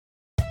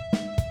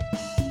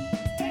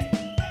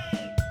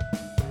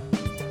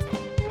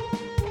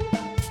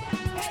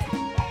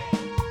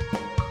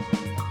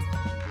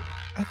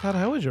thought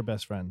I was your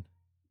best friend.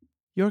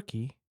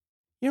 Yorkie,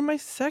 you're my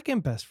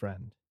second best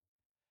friend.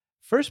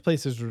 First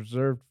place is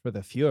reserved for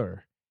the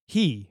Fuhrer.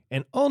 He,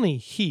 and only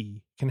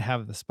he, can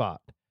have the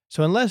spot.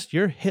 So unless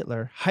you're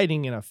Hitler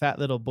hiding in a fat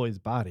little boy's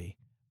body,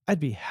 I'd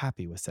be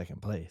happy with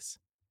second place.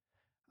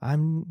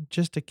 I'm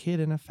just a kid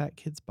in a fat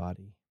kid's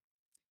body.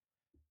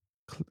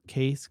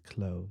 Case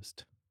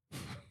closed.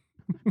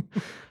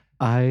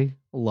 I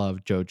love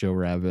Jojo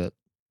Rabbit.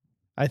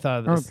 I thought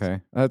of this.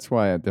 Okay, that's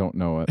why I don't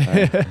know it.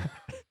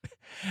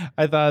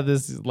 I thought of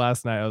this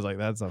last night. I was like,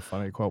 that's a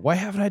funny quote. Why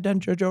haven't I done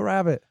Jojo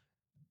Rabbit?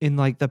 In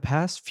like the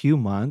past few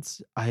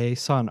months, I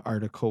saw an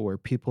article where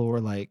people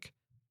were like,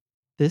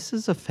 this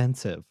is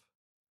offensive.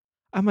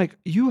 I'm like,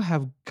 you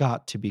have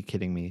got to be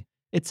kidding me.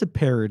 It's a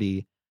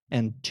parody.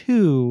 And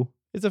two,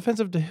 It's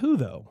offensive to who,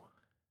 though?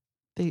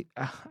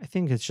 I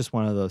think it's just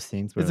one of those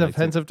things. Where It's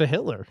offensive to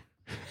Hitler.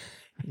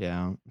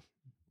 Yeah.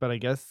 But I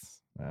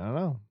guess, I don't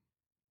know.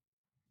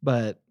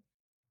 But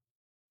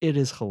it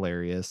is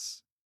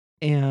hilarious.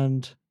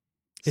 And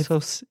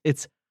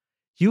it's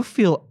you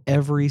feel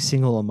every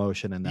single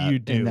emotion in that You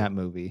do. in that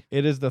movie.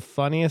 It is the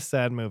funniest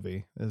sad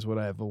movie, is what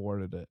I've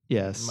awarded it.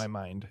 Yes. In my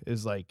mind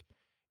is like,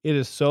 it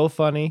is so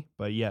funny,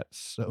 but yet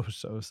so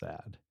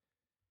sad.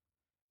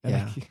 And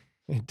Yeah.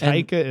 and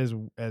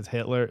Taika as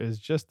Hitler is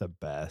just the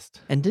best.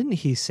 And didn't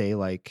he say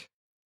like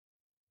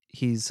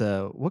he's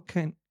what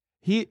kind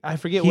I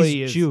forget what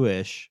he is.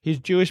 Jewish. He's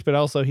Jewish, but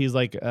also he's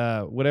like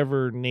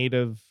whatever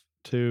native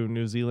to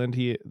New Zealand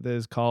that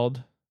is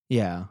called.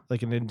 Yeah.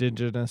 Like an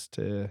indigenous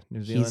to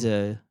New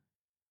Zealand.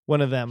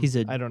 One of them. He's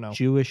a I don't know.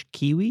 Jewish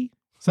Kiwi?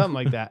 Something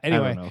like that. I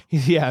don't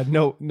Anyway,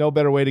 know. no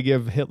better way to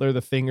give Hitler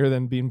the finger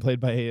than being played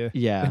by a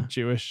Yeah.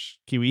 Jewish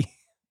Kiwi.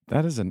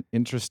 That is an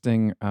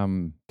interesting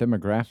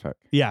demographic.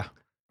 Yeah.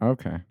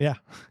 Okay. Yeah.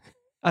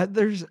 I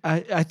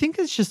think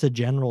it's just a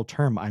general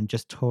term. I'm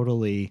just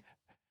totally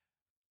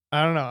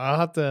I don't know. I'll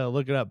have to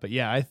look it up. But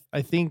yeah,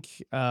 I think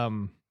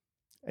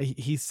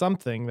he's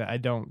something that I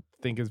don't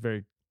think is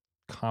very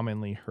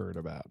commonly heard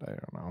about. I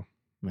don't know.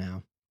 yeah.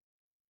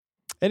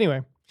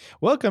 Anyway,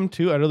 welcome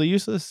to Utterly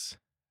Useless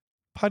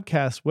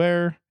Podcast,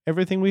 where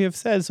everything we have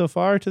said so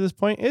far to this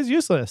point is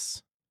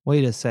useless.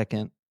 Wait a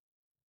second.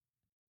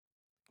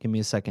 Give me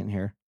a second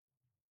here.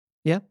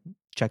 Yep.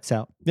 Checks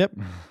out. Yep.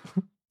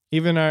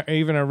 Even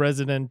our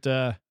resident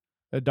a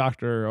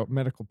doctor or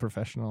medical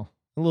professional,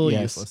 a little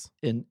Yes. useless.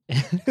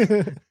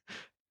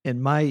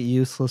 In my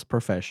useless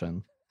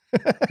profession.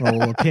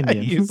 Well,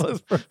 opinion.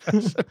 Useless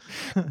profession.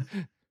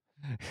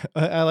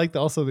 I like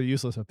also the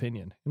useless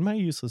opinion. In my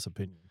useless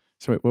opinion.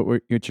 So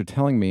what you're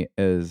telling me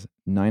is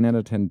 9 out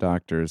of 10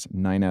 doctors,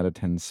 9 out of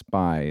 10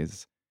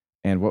 spies,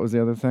 and what was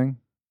the other thing?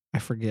 I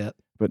forget.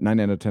 But 9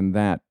 out of 10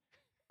 that,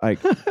 like,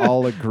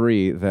 all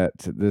agree that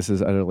this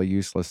is utterly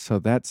useless. So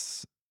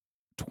that's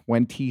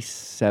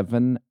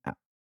 27.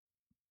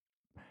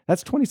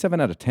 That's 27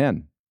 out of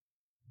 10.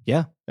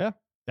 Yeah. Yeah.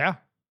 That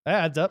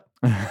adds up.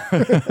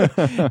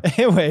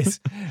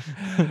 Anyways,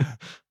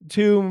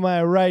 to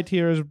my right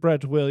here is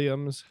Brett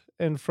Williams.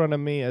 In front of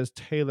me is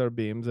Taylor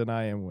Beams, and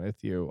I am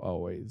with you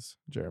always,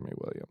 Jeremy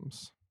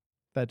Williams.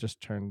 That just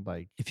turned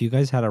like If you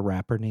guys had a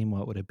rapper name,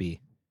 what would it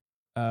be?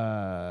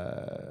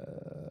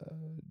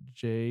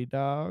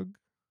 J-Dog.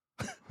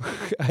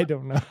 I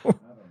don't know.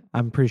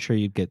 I'm pretty sure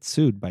you'd get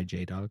sued by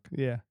J-Dog.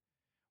 Yeah.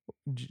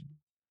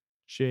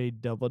 J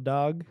Double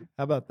Dog.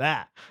 How about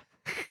that?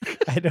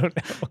 I don't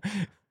know.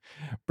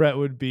 Brett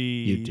would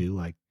be You do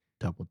like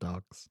double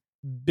dogs.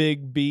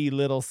 Big B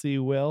Little C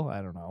Will.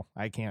 I don't know.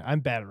 I can't. I'm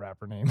bad at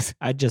rapper names.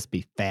 I'd just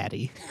be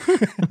Fatty.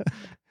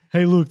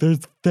 Hey, look, there's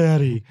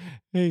Fatty.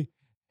 Hey,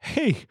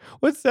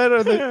 what's that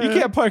on the you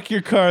can't park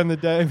your car on the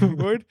diving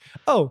board.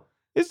 Oh,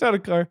 it's not a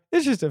car.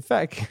 It's just a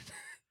fat kid.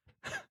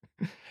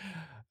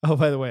 Oh,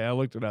 by the way, I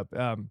looked it up.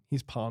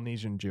 He's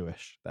Polynesian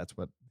Jewish. That's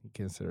what he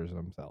considers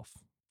himself.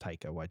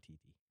 Taika Waititi.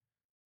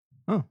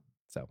 Oh.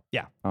 So,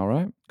 yeah. All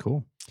right.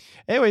 Cool.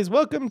 Anyways,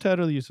 welcome to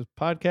Utterly Useless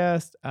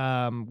Podcast.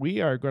 We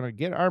are going to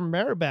get our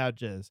merit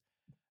badges.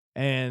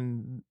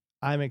 And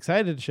I'm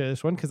excited to share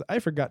this one because I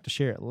forgot to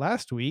share it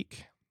last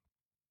week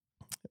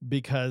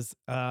because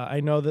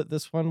I know that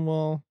this one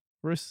will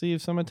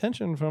receive some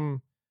attention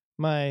from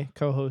my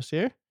co-host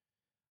here.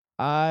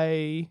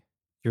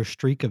 Your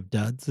streak of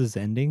duds is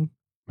ending?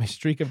 My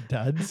streak of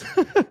duds?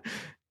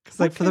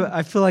 Because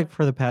I feel like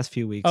for the past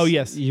few weeks, Oh,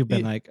 yes. you've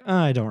been like,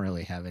 I don't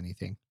really have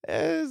anything.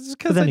 It's But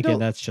because then again,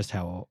 that's just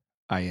how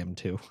I am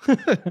too.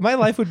 my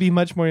life would be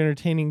much more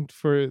entertaining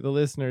for the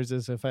listeners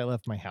as if I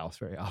left my house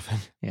very often,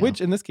 Yeah.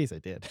 which in this case I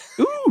did.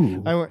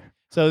 Ooh. I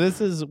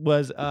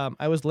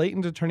was late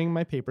into turning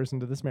my papers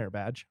into this merit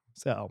badge,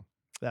 so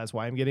that's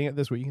why I'm getting it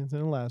this week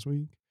instead of last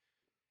week.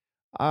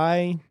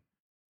 I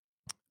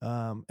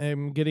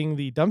am getting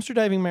the dumpster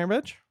diving merit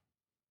badge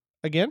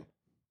again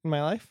in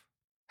my life.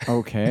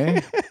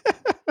 Okay.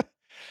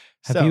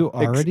 Have you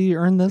already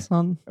earned this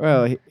on?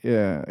 Well,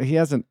 he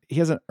hasn't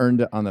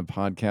earned it on the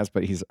podcast,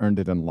 but he's earned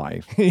it in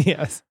life.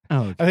 Yes.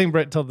 Oh, okay. I think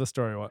Brett told the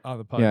story on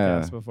the podcast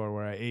Yeah. before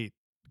where I ate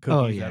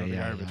cookies yeah, out of the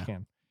yeah, garbage yeah.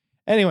 can.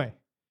 Anyway,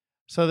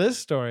 so this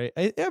story,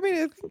 I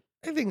mean,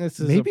 I think this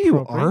is Maybe you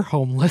appropriate. are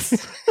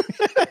homeless.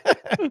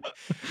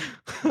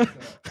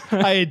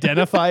 I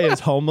identify as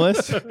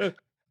homeless,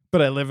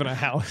 but I live in a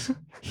house.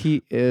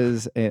 He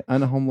is an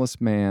unhomeless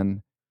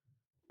man,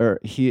 or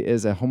he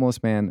is a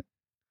homeless man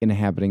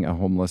inhabiting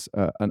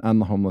an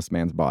unhomeless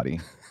man's body.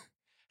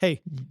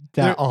 Hey,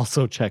 That There-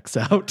 also checks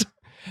out.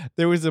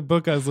 there was a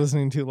book I was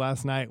listening to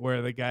last night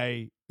where the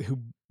guy who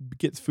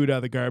gets food out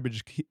of the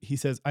garbage, he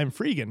says, "I'm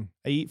freegan.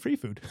 I eat free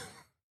food."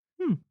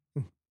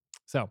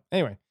 So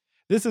anyway,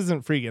 this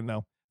isn't freegan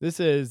though. This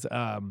is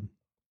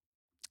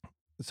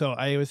so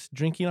I was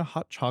drinking a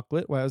hot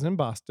chocolate while I was in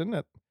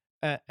Boston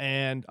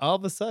and all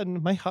of a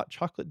sudden my hot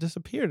chocolate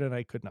disappeared and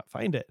I could not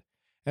find it.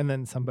 And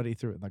then somebody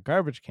threw it in the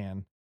garbage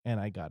can and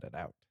I got it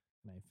out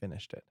and I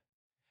finished it.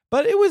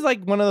 But it was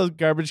like one of those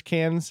garbage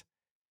cans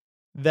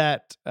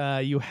that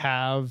you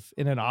have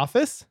in an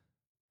office,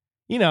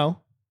 and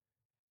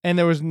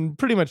there was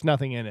pretty much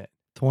nothing in it.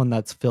 The one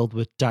that's filled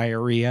with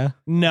diarrhea.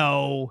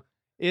 No,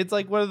 it's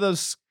like one of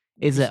those.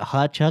 Is it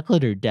hot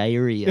chocolate or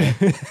diarrhea?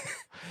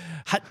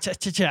 Hot cha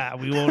cha cha.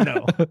 We won't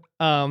know.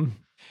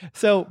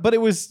 But it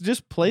was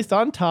just placed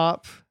on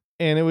top,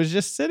 and it was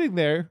just sitting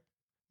there,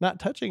 not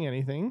touching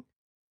anything.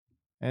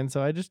 And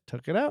so I just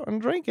took it out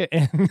and drank it.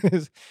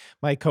 And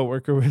my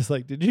coworker was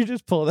like, "Did you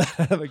just pull that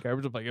out of the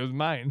garbage?" I'm like, "It was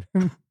mine.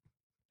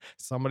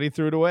 Somebody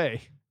threw it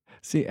away."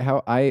 See,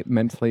 how I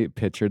mentally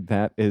pictured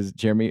that is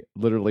Jeremy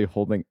literally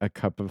holding a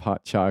cup of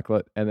hot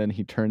chocolate, and then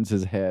he turns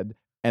his head,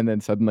 and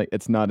then suddenly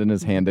it's not in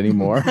his hand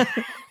anymore.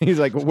 He's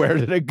like, "Where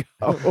did it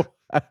go?"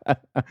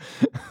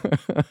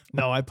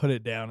 No, I put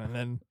it down, and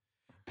then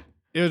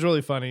it was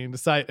really funny.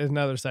 And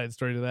another side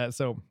story to that.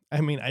 So,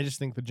 I mean, I just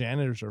think the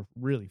janitors are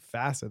really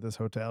fast at this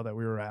hotel that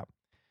we were at,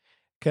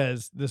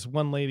 because this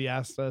one lady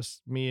asked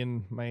us, me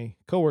and my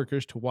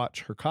coworkers, to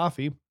watch her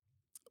coffee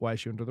while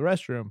she went to the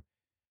restroom.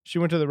 She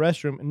went to the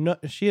restroom, and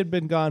she had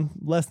been gone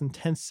less than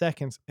 10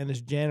 seconds, and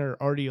this janitor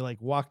already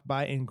walked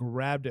by and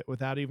grabbed it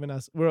without even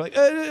us. We were like,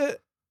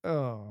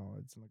 "Oh,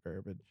 it's in the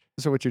garbage."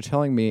 So what you're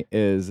telling me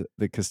is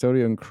the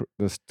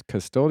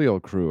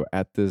custodial crew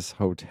at this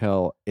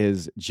hotel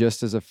is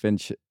just as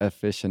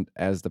efficient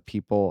as the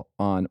people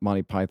on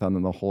Monty Python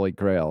and the Holy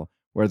Grail,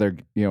 where they're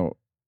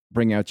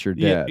bring out your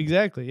Yeah, dead.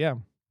 exactly. Yeah.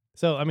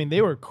 So, I mean,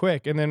 they were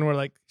quick, and then we're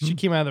like, she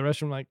came out of the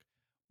restroom like,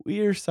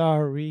 "We're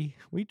sorry.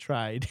 We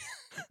tried."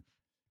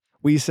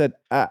 We said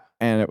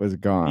and it was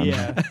gone.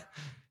 Yeah.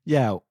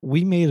 Yeah,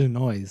 we made a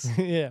noise.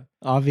 Yeah.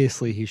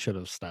 Obviously, he should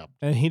have stopped.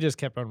 And he just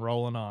kept on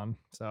rolling on.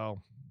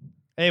 So,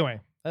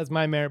 anyway, that's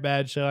my merit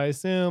badge. So I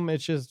assume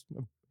it's just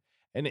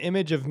an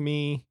image of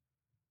me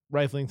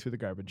rifling through the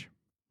garbage.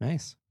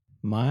 Nice.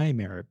 My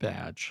merit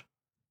badge.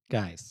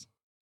 Guys,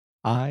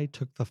 I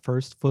took the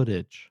first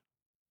footage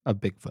of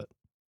Bigfoot.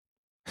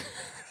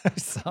 I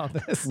saw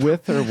this.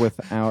 With or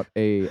without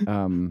a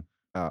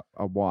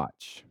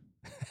watch.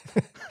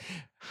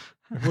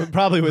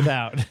 Probably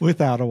without.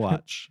 Without a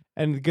watch.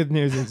 And the good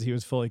news is he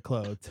was fully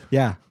clothed.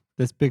 Yeah,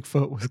 this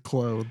Bigfoot was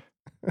clothed.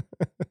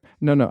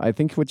 No. I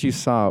think what you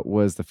saw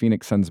was the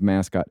Phoenix Suns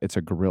mascot. It's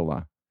a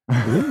gorilla.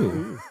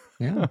 Ooh.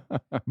 Yeah.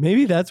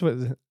 Maybe that's what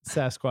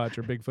Sasquatch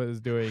or Bigfoot is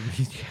doing.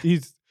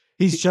 He's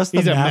just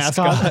he's a a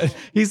mascot. mascot.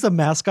 He's a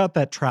mascot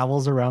that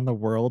travels around the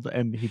world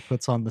and he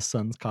puts on the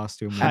Sun's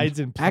costume. hides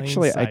in plain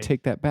Actually, I sight.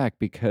 take that back,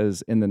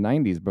 because in the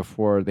 90s,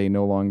 before they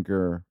no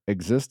longer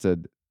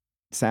existed,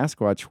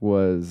 Sasquatch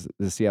was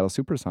the Seattle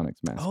Supersonics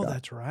mascot. Oh,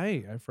 that's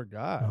right. I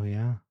forgot. Oh,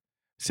 yeah.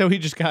 So he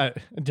just got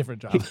a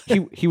different job.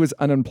 he was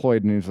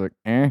unemployed, and he was like,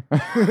 eh.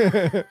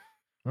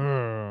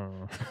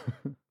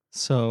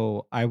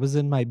 So I was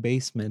in my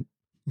basement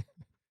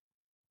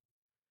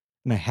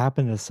and I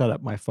happened to set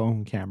up my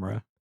phone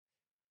camera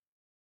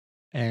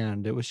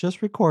and it was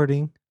just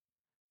recording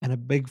and a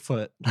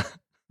Bigfoot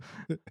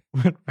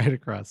went right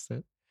across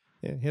it.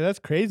 Yeah, that's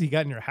crazy. You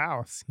got in your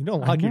house. You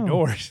don't I lock your know.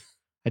 doors.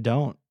 I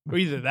don't. Or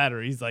either that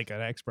or he's like an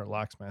expert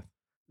locksmith.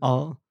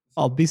 I'll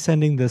be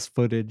sending this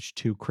footage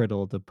to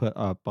Criddle to put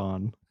up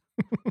on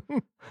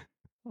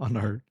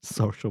our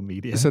social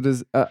media. So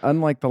does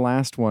unlike the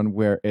last one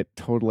where it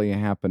totally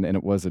happened and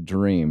it was a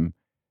dream,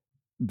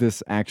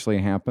 this actually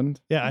happened?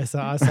 Yeah, I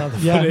saw the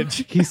yeah,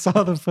 footage. he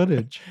saw the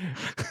footage.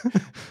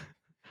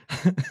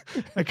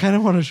 I kind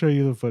of want to show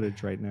you the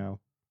footage right now.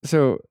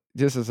 So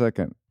just a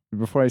second,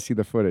 before I see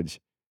the footage,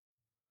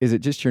 is it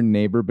just your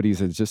neighbor, but he's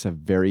just a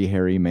very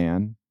hairy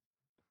man?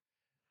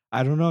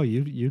 I don't know.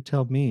 You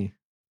tell me.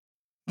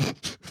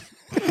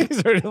 He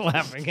started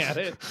laughing at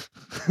it.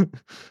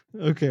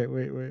 Okay,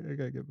 wait. I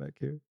gotta get back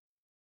here.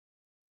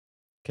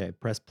 Okay,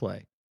 press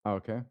play.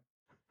 Okay.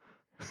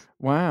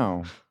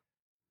 Wow.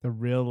 The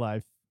real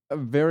life. A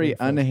very Bigfoot.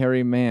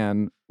 unhairy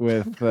man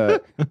with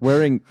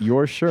wearing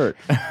your shirt.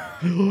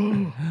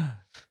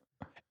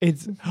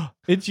 It's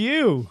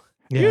you.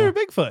 Yeah. You're a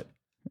Bigfoot.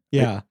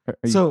 Yeah. Are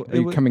you, So are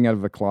you coming out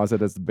of the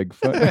closet as the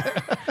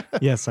Bigfoot?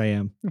 Yes, I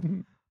am.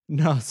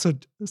 No, so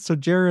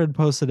Jared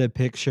posted a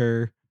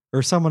picture,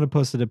 or someone had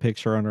posted a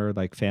picture on our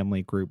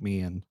family group me,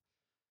 and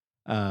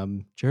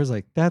Jared's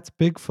like, "That's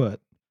Bigfoot,"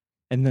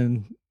 and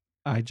then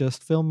I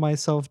just filmed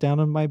myself down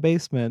in my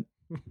basement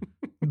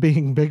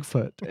being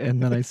Bigfoot,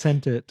 and then I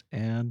sent it,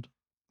 and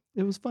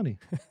it was funny.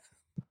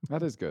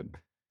 That is good.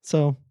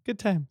 So Good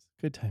times.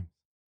 Good times.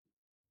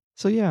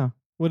 yeah,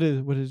 What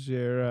does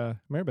your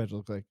merit badge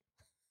look like?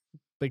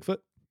 Bigfoot?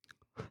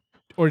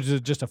 Or is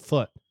it just a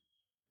foot?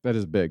 That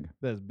is big.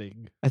 That's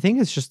big. I think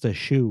it's just a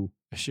shoe.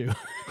 A shoe.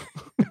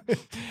 A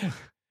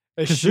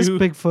Because this shoe.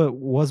 Bigfoot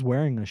was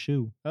wearing a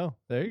shoe. Oh,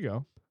 there you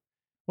go.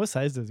 What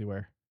size does he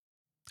wear?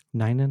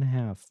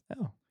 9.5.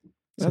 Oh,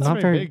 So that's not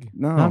not very big.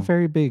 No. Not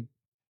very big.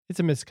 It's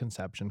a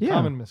misconception. Yeah.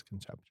 Common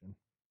misconception.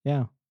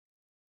 Yeah.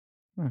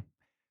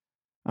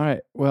 All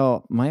right.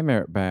 Well, my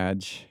merit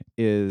badge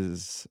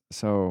is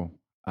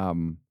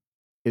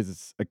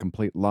is a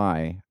complete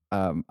lie.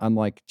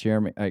 Unlike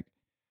Jeremy,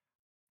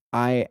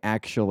 I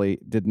actually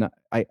did not.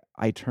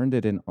 I turned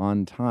it in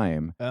on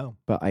time, Oh.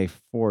 but I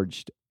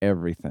forged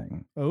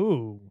everything.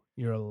 Oh,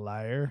 you're a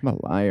liar. I'm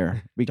a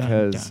liar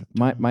because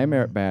dun, my dun.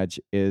 merit badge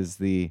is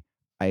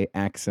I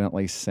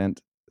accidentally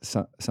sent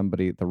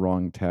somebody the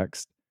wrong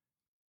text.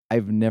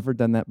 I've never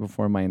done that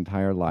before in my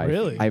entire life.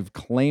 Really? I've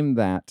claimed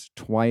that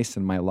twice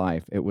in my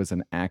life. It was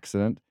an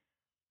accident.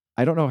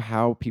 I don't know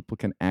how people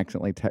can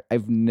accidentally text.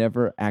 I've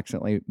never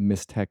accidentally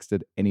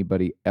mistexted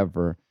anybody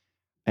ever.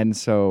 And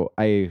so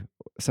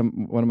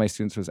one of my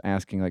students was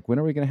asking, like, when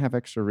are we going to have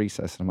extra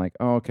recess? And I'm like,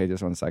 oh, okay,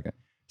 just 1 second.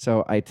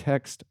 So I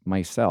text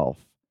myself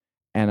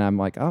and I'm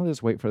like, I'll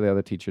just wait for the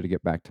other teacher to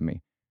get back to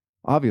me.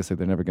 Obviously,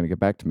 they're never going to get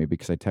back to me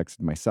because I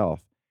texted myself.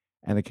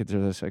 And the kids are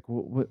just like,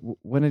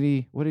 what did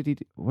he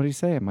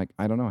say? I'm like,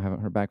 I don't know. I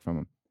haven't heard back from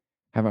him.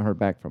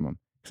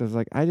 Because I was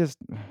like,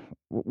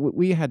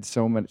 we had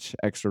so much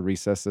extra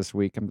recess this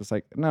week. I'm just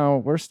like, no,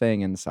 we're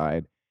staying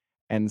inside.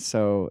 And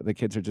so the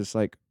kids are just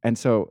like, and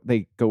so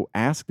they go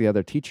ask the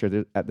other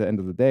teacher at the end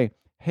of the day,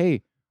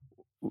 hey,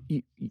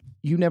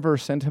 you never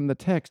sent him the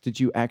text. Did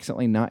you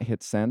accidentally not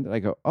hit send? And I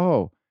go,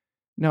 oh,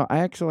 no, I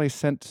actually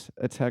sent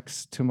a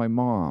text to my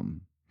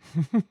mom,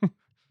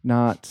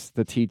 not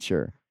the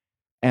teacher.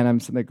 And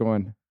I'm sitting there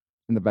going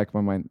in the back of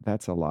my mind,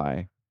 that's a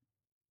lie.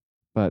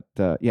 But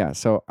yeah,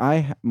 so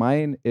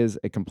mine is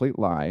a complete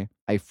lie.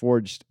 I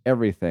forged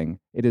everything.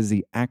 It is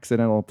the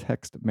accidental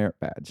text merit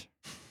badge.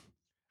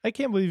 I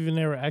can't believe you've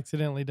never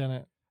accidentally done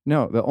it.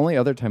 No, the only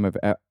other time I've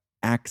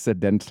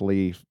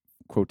accidentally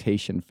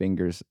quotation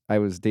fingers, I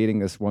was dating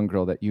this one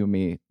girl that you and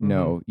me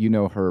know. You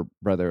know her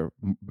brother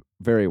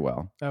very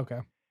well. Okay.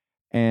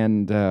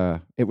 And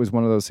it was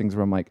one of those things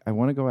where I'm like, I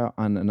want to go out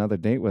on another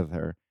date with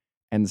her.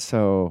 And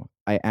so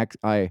I had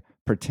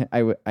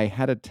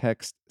a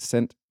text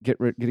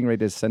getting ready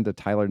to send to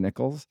Tyler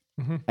Nichols,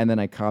 and then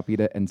I copied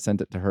it and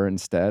sent it to her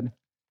instead.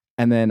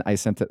 And then I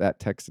sent that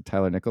text to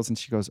Tyler Nichols, and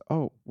she goes,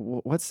 "Oh,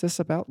 what's this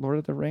about Lord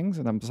of the Rings?"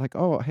 And I'm just like,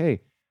 "Oh,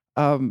 hey,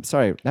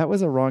 sorry, that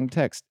was a wrong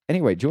text.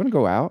 Anyway, do you want to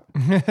go out?"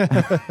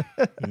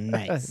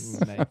 Nice.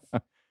 Nice.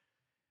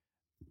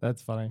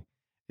 That's funny.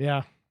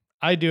 Yeah.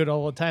 I do it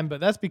all the time, but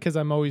that's because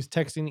I'm always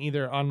texting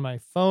either on my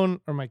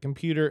phone or my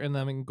computer, and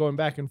then I'm going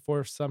back and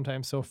forth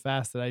sometimes so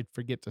fast that I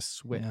forget to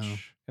switch. Yeah.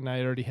 And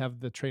I already have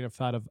the train of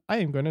thought of, I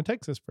am going to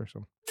text this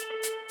person.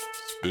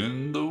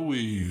 Spin the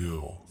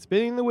wheel.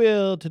 Spinning the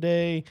wheel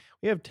today.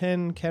 We have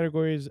 10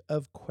 categories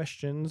of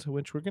questions,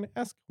 which we're going to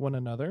ask one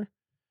another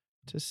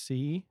to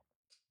see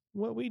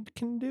what we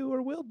can do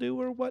or will do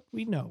or what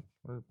we know.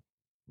 Or,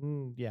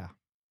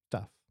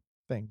 stuff,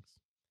 things.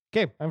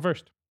 Okay, I'm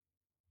first.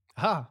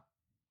 Ha!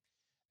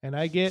 And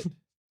I get,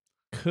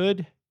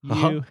 could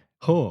you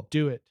Oh.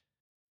 do it?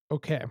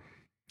 Okay.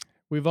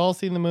 We've all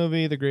seen the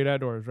movie The Great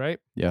Outdoors, right?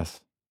 Yes.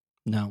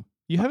 No.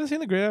 You haven't seen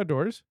The Great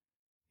Outdoors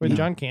with No.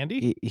 John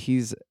Candy?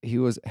 He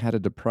had a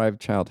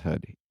deprived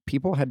childhood.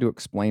 People had to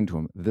explain to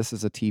him, this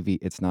is a TV,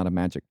 it's not a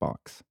magic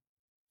box,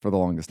 for the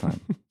longest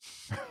time.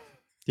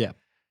 Yeah,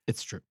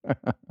 it's true.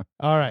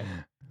 All right.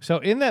 So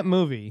in that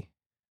movie,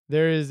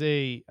 there is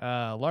a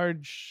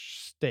large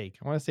steak.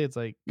 I want to say it's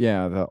like,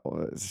 Yeah,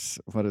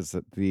 what is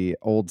it? The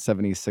old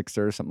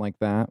 76er or something like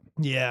that.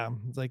 yeah,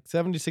 it's like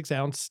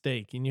 76-ounce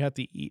steak, and you have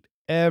to eat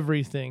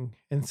everything.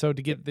 And so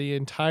to get the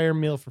entire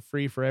meal for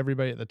free for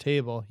everybody at the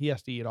table, he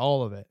has to eat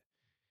all of it,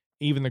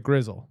 even the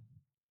grizzle.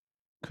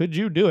 Could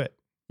you do it?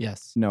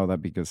 Yes. No,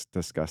 that'd be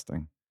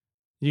disgusting.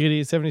 You could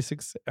eat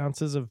 76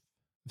 ounces of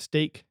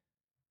steak.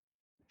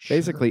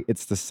 Basically,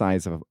 it's the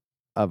size of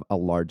a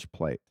large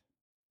plate.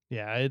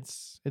 Yeah,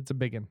 it's a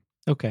big one.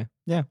 Okay.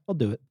 Yeah, I'll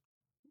do it.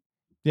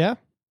 Yeah?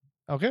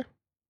 Okay.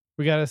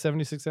 We got a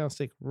 76-ounce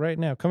steak right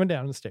now coming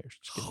down the stairs.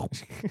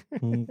 Just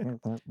kidding.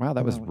 Wow,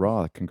 that was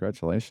raw.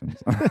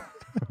 Congratulations.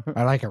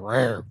 I like it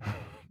rare.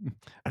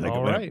 I like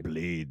All it when right. it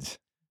bleeds.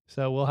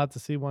 So we'll have to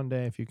see one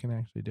day if you can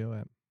actually do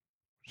it.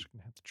 We're just going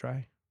to have to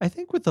try. I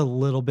think with a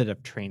little bit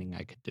of training,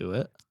 I could do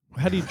it.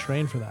 How do you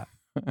train for that?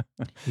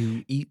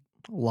 You eat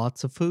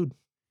lots of food.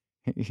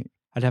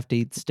 I'd have to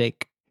eat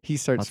steak. He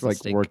starts Lots of like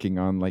steak. working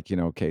on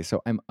okay,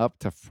 so I'm up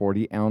to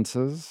 40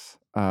 ounces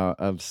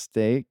of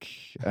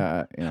steak.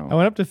 I went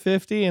up to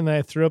 50 and then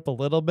I threw up a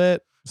little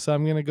bit. So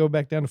I'm going to go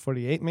back down to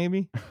 48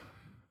 maybe.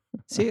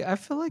 See, I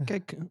feel like I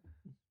could.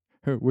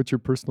 What's your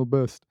personal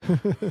best?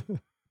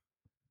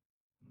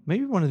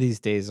 Maybe one of these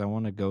days I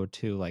want to go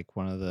to like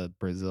one of the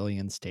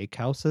Brazilian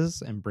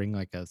steakhouses and bring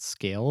like a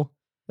scale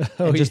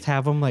Oh, and just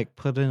have them like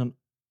put in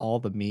all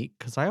the meat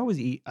because I always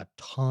eat a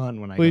ton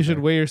when I well, go you should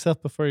there. weigh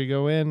yourself before you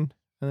go in, and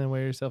then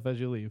weigh yourself as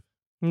you leave.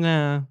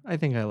 Nah, I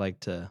think I like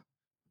to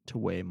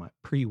pre-weigh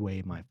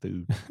my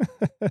food.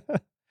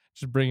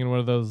 Just bring in one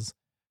of those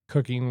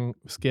cooking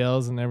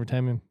scales, and every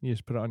time you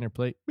just put it on your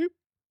plate. Boop.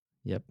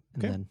 Yep,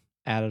 and Okay. then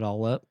add it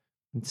all up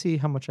and see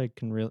how much I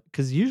can really.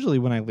 Because usually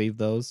when I leave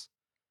those,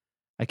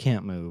 I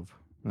can't move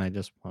and I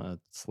just want to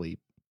sleep.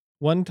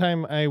 One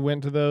time I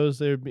went to those,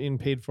 they were being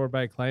paid for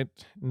by a client,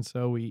 and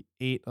so we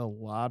ate a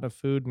lot of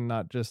food and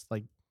not just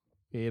like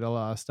we ate a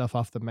lot of stuff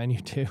off the menu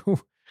too,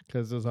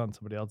 because it was on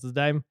somebody else's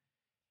dime.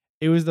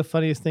 It was the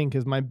funniest thing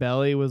because my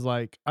belly was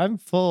like, I'm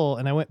full,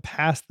 and I went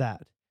past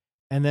that.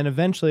 And then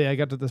eventually I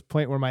got to this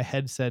point where my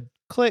head said,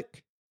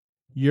 click,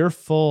 you're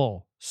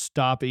full,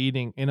 stop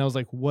eating. And I was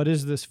like, what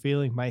is this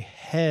feeling? My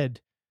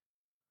head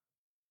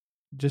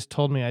just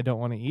told me I don't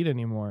want to eat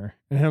anymore.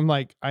 And I'm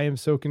like, I am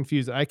so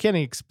confused. I can't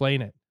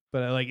explain it,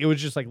 but it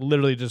was just like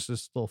literally just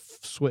this little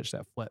switch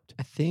that flipped.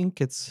 I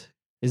think is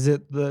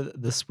it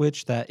the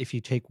switch that if you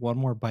take one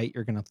more bite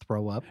you're gonna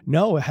throw up?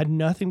 No, it had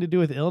nothing to do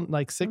with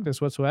sickness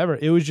whatsoever.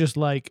 It was just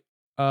like,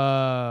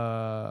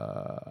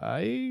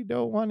 I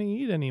don't want to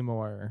eat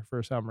anymore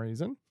for some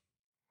reason.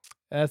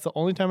 That's the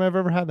only time I've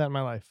ever had that in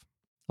my life.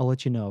 I'll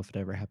let you know if it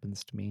ever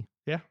happens to me.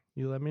 Yeah,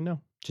 you let me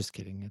know. Just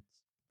kidding.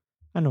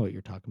 I know what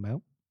you're talking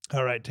about.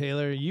 All right,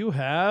 Taylor, you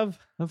have.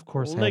 Of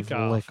course, Lick I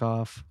have off. lick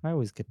off. I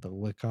always get the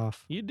lick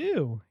off. You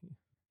do.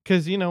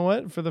 Because you know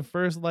what? For the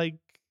first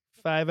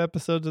 5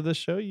 episodes of this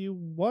show, you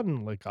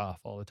won lick off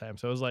all the time.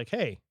 So I was like,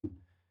 hey,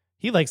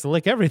 he likes to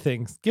lick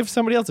everything. Give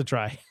somebody else a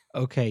try.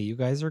 Okay, you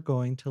guys are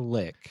going to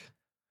lick.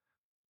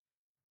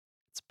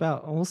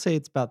 We'll say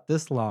it's about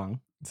this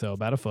long, So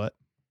about a foot.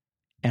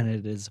 and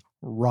it is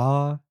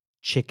raw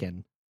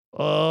chicken.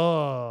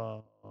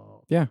 Oh.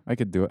 Yeah, I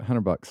could do it.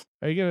 $100.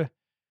 Are you going to.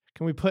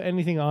 Can we put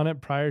anything on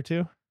it prior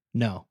to?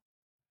 No.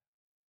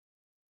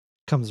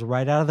 Comes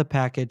right out of the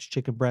package,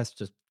 chicken breast,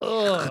 just.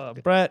 Ugh,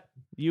 Brett,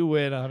 you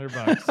win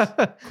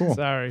 $100. Cool.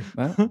 Sorry.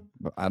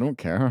 I don't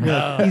care.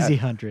 No. Easy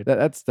 100.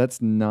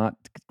 That's not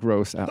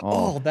gross at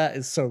all. Oh, that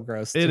is so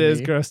gross. It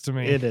is gross to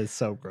me. It is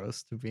so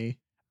gross to me.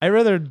 I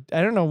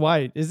don't know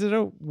why. Is it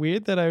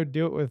weird that I would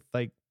do it with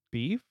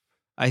beef?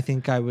 I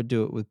think I would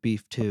do it with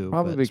beef too.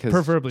 Probably but because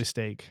Preferably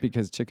steak.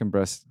 because chicken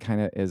breast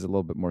kind of is a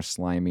little bit more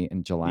slimy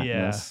and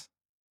gelatinous.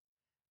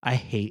 I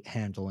hate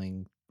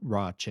handling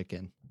raw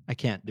chicken. I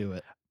can't do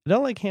it. I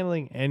don't like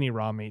handling any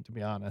raw meat, to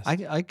be honest.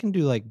 I can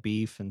do like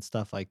beef and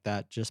stuff like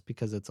that just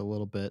because it's a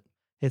little bit.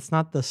 It's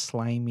not the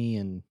slimy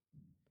and.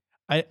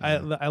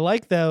 I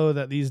like though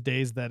that these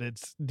days that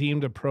it's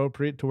deemed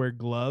appropriate to wear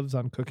gloves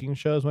on cooking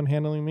shows when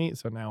handling meat.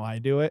 So now I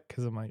do it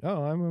because I'm like,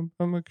 oh,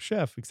 I'm a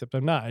chef, except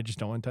I'm not. I just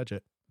don't want to touch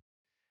it.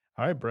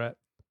 All right, Brett.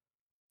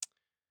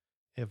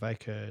 If I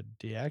could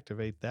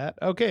deactivate that.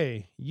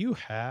 Okay, you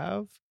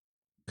have.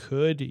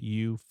 Could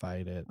you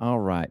fight it? All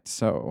right.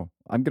 So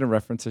I'm going to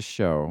reference a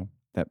show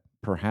that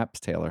perhaps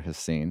Taylor has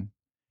seen.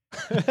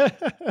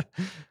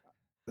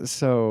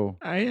 So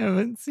I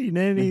haven't seen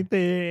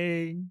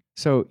anything.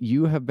 So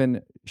you have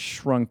been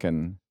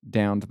shrunken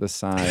down to the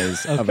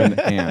size of an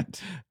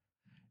ant.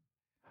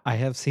 I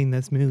have seen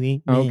this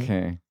movie.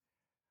 Okay.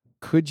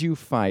 Could you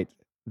fight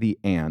the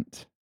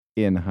ant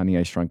in Honey,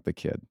 I Shrunk the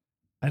Kid?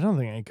 I don't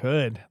think I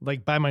could.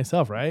 By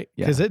myself, right?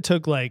 Yeah. Because it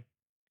took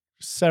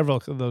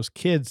several of those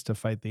kids to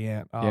fight the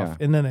ant off. Yeah.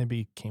 And then they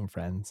became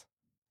friends.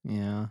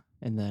 Yeah.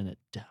 And then it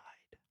died.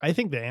 I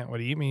think the ant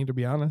would eat me, to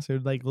be honest.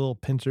 It would little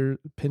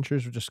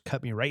pinchers would just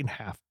cut me right in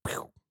half.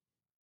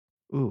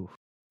 Ooh.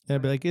 And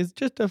I'd be like, it's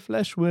just a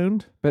flesh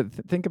wound. But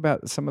think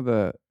about some of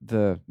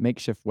the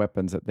makeshift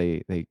weapons that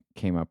they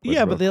came up with.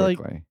 Yeah, but real they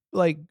quickly.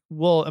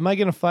 well, am I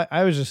going to fight?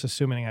 I was just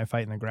assuming I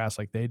fight in the grass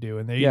like they do.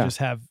 And they Yeah. just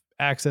have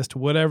access to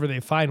whatever they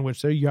find,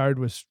 which their yard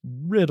was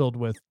riddled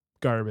with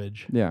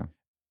garbage. Yeah.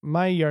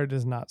 My yard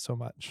is not so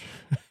much.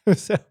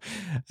 So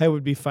I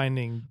would be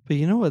finding. But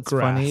you know what's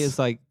funny Grass.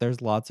 is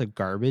there's lots of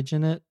garbage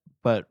in it,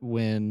 but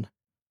when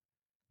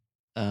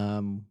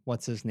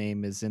what's his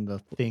name is in the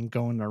thing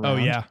going around. Oh,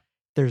 yeah.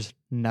 There's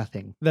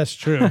nothing. That's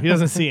true. He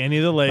doesn't see any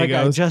of the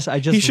Legos. I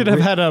just He should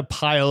have had a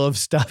pile of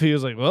stuff. He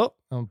was like, well,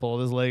 I'll pull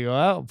this Lego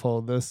out,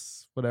 pull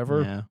this,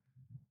 whatever. Yeah.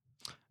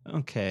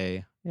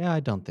 Okay. Yeah, I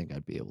don't think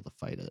I'd be able to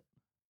fight it.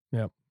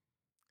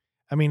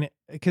 I mean,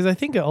 because I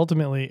think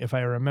ultimately, if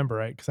I remember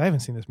right, because I haven't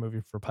seen this movie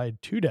for probably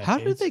 2 decades. How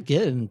did they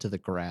get into the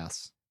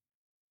grass?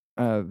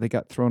 They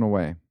got thrown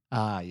away.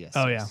 Ah, yes.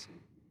 Oh, yes.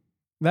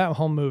 That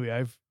whole movie,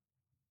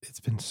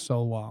 it's been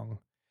so long.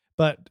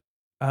 But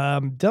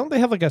don't they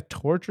have a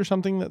torch or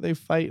something that they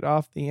fight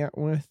off the ant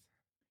with?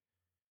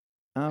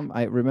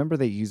 I remember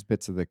they use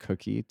bits of the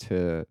cookie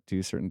to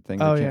do certain things.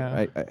 Oh,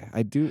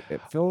 I do. It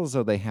feels as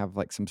though they have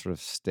some sort of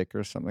stick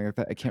or something like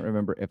that. I can't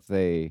remember if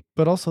they.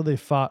 But also they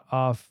fought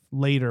off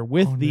later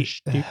with On the a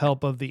stick.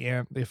 help of the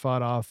ant. They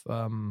fought off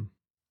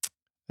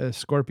a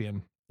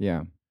scorpion.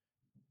 Yeah.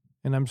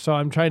 And I'm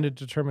trying to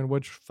determine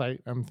which fight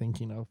I'm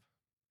thinking of.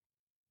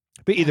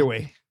 But either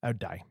way, I would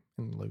die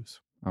and lose.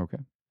 Okay.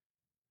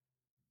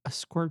 A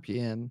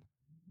scorpion.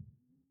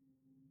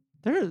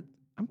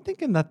 I'm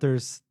thinking that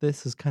this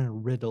is kind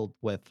of riddled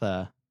with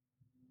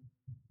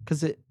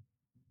because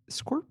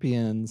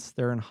scorpions,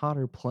 they're in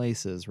hotter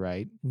places,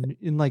 right?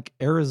 In like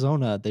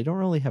Arizona, they don't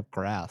really have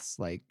grass.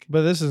 Like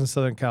But this is in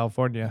Southern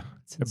California,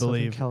 it's I in Southern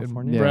believe. And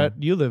California. Yeah. Brett,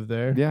 you live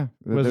there. Yeah.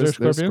 Was there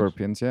there's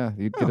scorpions? Yeah.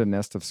 You'd get Oh. a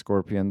nest of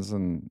scorpions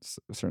and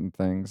certain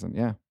things. And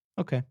yeah.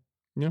 Okay.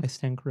 Yeah. I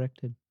stand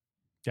corrected.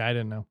 Yeah, I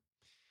didn't know.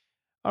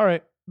 All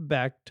right,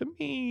 back to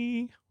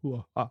me.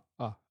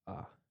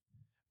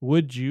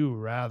 Would you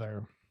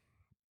rather?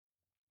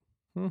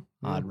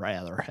 I'd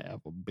rather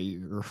have a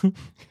beer.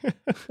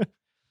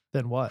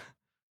 Than what?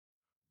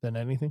 Than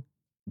anything?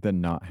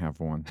 Then not have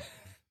one.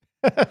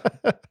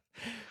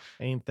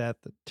 Ain't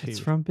that the two? It's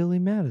from Billy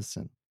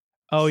Madison.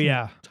 Oh, So,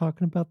 yeah.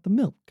 talking about the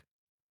milk.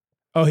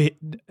 Oh,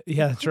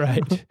 yeah, that's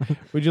right.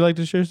 Would you like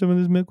to share some of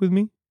this milk with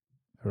me?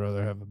 I'd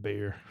rather have a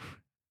beer.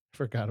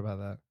 Forgot about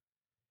that.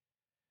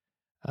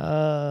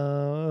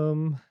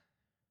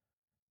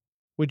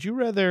 Would you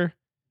rather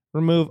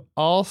remove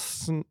all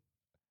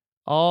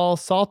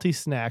salty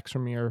snacks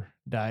from your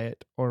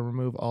diet or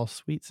remove all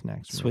sweet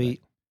snacks from your diet?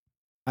 Sweet.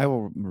 I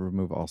will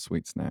remove all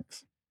sweet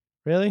snacks.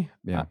 Really?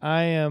 Yeah.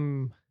 I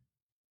am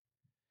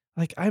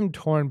like I'm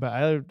torn,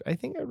 but I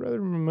think I'd rather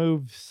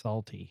remove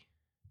salty.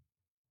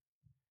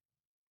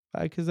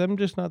 Because I'm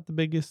just not the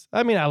biggest.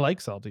 I mean, I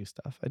like salty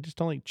stuff. I just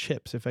don't like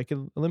chips. If I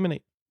could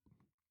eliminate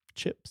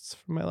chips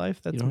from my life,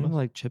 that's You the don't even most.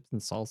 like chips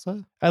and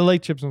salsa? I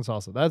like chips and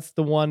salsa. That's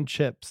the one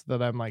chips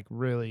that I'm like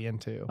really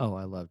into. Oh,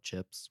 I love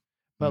chips.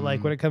 But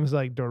like when it comes to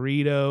like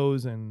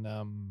Doritos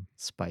and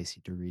Spicy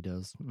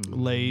Doritos.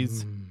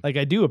 Lay's, like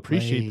I do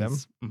appreciate them,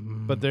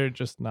 but they're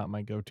just not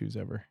my go-tos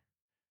ever.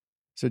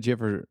 So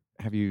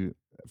have you,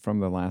 from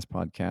the last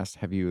podcast,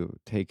 have you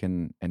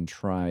taken and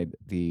tried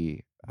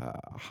the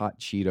hot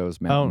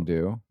Cheetos Mountain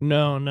Dew?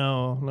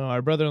 No.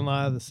 Our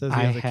brother-in-law that says he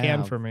I has a can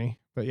have. for me,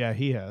 but yeah,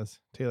 he has.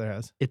 Taylor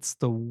has. It's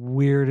the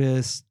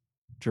weirdest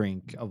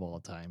drink of all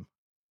time.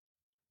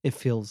 It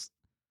feels,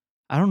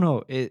 I don't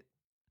know. It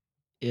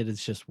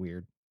is just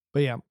weird.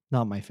 But yeah,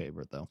 Not my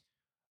favorite though.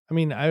 I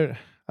mean,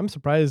 I'm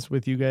surprised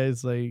with you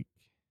guys. Like,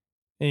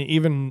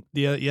 even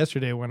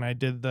yesterday when I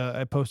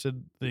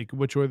posted like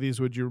which one of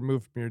these would you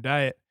remove from your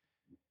diet?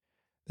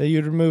 That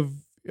you'd remove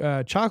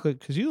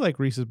chocolate because you like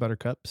Reese's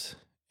Buttercups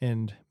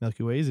and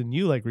Milky Ways, and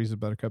you like Reese's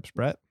Buttercups,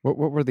 Brett. What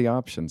were the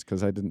options?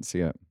 Because I didn't see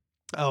it.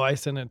 Oh, I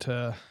sent it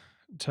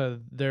to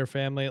their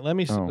family. Let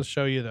me Oh.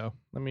 show you though.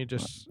 Let me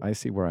just I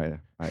see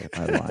where I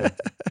lie.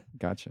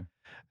 Gotcha.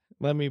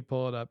 let me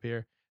pull it up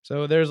here.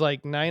 So there's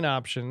like 9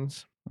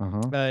 options,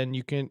 Uh-huh. and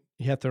you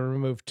have to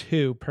remove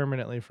 2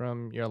 permanently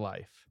from your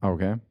life.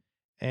 Okay.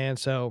 And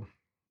so,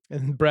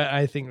 and Brett,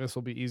 I think this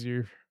will be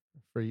easier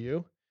for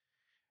you.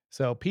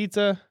 So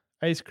pizza,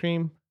 ice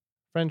cream,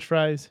 French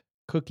fries,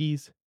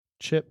 cookies,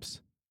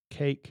 chips,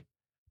 cake,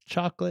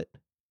 chocolate,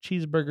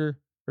 cheeseburger,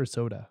 or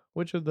soda.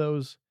 Which of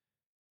those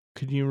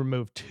could you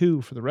remove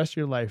 2 for the rest of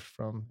your life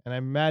from? And I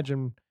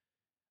imagine,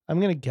 I'm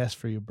going to guess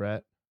for you,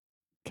 Brett.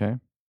 Okay.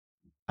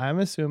 I'm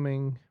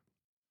assuming,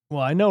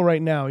 well, I know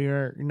right now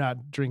you're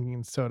not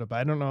drinking soda, but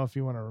I don't know if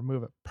you want to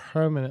remove it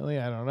permanently.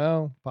 I don't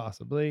know,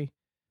 possibly.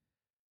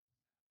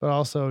 But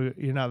also,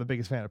 you're not the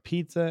biggest fan of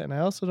pizza. And I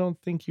also don't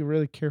think you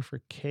really care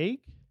for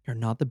cake. You're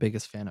not the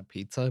biggest fan of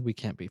pizza. We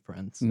can't be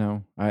friends.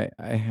 No, I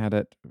had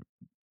it.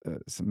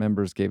 Some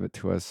members gave it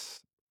to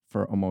us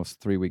for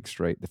almost 3 weeks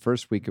straight. The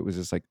first week, it was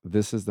just like,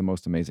 this is the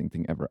most amazing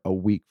thing ever. A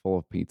week full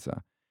of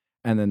pizza.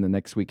 And then the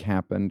next week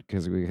happened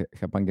because we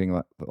kept on getting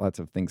lots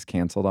of things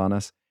canceled on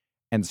us.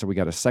 And so we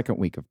got a second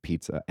week of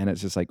pizza. And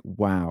it's just like,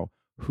 wow,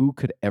 who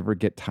could ever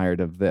get tired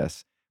of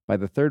this? By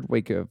the third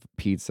week of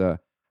pizza,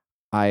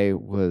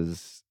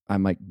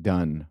 I'm like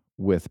done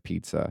with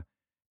pizza.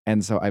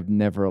 And so I've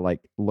never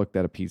like looked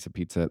at a piece of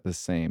pizza the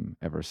same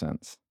ever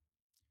since.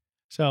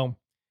 So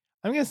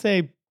I'm going to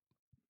say,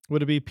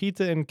 would it be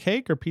pizza and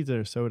cake or pizza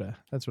or soda?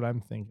 That's what I'm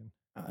thinking.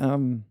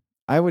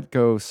 I would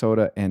go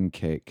soda and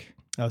cake.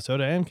 Oh,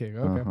 soda and cake.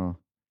 Okay. Uh-huh.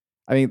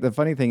 I mean, the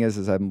funny thing is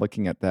I'm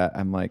looking at that.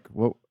 I'm like,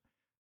 well,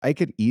 I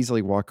could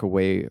easily walk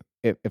away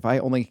if I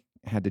only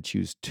had to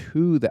choose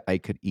 2 that I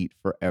could eat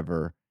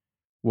forever.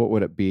 What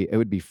would it be? It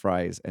would be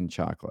fries and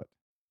chocolate.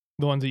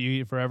 The ones that you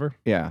eat forever?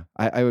 Yeah,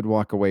 I would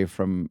walk away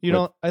from.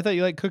 I thought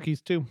you like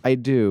cookies too. I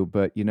do,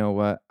 but you know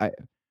what?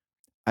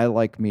 I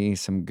like me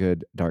some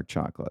good dark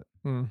chocolate.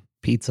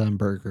 Pizza and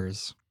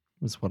burgers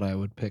is what I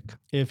would pick.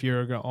 If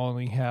you're going to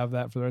only have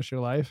that for the rest of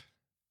your life?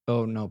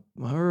 Oh, no.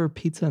 Or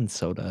pizza and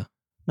soda.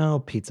 No,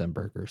 pizza and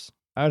burgers.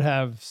 I would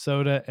have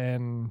soda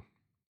and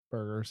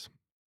burgers.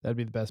 That'd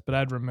be the best. But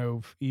I'd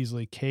remove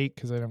easily cake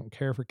because I don't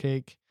care for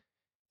cake,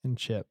 and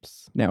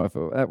chips. Now, if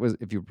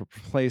you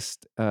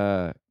replaced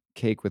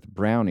cake with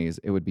brownies,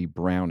 it would be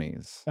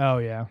brownies. Oh,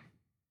 yeah.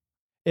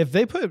 If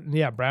they put,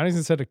 brownies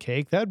instead of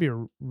cake, that'd be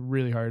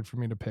really hard for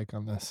me to pick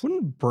on this.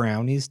 Wouldn't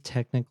brownies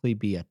technically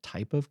be a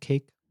type of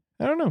cake?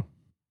 I don't know.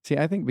 See,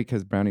 I think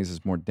because brownies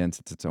is more dense,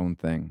 it's its own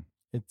thing.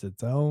 It's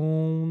its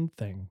own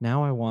thing.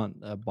 Now I want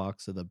a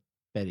box of the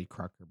Betty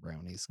Crocker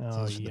brownies. 'Cause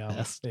Oh, those are the yum.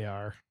 best. They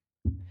are.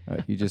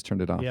 You just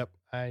turned it off. Yep,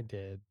 I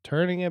did.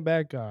 Turning it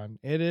back on.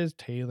 It is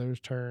Taylor's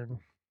turn.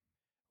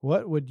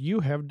 What would you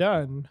have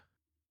done?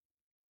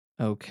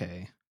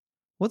 Okay.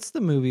 What's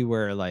the movie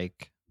where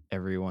like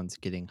everyone's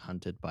getting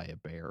hunted by a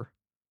bear?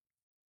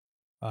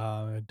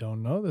 I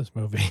don't know this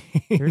movie.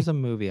 There's a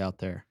movie out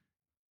there.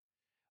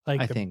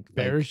 like I the think,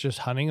 bears like- just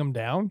hunting them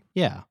down.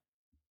 Yeah.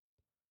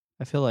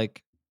 I feel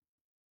like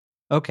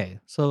okay,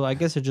 so I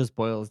guess it just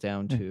boils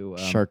down to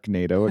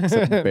Sharknado,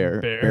 except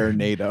Bear.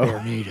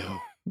 Bearnado.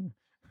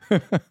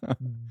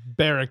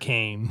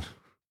 Barricane.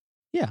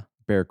 Yeah.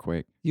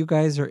 Bearquake. You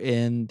guys are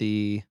in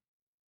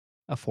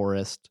a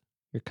forest.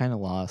 You're kind of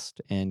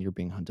lost and you're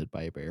being hunted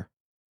by a bear.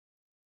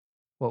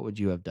 What would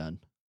you have done?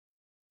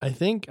 I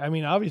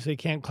mean, obviously,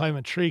 can't climb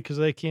a tree because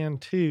they can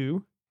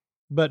too.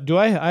 But do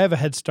I have a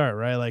head start,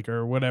 right? Like,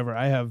 or whatever.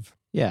 I have,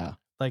 Yeah.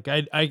 like,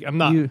 I'm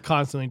not You-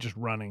 constantly just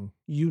running.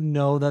 You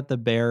know that the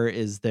bear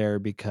is there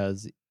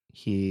because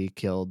he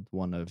killed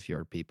one of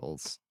your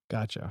peoples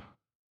Gotcha.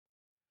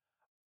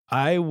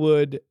 I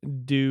would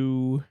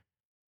do,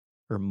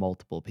 or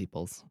multiple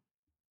peoples.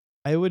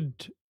 I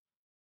would,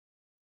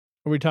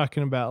 are we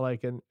talking about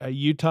like a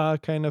Utah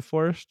kind of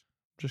forest?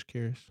 Just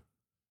curious.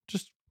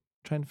 Just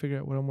trying to figure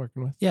out what I'm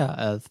working with. Yeah,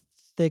 a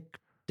thick,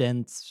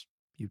 dense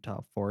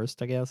Utah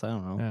forest, I guess. I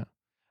don't know. Yeah.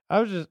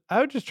 I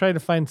would just try to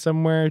find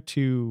somewhere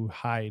to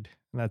hide,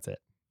 and that's it.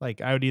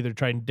 Like I would either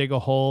try and dig a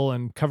hole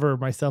and cover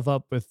myself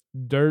up with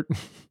dirt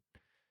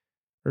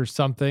or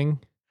something,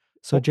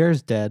 So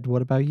Jer's dead.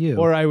 What about you?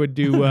 or I would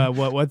do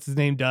what's his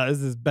name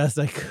does as best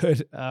I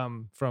could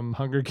from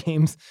Hunger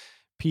Games,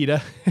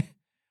 PETA.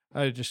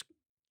 I would just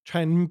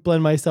try and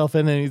blend myself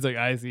in, and he's like,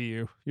 "I see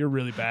you. You're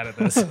really bad at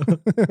this."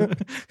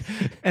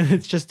 And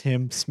it's just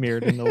him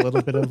smeared in a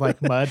little bit of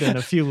like mud and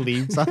a few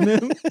leaves on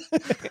him.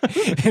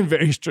 in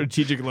very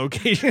strategic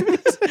locations.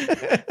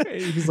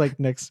 He's like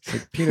next.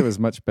 Peter was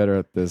much better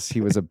at this.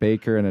 He was a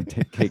baker and a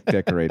cake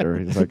decorator.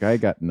 He's like, I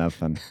got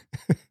nothing.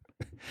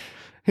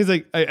 He's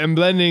like, I'm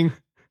blending.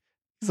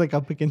 He's like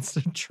up against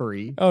a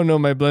tree. Oh no,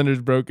 my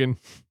blender's broken.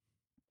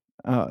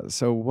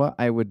 So what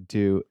I would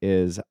do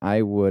is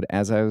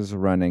as I was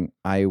running,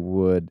 I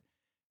would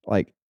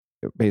like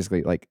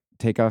basically like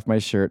take off my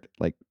shirt,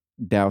 like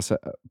douse,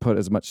 put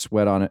as much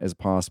sweat on it as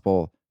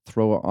possible,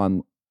 throw it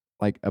on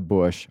like a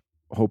bush,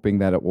 hoping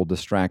that it will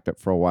distract it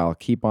for a while,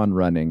 keep on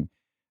running,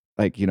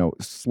 like,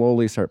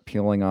 slowly start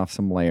peeling off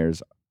some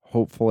layers.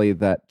 Hopefully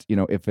that,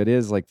 if it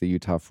is like the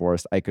Utah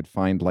forest, I could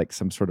find like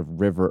some sort of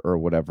river or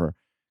whatever,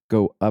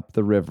 go up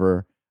the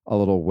river a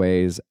little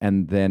ways,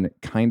 and then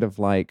kind of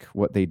like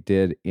what they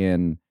did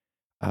in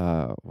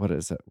what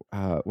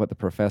the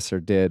professor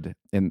did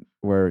in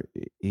where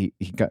he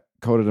got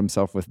coated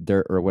himself with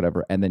dirt or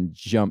whatever, and then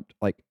jumped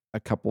like a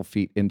couple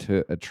feet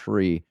into a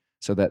tree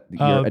so that your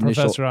The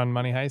initial professor on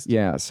Money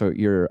Heist. so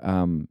your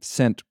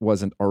scent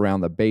wasn't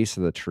around the base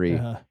of the tree.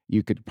 Uh-huh.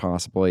 You could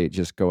possibly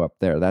just go up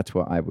there. That's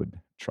what I would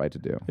try to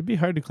do. It'd be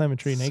hard to climb a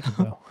tree naked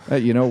though.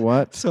 You know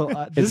what?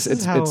 So this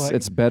is how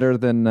it's better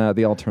than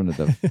the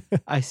alternative.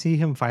 I see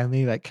him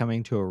finally like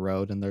coming to a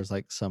road and there's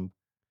like some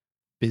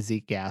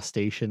busy gas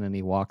station and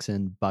he walks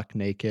in buck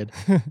naked.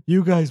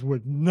 You guys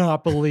would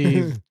not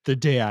believe the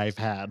day I've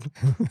had.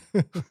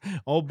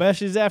 Old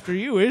Besh is after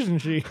you, isn't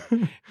she?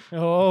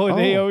 Oh,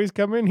 they Oh. always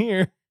come in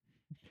here.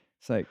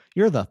 It's like,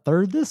 You're the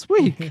third this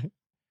week.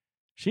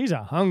 She's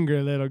a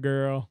hungry little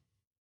girl.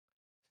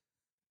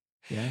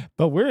 Yeah.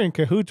 But we're in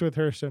cahoots with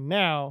her, so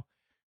now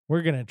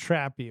we're gonna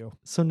trap you.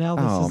 So now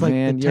this Oh, is like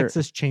man, the you're-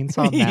 Texas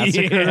Chainsaw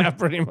Massacre. Yeah,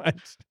 pretty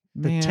much.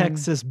 The man,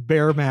 Texas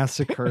Bear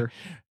Massacre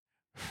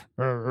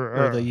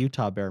or the Or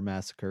Utah Bear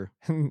Massacre.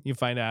 you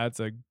find out it's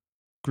a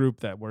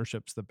group that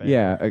worships the bear.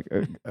 Yeah,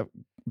 a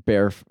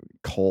bear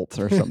cult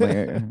or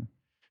something.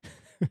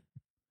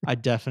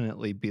 I'd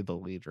definitely be the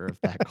leader of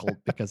that cult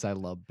because I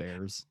love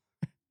bears.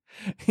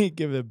 He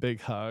give it a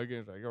big hug. And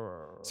it's like,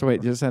 So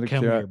wait, just out of Come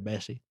here, curiosity,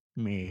 Bessie.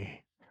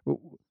 Me.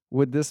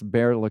 would this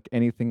bear look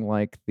anything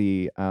like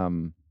the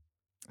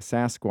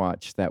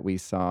Sasquatch that we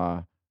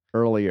saw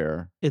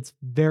earlier? It's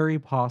very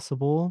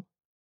possible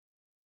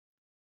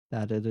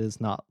that it does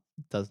not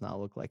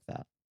look like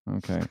that.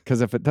 Okay,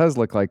 because if it does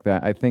look like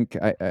that, I think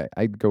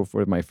I'd go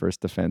for my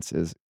first defense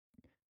is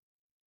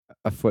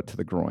a foot to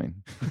the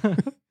groin.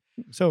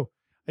 So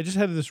I just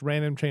had this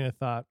random train of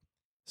thought.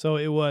 So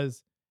it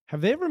was, have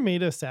they ever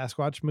made a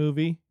Sasquatch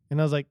movie? And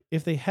I was like,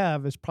 if they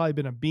have, it's probably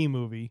been a B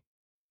movie.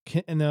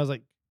 And then I was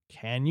like,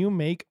 can you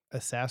make a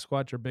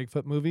Sasquatch or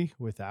Bigfoot movie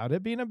without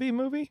it being a B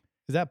movie?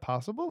 Is that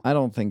possible? I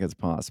don't think it's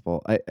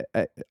possible. I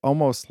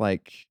almost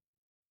like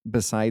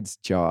besides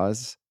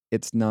Jaws,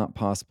 it's not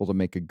possible to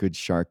make a good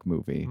shark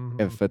movie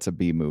if it's a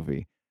B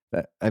movie.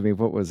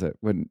 What was it?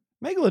 When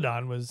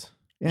Megalodon was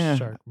yeah, a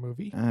shark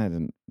movie. I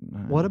didn't.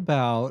 What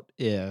about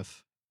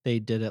if they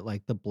did it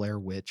like the Blair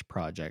Witch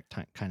Project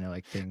kind of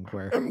like thing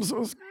where I'm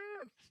so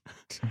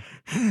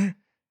scared.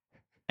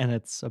 and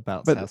it's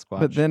about But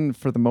Sasquatch. then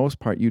for the most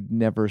part, you'd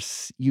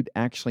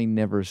actually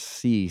never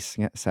see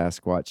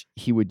Sasquatch.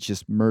 He would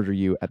just murder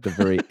you at the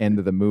very end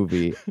of the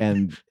movie,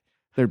 and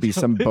there'd be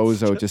some It's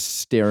bozo just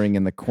staring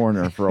in the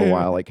corner for a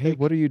while, like, "Hey,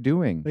 what are you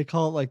doing?" They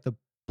call it like the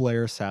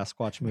Blair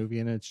Sasquatch movie,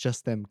 and it's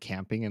just them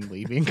camping and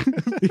leaving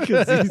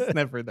because he's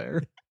never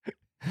there.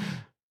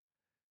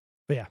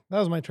 But yeah, that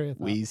was my train of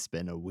thought. We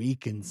spent a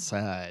week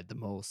inside the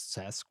most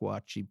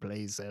Sasquatchy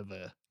place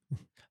ever.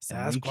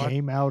 And we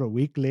came out a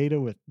week later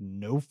with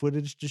no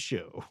footage to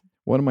show.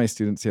 One of my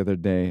students the other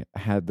day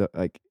had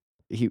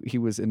he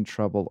was in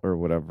trouble or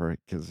whatever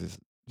because he's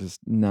just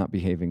not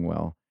behaving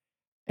well,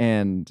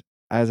 and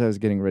as I was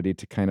getting ready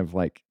to kind of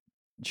like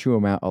chew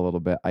him out a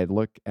little bit, I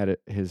look at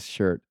his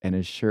shirt, and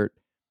his shirt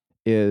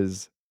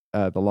is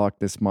the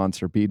Loch Ness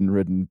Monster being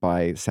ridden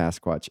by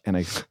Sasquatch, and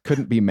I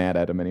couldn't be mad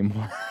at him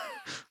anymore.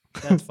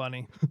 That's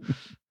funny.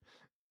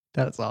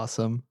 That's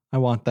awesome. I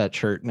want that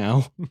shirt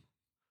now.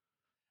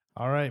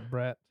 All right,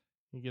 Brett,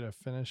 you get to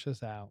finish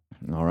this out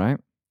All right.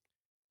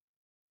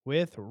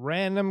 with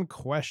random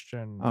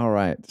question. All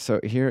right.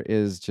 So here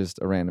is just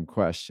a random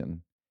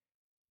question.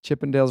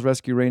 Chippendales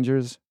Rescue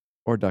Rangers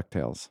or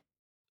DuckTales?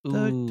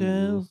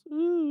 DuckTales.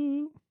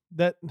 Ooh.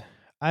 That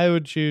I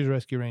would choose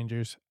Rescue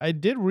Rangers. I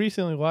did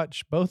recently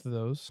watch both of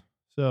those.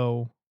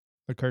 So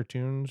the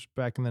cartoons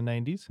back in the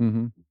 90s.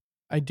 Mm-hmm.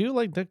 I do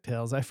like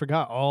DuckTales. I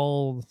forgot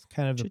all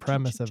kind of the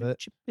premise of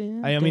it.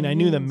 I mean, I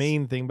knew the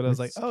main thing, but I was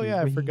like, oh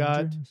yeah, I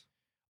forgot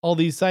all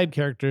these side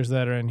characters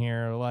that are in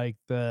here, like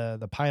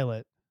the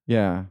pilot.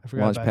 Yeah. I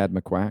forgot about Launchpad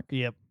McQuack.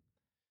 Yep.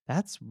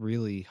 That's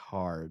really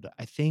hard.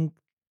 I think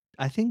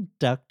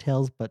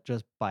DuckTales, but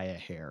just by a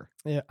hair.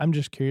 Yeah, I'm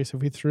just curious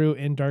if we threw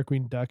in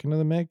Darkwing Duck into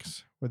the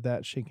mix, would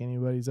that shake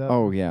anybody's up?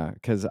 Oh yeah,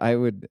 because I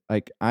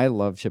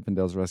love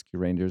Chippendales Rescue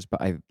Rangers,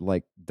 but I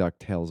like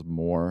DuckTales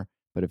more.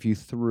 But if you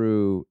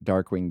threw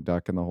Darkwing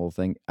Duck in the whole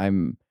thing,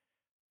 I'm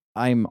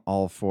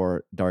all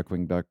for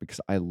Darkwing Duck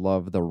because I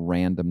love the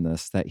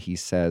randomness that he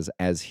says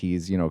as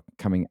he's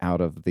coming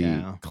out of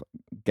the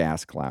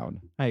gas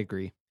cloud. I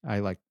agree. I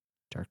like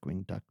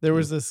Darkwing Duck. There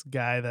was this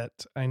guy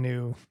that I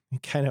knew. He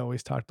kind of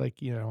always talked like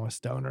a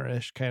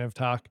stoner-ish kind of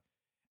talk,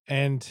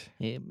 and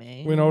Hey,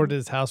 man. went over to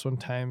his house one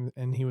time,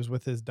 and he was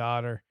with his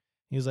daughter.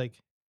 He was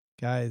like,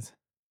 "Guys,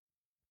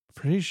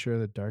 pretty sure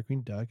that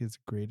Darkwing Duck is the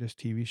greatest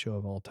TV show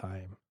of all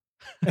time."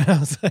 And I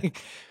was like,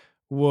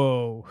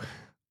 "Whoa,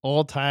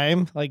 all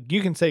time? Like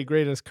you can say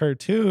greatest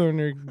cartoon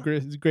or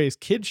greatest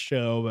kids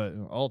show, but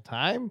all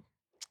time?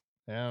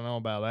 I don't know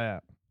about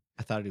that."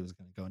 I thought he was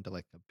going to go into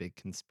like a big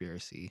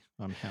conspiracy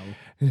on how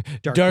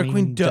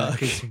Darkwing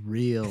Duck is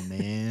real,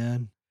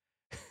 man.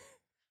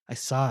 I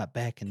saw it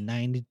back in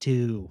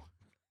 92.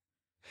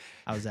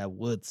 I was at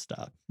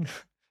Woodstock.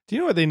 Do you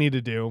know what they need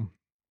to do?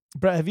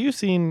 Brett, have you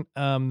seen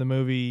the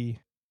movie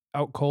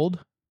Out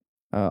Cold?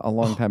 A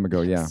long time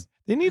ago, yeah.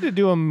 They need to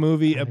do a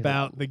movie I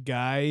about know. the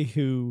guy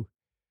who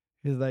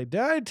is like,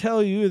 did I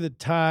tell you the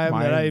time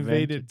that I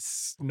invaded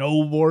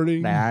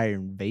snowboarding? I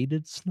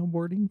invaded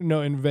snowboarding?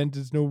 No,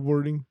 invented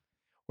snowboarding.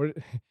 The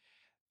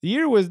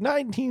year was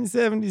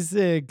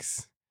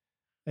 1976.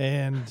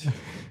 And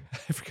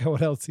I forgot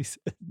what else he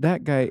said.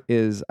 That guy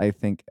is, I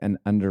think, an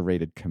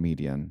underrated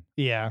comedian.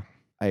 Yeah.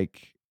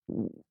 Like,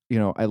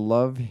 I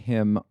love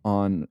him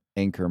on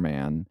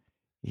Anchorman.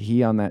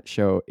 He on that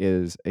show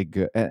is a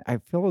good. I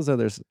feel as though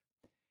there's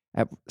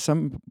at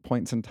some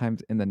points in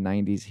times in the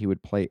 90s he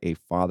would play a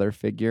father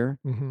figure.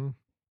 Mm-hmm.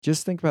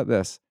 Just think about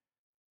this.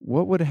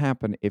 What would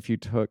happen if you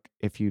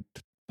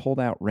pulled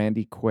out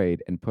Randy Quaid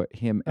and put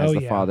him as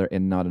the father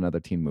in Not Another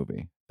Teen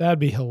Movie? That'd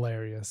be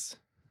hilarious.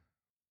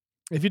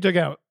 If you took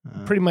out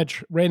pretty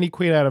much Randy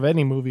Quaid out of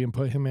any movie and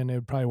put him in, it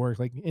would probably work.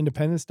 Like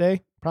Independence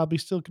Day probably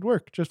still could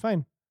work just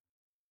fine.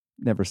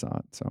 Never saw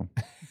it, so.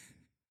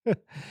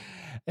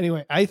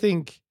 Anyway, I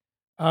think,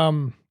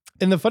 and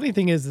the funny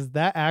thing is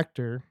that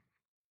actor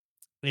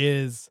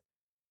he's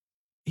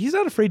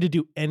not afraid to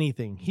do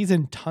anything. He's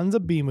in tons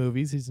of B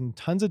movies. He's in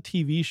tons of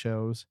TV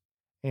shows,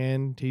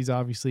 and he's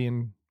obviously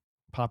in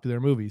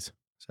popular movies.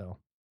 So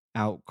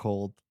Out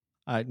Cold.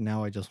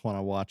 Now I just want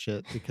to watch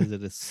it because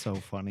it is so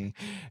funny.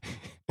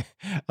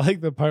 I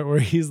like the part where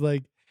he's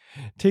like,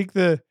 take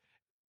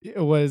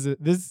what is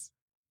it? This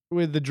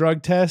with the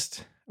drug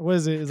test. What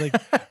is it? It's like,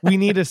 we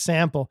need a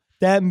sample.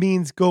 That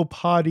means go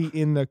potty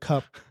in the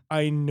cup.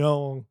 I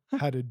know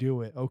how to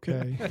do it.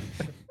 Okay.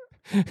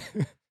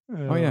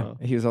 Oh yeah,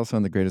 he was also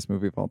in the greatest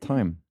movie of all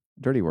time,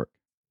 Dirty Work.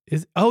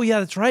 Yeah,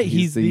 that's right.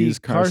 He's the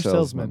used car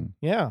salesman.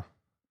 Yeah.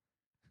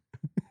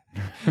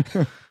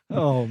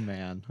 Oh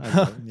man.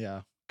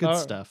 Yeah. Good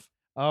stuff.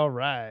 All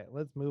right,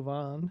 let's move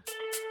on.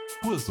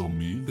 Quizzle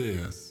me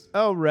this.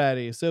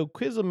 Alrighty, so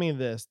quizzle me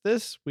this.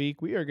 This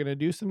week we are going to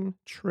do some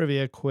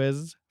trivia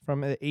quiz from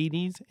the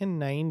 80s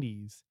and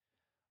 90s.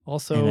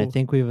 Also, and I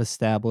think we've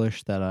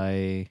established that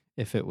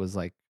if it was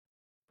like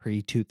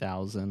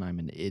pre-2000, I'm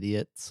an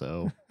idiot.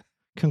 So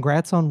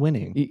Congrats on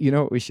winning. You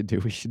know what we should do?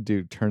 We should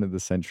do turn of the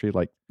century,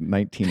 like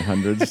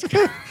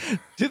 1900s.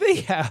 Do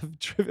they have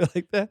trivia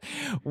like that?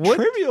 What?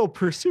 Trivial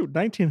Pursuit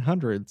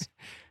 1900s.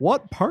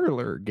 What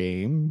parlor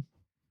game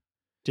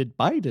did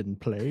Biden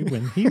play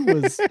when he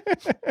was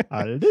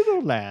a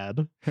little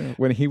lad?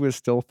 When he was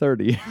still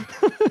 30.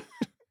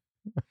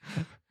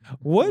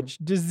 Which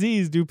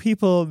disease do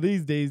people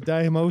these days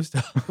die most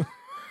of?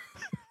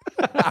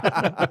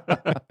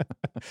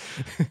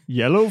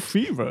 Yellow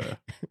fever.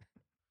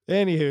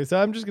 Anywho, so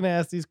I'm just gonna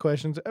ask these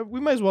questions. We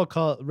might as well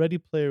call it Ready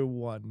Player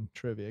One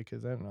trivia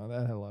because I don't know,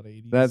 that had a lot of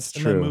 80s. That's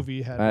and true. The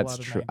movie had That's a lot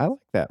of true. 90s. I like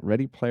that.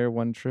 Ready Player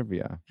One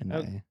trivia.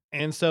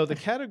 And so the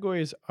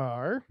categories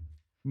are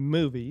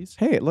movies.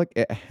 Hey, look,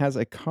 it has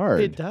a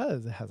card. It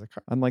does. It has a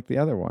card. Unlike the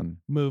other one.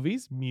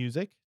 Movies,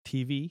 music,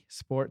 TV,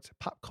 sports,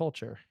 pop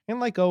culture. And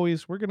like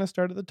always, we're gonna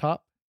start at the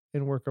top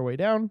and work our way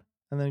down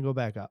and then go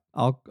back up.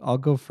 I'll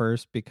go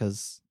first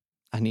because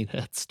I need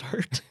a head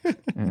start.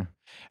 Yeah.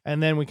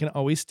 And then we can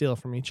always steal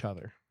from each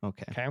other.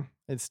 Okay. Okay.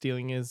 And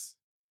stealing is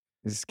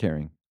This is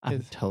caring.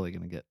 I'm Is- totally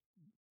gonna get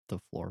the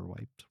floor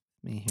wiped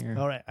with me here.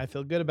 all right. I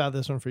feel good about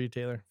this one for you,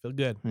 Taylor. Feel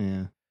good.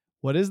 Yeah.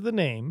 What is the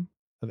name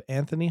of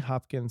Anthony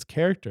Hopkins'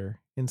 character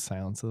in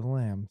Silence of the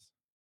Lambs?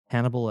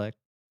 Hannibal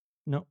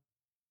No,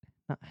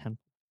 not Hannibal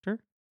Lecter.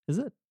 Is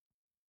it?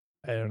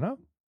 I don't know.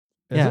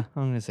 Is yeah, it?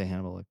 I'm gonna say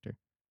Hannibal Lecter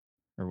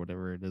or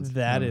whatever it is.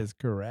 That Uh, is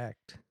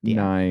correct. Yeah.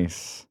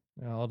 Nice.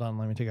 Hold on.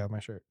 Let me take off my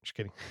shirt. Just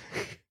kidding.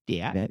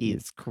 Yeah, That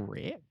is is-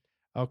 correct.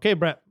 Okay,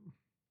 Brett.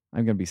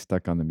 I'm going to be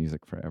stuck on the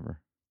music forever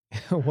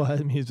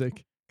What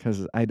music?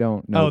 because I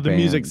don't know. Oh, the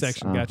music bands.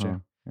 section.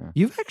 Gotcha. Yeah.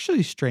 You've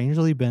actually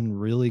strangely been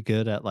really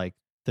good at like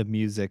the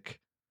music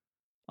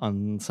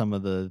on some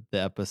of the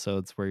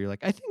episodes where you're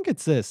like, I think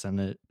it's this, and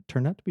it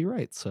turned out to be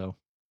right. So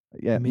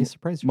Yeah. you may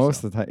surprise yourself.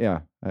 Most of the time,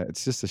 yeah.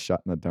 It's just a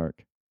shot in the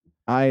dark.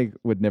 I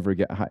would never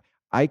get high.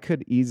 I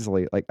could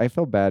easily, like, I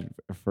feel bad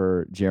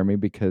for Jeremy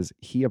because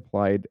he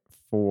applied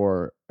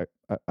for,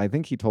 I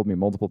think he told me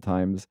multiple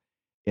times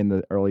in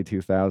the early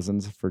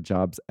 2000s for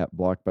jobs at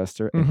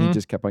Blockbuster, and he Mhm.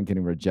 just kept on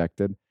getting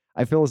rejected.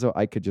 I feel as though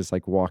I could just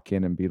like walk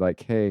in and be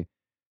like, hey,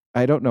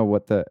 I don't know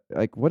what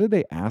what did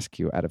they ask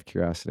you out of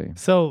curiosity?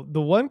 So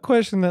the one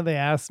question that they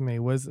asked me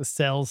was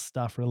sales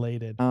stuff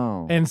related.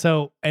 Oh,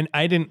 And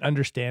I didn't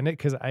understand it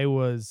because I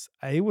was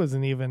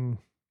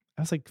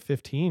like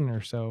 15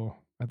 or so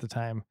at the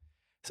time.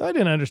 So I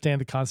didn't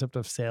understand the concept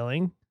of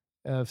selling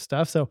of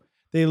stuff. So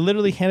they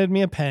literally handed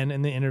me a pen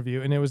in the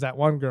interview, and it was that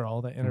one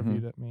girl that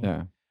interviewed at me.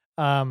 yeah.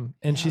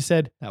 And she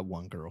said, That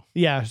one girl.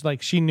 yeah,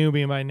 like she knew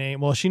me by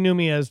name. Well, she knew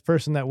me as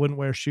person that wouldn't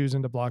wear shoes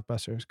into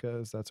Blockbusters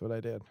because that's what I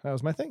did. That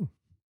was my thing.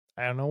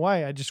 I don't know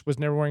why. I just was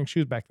never wearing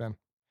shoes back then.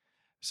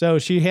 So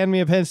she handed me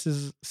a pen,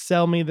 says,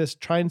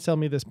 try and sell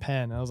me this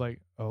pen. I was like,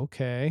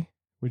 okay,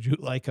 would you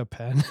like a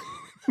pen?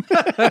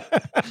 I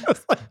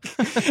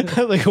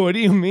was like, what do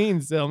you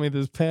mean sell me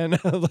this pen?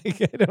 I was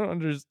like, I don't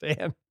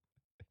understand.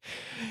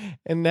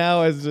 And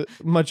now as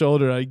much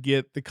older, I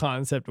get the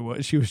concept of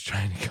what she was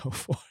trying to go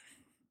for.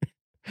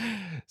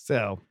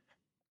 So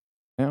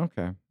Yeah,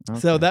 okay.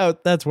 So okay.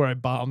 that's where I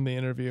bombed the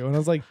interview. And I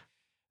was like,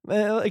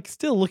 man, like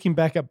still looking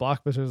back at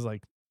Blockbuster, was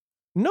like,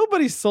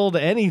 nobody sold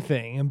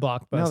anything in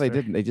Blockbuster. No, they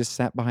didn't. They just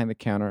sat behind the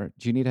counter.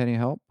 Do you need any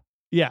help?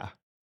 Yeah.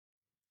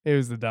 It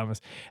was the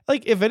dumbest.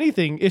 Like, if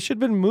anything, it should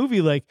have been a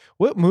movie. Like,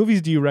 what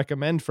movies do you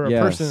recommend for a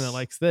person that Yes.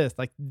 likes this?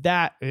 Like,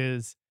 that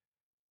is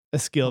a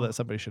skill that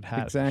somebody should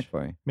have.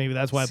 Exactly. Maybe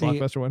that's why See-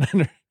 Blockbuster went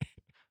under.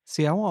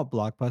 See, I want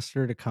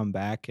Blockbuster to come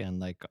back and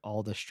like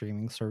all the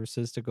streaming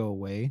services to go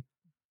away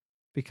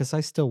because I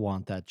still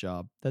want that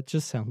job. That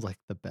just sounds like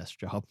the best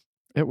job.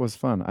 It was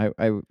fun.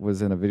 I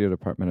was in a video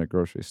department at a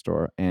grocery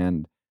store,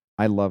 and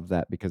I loved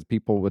that because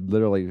people would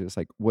literally just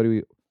like,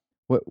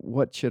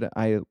 what should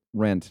I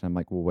rent? And I'm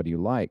like, well, what do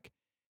you like?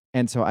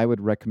 And so I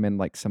would recommend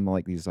like some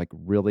like these like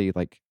really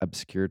like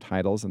obscure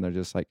titles, and they're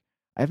just like,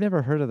 I've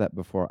never heard of that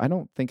before. I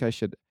don't think I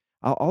should.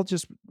 I'll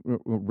just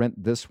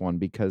rent this one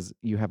because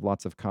you have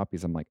lots of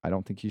copies. I'm like, I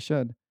don't think you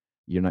should.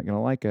 You're not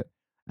gonna like it.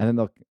 And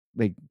then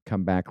they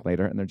come back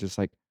later, and they're just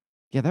like,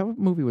 yeah, that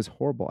movie was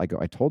horrible. I go,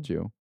 I told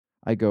you.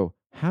 I go,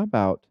 how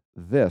about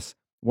this?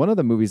 One of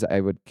the movies that I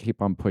would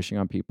keep on pushing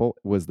on people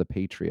was The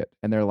Patriot.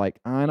 And they're like,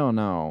 I don't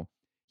know.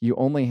 You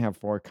only have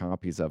 4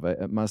 copies of it.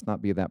 It must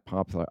not be that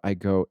popular. I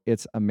go,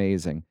 it's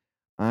amazing.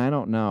 I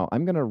don't know.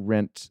 I'm going to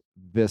rent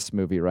this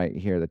movie right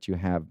here that you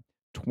have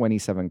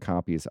 27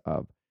 copies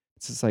of.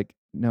 It's just like,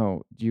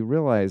 no, do you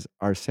realize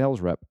our sales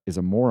rep is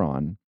a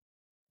moron?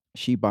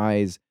 She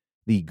buys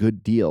the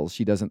good deals.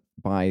 She doesn't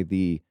buy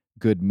the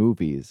good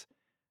movies.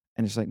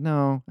 And it's like,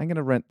 no, I'm going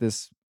to rent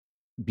this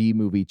B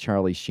movie,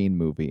 Charlie Sheen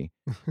movie,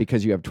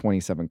 because you have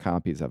 27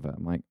 copies of it.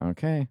 I'm like,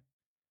 okay.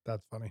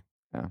 That's funny.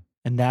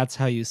 And that's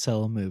how you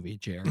sell a movie,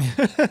 Jeremy.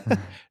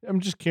 I'm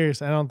just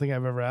curious. I don't think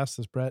I've ever asked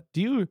this, Brett.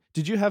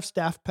 Did you have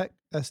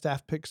a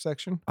staff pick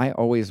section? I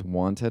always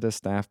wanted a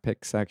staff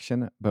pick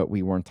section, but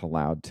we weren't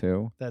allowed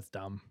to. That's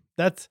dumb.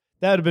 That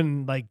would have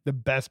been like the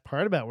best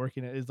part about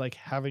working it is like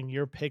having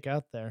your pick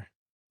out there.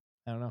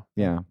 I don't know.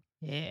 Yeah.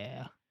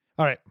 Yeah.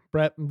 All right,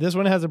 Brett. This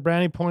one has a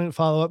brownie point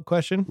follow-up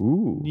question.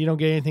 Ooh. You don't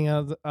get anything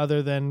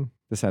other than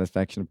The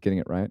satisfaction of getting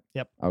it right?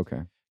 Yep.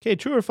 Okay. okay.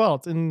 True or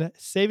false? In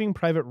Saving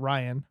Private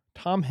Ryan,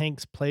 Tom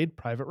Hanks played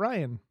Private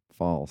Ryan.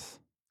 False.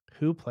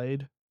 Who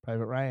played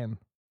Private Ryan?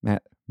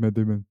 Matt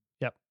Damon.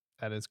 Yep,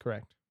 that is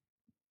correct.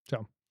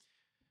 So,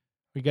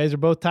 you guys are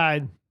both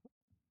tied.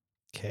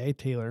 Okay,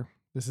 Taylor.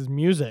 This is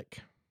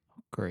music.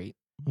 Great.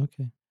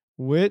 Okay.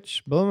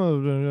 Which blah blah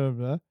blah blah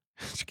blah.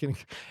 Just kidding.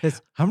 It's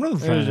I'm really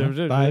fine.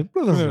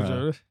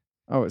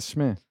 Oh, it's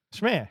Schmeh.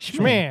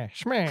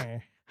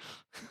 Shmeh.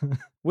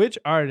 Which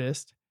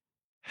artist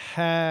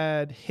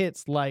had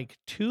hits like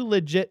Too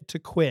Legit to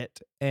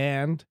Quit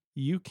and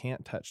You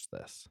Can't Touch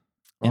This?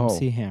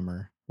 MC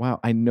Hammer. Wow,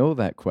 I know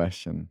that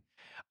question.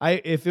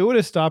 If it would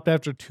have stopped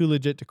after Too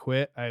Legit to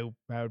Quit, I would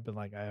have been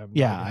like, I have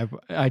no idea.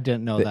 I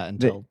didn't know that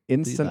until the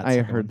instant that I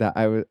second heard one. that,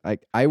 I was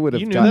like, I would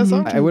have You knew that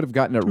song? I would have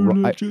gotten it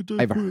wrong.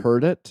 I've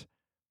heard it,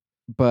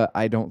 but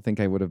I don't think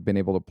I would have been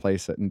able to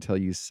place it until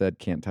you said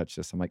 "Can't Touch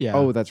This." I'm like, Yeah.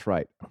 oh, that's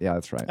right. Yeah,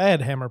 that's right. I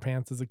had hammer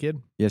pants as a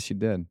kid. Yes, you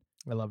did.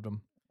 I loved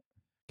them.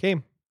 Okay,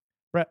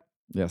 Brett.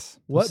 Yes.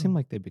 What What seemed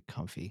like they'd be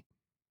comfy.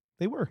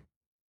 they were?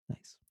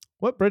 Nice.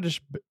 What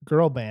British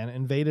girl band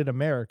invaded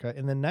America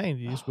in the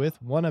 90s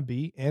with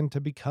 "Wannabe" and "To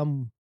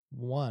Become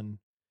One"?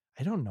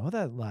 I don't know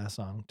that last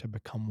song, "To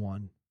Become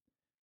One."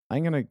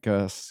 I'm gonna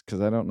guess because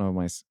I don't know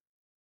my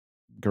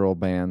girl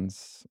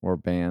bands or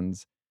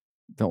bands.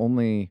 The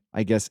only,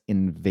 I guess,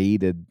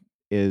 invaded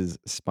is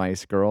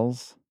Spice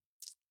Girls.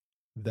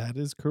 That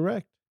is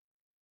correct.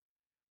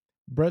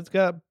 Brett's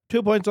got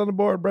 2 points on the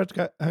board. Brett's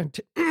got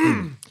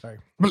sorry.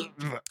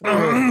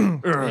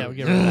 Yeah, we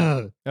get rid of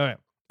that. All right.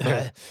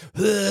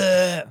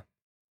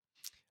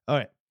 All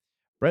right.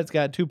 Brett's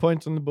got 2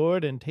 points on the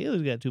board, and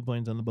Taylor's got 2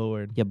 points on the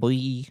board. Yeah,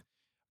 boy.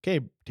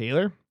 Okay,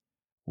 Taylor.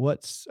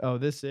 This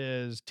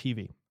is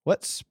TV.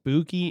 What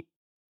spooky,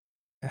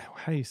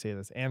 how do you say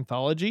this?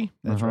 Anthology?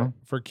 That's right.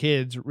 For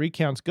kids,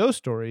 recounts ghost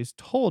stories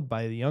told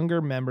by the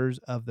younger members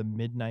of the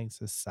Midnight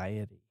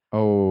Society.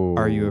 Oh.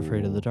 Are you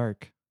afraid of the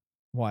dark?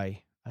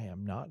 Why? I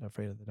am not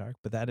afraid of the dark,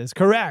 but that is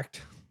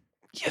correct.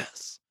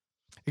 Yes.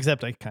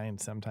 Except I kind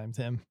of sometimes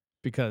am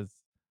because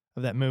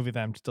of that movie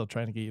that I'm still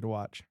trying to get you to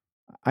watch.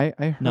 I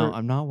heard, No,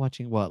 I'm not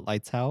watching what?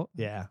 Lights Out?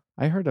 Yeah.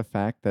 I heard a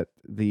fact that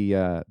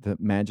the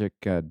magic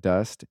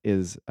dust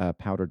is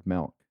powdered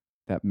milk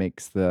that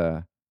makes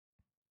the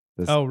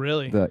Oh,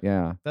 really?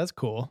 yeah. That's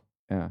cool.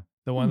 Yeah.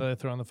 The one that I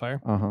throw on the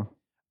fire. Uh-huh.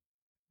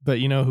 But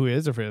you know who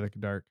is afraid of the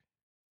dark?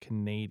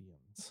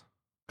 Canadians.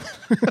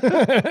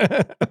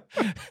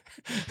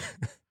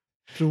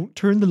 Don't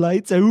turn the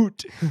lights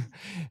out.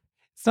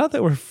 It's not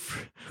that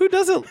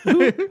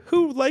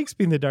who likes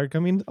being in the dark? I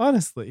mean,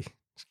 honestly.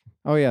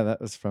 Oh yeah, that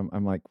was from.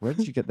 I'm like, where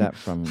did you get that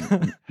from?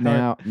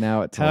 now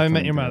it's How all I Met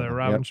coming Your Mother, together.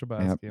 Robin Yep,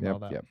 Shabowski, and all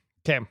that. Yep.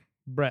 Okay,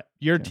 Brett,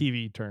 your Okay.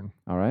 TV turn.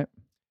 All right.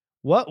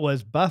 What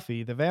was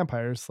Buffy the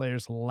Vampire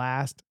Slayer's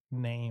last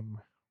name?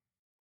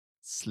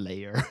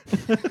 Slayer.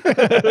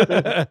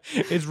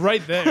 It's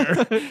right there.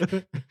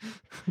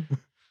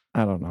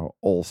 I don't know.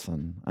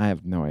 Olsen. I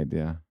have no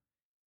idea.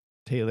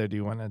 Taylor, do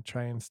you want to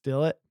try and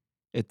steal it?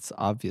 It's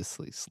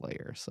obviously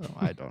Slayer, so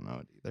I don't know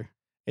it either.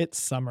 It's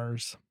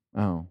Summers.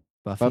 Oh,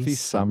 Buffy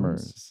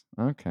Summers.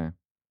 Okay.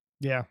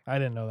 Yeah, I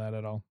didn't know that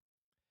at all.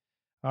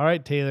 All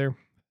right, Taylor,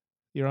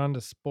 you're on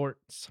to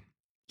sports.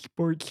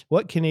 Sports.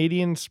 What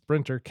Canadian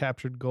sprinter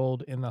captured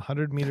gold in the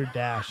 100-meter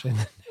dash in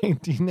the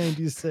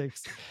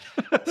 1996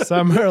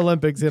 Summer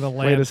Olympics in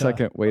Atlanta?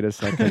 Wait a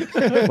second.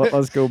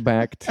 Let's go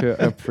back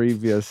to a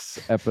previous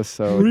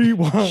episode.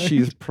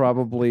 Rewind.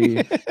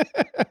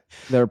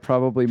 They're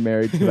probably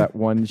married to that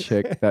one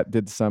chick that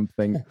did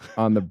something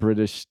on the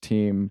British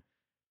team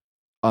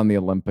on the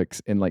Olympics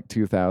in like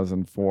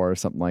 2004 or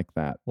something like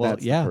that. Well,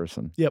 That's yeah. the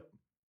person. Yep.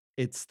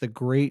 It's the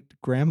great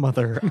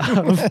grandmother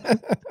of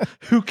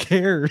Who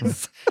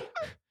Cares?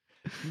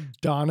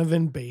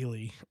 Donovan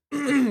Bailey.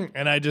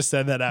 And I just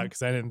said that out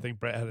because I didn't think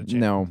Brett had a chance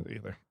No.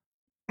 either.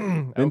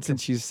 Then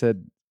since you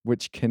said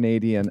which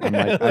Canadian, I'm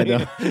like, I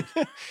don't.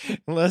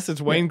 Unless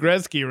it's Wayne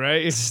Gretzky,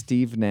 right?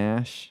 Steve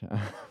Nash.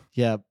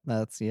 Yep,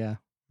 that's All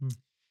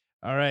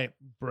right,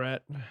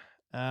 Brett.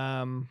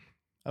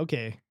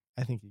 Okay,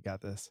 I think you got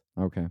this.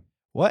 Okay.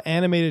 What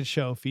animated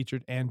show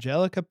featured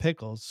Angelica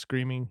Pickles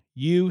screaming,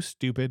 "You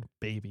stupid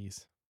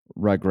babies"?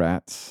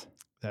 Rugrats.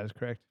 That is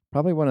correct.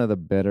 Probably one of the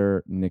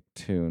better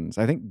Nicktoons.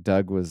 I think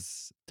Doug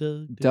was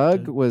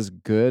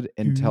good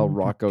until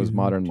Rocco's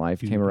Modern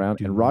Life came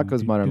around, and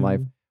Rocco's Modern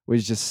Life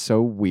was just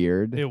so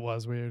weird. It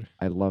was weird.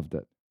 I loved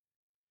it.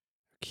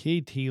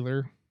 Okay,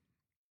 Taylor.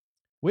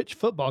 Which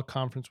football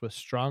conference was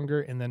stronger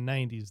in the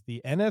 90s,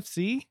 the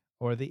NFC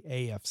or the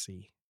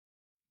AFC?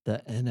 the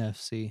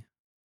NFC.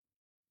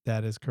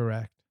 That is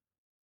correct.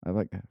 I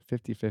like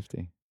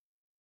 50-50.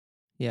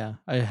 Yeah,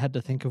 I had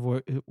to think of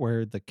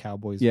where the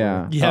Cowboys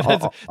Yeah. were.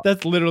 Yeah,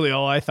 that's literally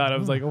all I thought. I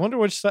was like, I wonder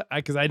which side,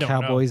 because I don't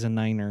know. Cowboys and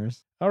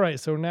Niners. All right,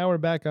 so now we're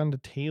back on to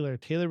Taylor.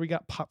 Taylor, we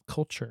got pop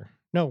culture.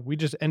 No, we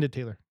just ended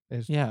Taylor.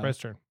 It's Brett's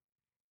turn.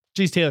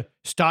 Jeez, Taylor,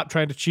 stop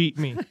trying to cheat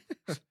me.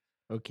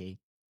 Okay.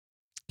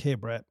 Okay,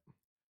 Brett.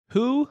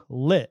 Who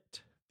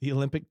lit the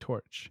Olympic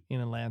torch in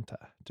Atlanta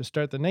to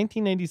start the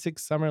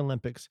 1996 Summer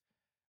Olympics?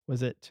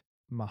 Was it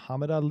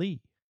Muhammad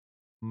Ali,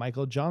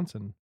 Michael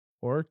Johnson,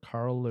 or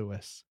Carl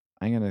Lewis?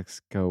 I'm going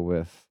to go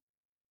with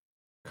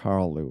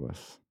Carl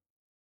Lewis.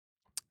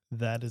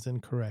 That is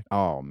incorrect.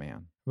 Oh,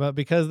 man. But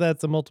because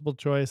that's a multiple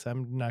choice,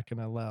 I'm not going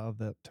to allow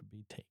that to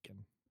be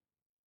taken.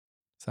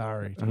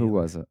 Sorry, Taylor. Who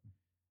was it?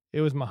 It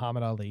was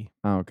Muhammad Ali.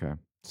 Oh, okay.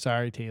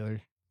 Sorry,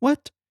 Taylor.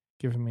 What?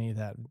 Giving me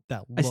that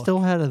look. I still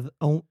had a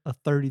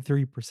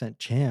 33%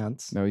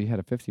 chance. No, you had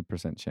a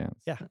 50% chance.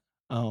 Yeah.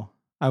 Oh,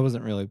 I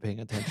wasn't really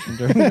paying attention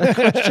during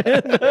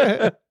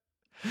that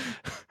question.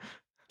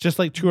 Just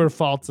like true or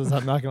false is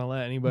I'm not going to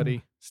let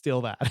anybody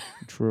steal that.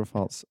 True or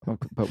false?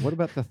 Okay, but what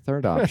about the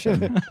third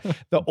option?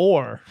 The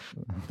or.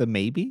 The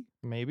maybe?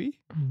 Maybe.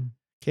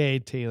 Okay,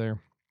 Taylor.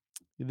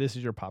 This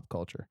is your pop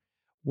culture.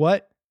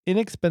 What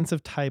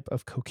inexpensive type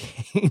of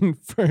cocaine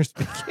first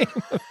became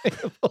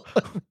available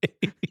in the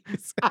 80s?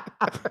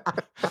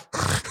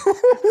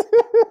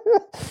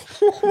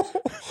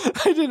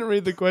 I didn't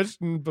read the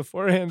question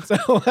beforehand, so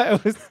I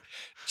was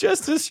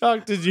just as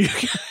shocked as you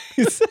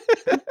guys.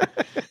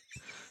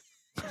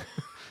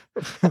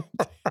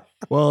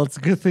 Well, it's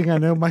a good thing I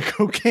know my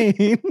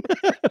cocaine.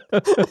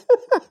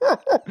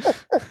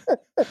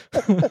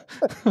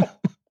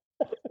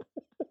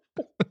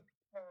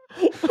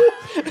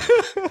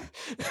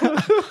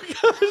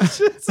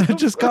 I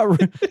just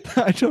got.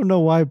 I don't know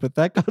why, but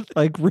that got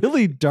like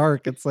really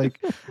dark. It's like,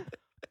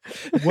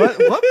 what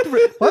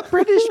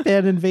British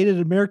man invaded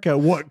America?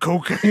 What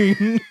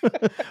cocaine?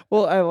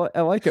 Well,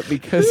 I like it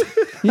because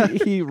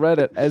he read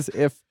it as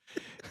if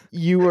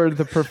you were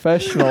the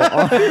professional.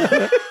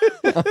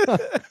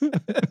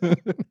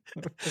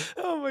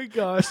 Oh my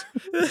gosh,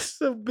 that's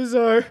so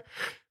bizarre.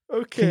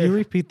 Okay, Can you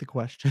repeat the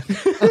question?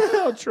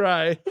 I'll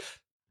try.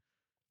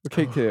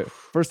 Okay.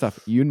 First off,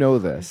 you know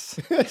this.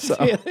 So.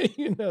 Taylor,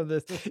 you know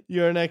this.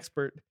 You're an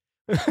expert.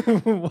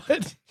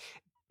 What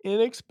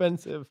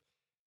inexpensive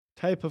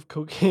type of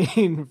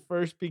cocaine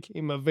first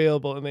became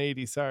available in the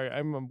 80s? Sorry,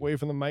 I'm away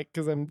from the mic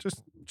because I'm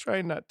just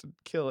trying not to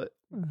kill it.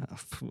 I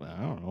don't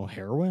know.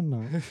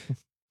 Heroin?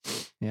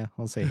 Yeah,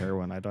 I'll say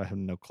heroin. I have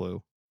no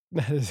clue.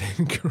 That is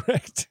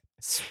incorrect.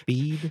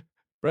 Speed?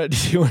 Brett,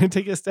 do you want to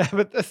take a stab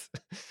at this?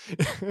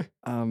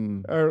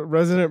 Our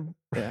resident.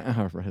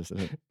 Our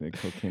resident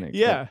cocaine expert.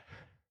 Yeah.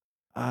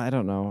 I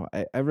don't know.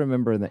 I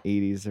remember in the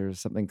 80s there was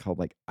something called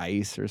like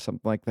ice or something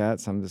like that.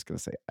 So I'm just going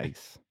to say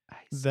ice.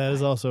 That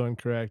is also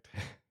incorrect.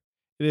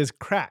 It is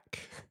crack.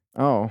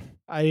 Oh.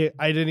 I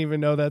didn't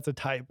even know that's a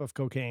type of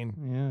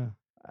cocaine. Yeah.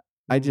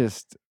 I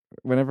just,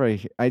 whenever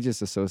I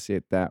just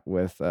associate that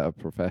with a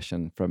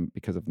profession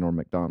because of Norm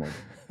Macdonald.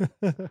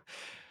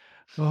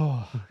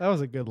 Oh, that was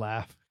a good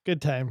laugh. Good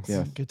times.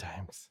 Yeah. Good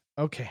times.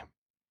 Okay.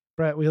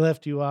 Brett, we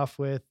left you off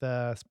with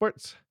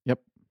sports. Yep.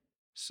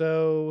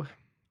 So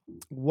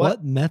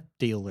What meth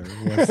dealer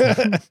was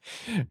that?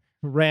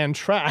 ran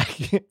track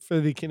for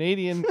the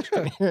Canadian?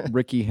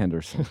 Ricky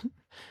Henderson.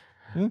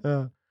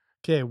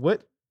 Okay.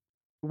 What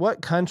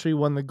country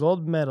won the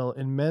gold medal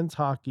in men's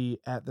hockey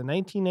at the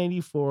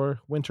 1994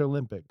 Winter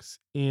Olympics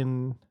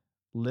in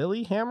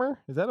Lillehammer?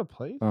 Is that a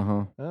place?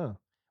 Uh-huh.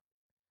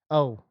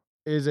 Oh,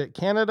 is it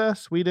Canada,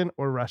 Sweden,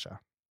 or Russia?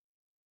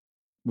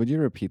 Would you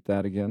repeat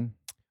that again?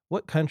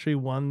 What country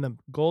won the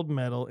gold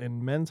medal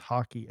in men's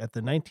hockey at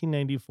the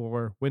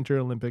 1994 Winter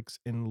Olympics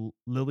in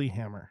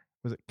Lillehammer?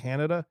 Was it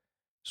Canada,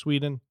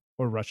 Sweden,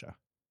 or Russia?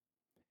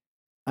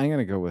 I'm going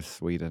to go with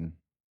Sweden.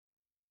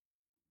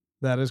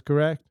 That is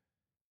correct.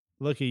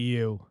 Look at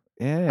you.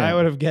 Yeah. I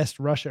would have guessed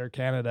Russia or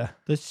Canada.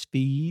 The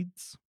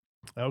Speeds?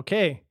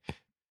 Okay.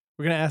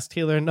 We're going to ask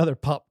Taylor another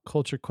pop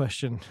culture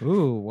question.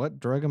 Ooh, what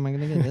drug am I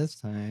going to get this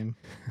time?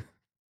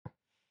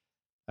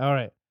 All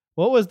right.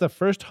 What was the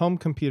first home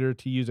computer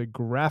to use a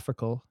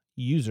graphical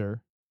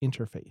user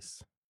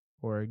interface,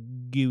 or a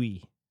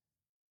GUI?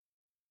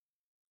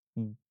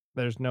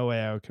 There's no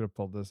way I could have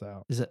pulled this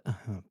out. Is it?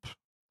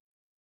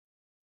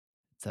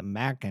 It's a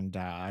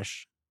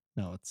Macintosh.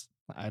 No,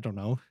 I don't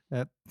know.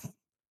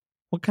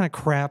 What kind of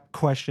crap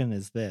question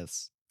is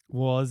this?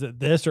 Well, is it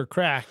this or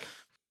crack?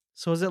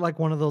 So is it like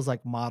one of those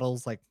like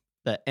models like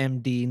the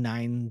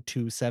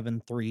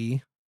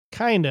MD9273?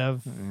 Kind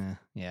of.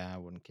 Yeah, I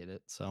wouldn't get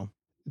it. So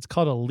It's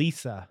called a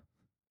Lisa,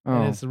 Oh,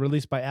 and it's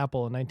released by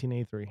Apple in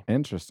 1983.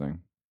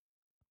 interesting.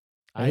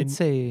 I'd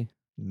say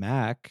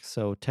Mac.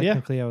 So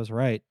technically I was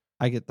right.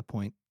 I get the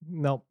point.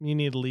 Nope, you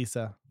need a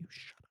Lisa. You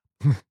shut up.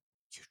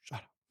 You shut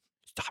up.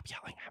 Stop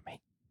yelling at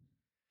me.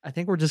 I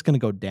think we're just going to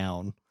go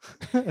down.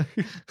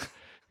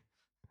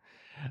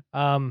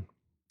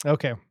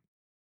 Okay.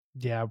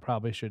 Yeah, I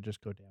probably should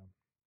just go down.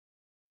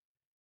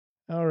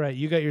 All right,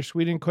 you got your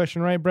Sweden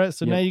question right, Brett.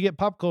 So now Yep. you get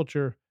pop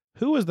culture.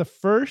 Who was the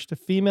first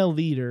female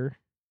leader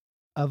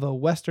of a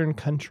Western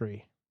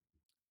country?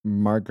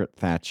 Margaret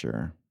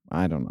Thatcher.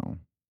 I don't know.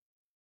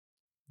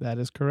 That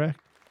is correct.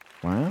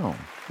 Wow.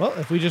 Well,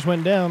 if we just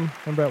went down,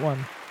 then Brett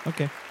won.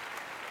 Okay.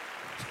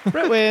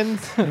 Brett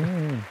wins.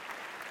 From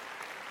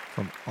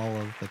all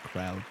of the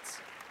crowds.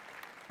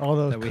 All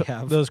those That we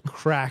have. those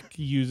crack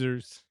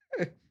users.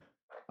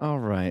 All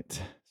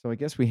right. So I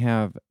guess we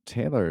have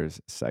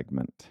Taylor's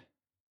segment.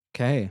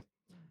 Okay.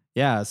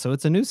 Yeah, so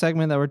it's a new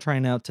segment that we're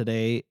trying out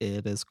today.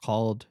 It is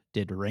called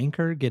Did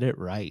Ranker Get It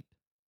Right?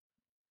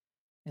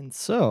 And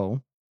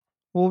so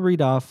we'll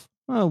read off,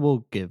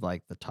 we'll give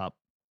like the top,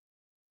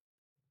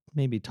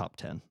 maybe top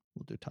 10.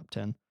 We'll do top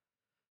 10.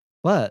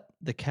 But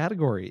the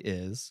category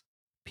is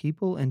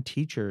people and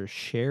teachers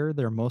share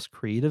their most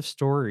creative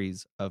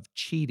stories of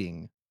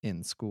cheating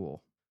in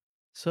school.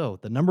 So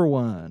the number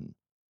one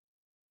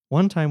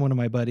time one of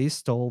my buddies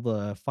stole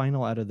the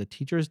final out of the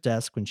teacher's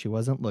desk when she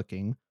wasn't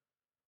looking.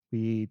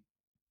 We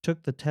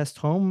took the test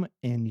home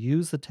and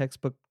used the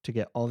textbook to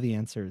get all the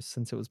answers.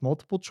 Since it was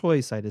multiple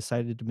choice, I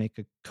decided to make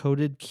a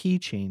coded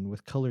keychain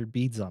with colored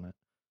beads on it.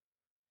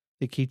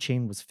 The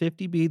keychain was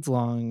 50 beads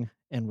long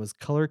and was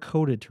color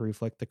coded to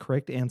reflect the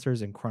correct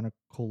answers in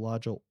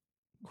chronological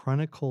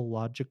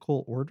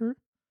order.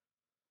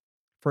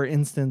 For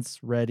instance,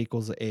 red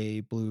equals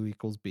A, blue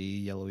equals B,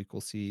 yellow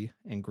equals C,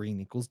 and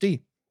green equals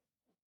D.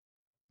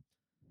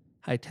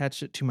 I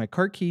attached it to my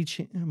car keys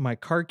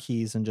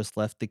and just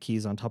left the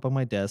keys on top of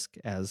my desk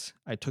as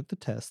I took the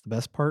test. The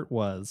best part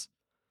was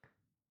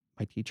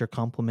my teacher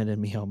complimented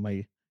me on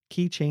my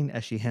keychain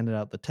as she handed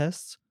out the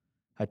tests.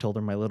 I told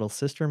her my little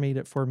sister made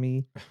it for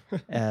me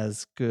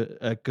as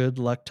a good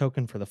luck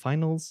token for the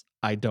finals.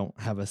 I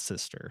don't have a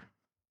sister.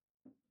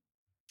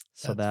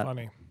 So That's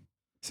funny.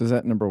 So is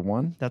that number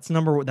one? That's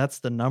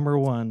the number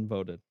one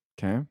voted.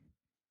 Okay.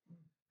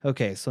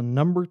 Okay, so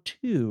number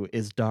 2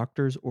 is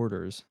doctor's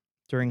orders.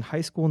 During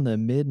high school in the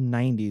mid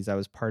 90s, I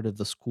was part of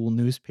the school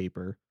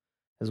newspaper.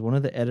 As one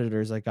of the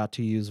editors, I got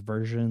to use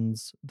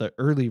the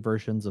early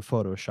versions of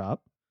Photoshop.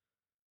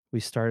 We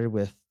started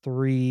with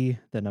 3,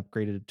 then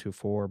upgraded to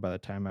 4 by the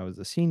time I was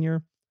a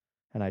senior,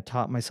 and I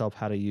taught myself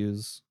how to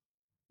use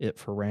it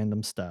for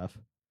random stuff.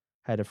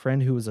 I had a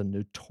friend who was a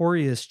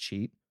notorious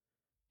cheat.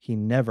 He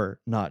never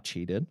not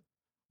cheated,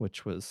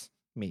 which was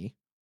me.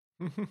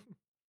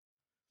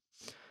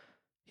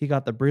 He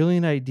got the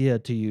brilliant idea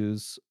to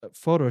use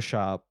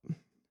Photoshop.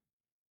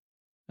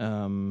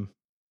 We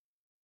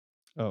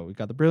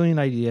got the brilliant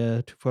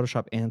idea to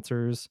Photoshop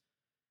answers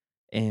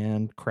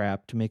and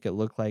crap to make it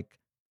look like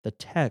the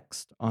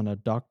text on a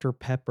Dr.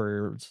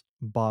 Pepper's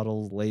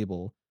bottle's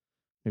label,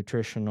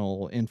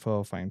 nutritional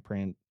info, fine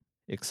print,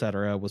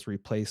 etc., was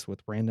replaced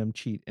with random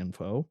cheat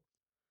info.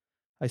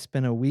 I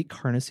spent a week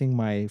harnessing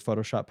my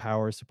Photoshop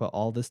powers to put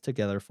all this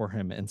together for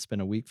him and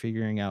spent a week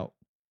figuring out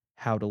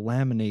how to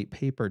laminate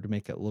paper to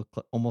make it look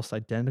almost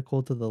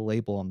identical to the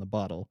label on the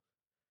bottle.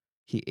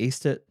 He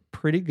aced it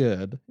pretty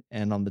good,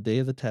 and on the day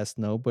of the test,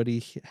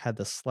 nobody had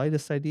the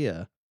slightest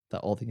idea that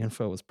all the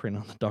info was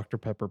printed on the Dr.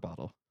 Pepper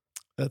bottle.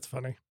 That's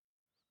funny.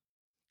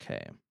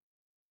 Okay.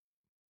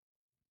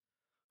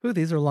 Ooh,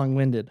 these are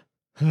long-winded.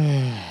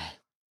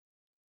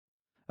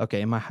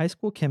 Okay, in my high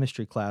school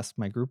chemistry class,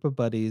 my group of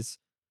buddies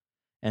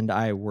and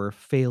I were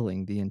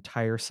failing the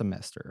entire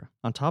semester.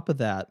 On top of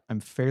that, I'm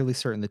fairly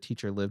certain the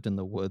teacher lived in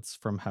the woods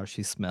from how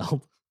she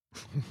smelled.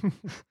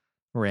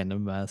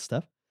 Random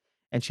stuff.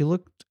 And she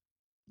looked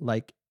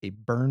like a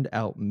burned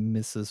out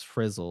Mrs.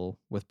 Frizzle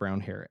with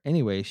brown hair.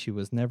 Anyway, she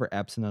was never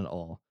absent at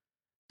all.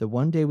 The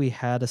one day we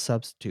had a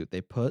substitute,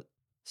 they put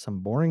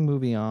some boring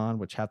movie on,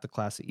 which half the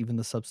class, even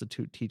the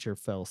substitute teacher,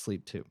 fell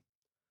asleep to.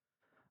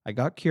 I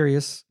got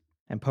curious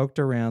and poked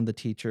around the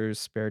teacher's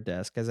spare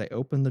desk. As I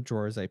opened the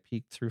drawers, I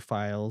peeked through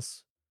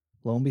files.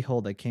 Lo and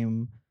behold, I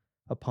came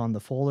upon the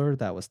folder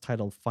that was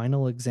titled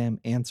Final Exam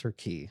Answer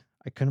Key.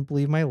 I couldn't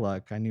believe my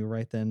luck. I knew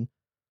right then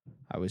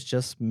I was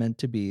just meant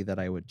to be that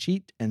I would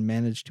cheat and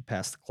manage to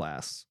pass the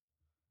class.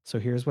 So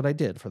here's what I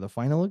did. For the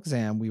final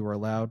exam, we were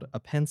allowed a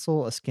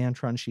pencil, a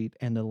Scantron sheet,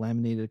 and a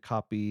laminated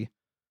copy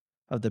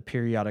of the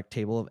periodic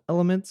table of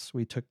elements.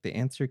 We took the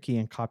answer key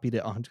and copied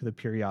it onto the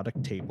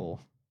periodic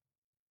table.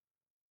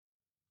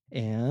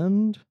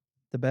 And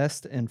the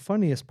best and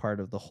funniest part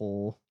of the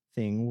whole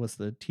thing was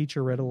the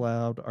teacher read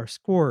aloud our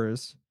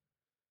scores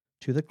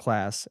to the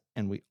class,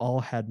 and we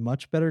all had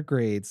much better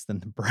grades than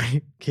the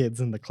bright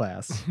kids in the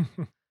class.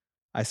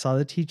 I saw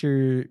the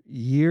teacher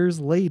years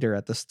later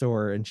at the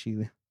store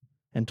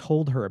and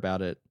told her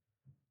about it,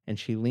 and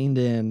she leaned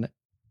in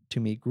to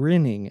me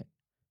grinning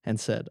and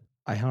said,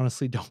 I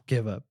honestly don't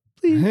give up.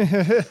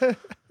 Please.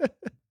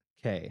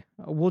 Okay,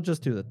 we'll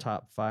just do the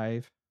top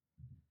 5.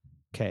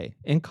 Okay,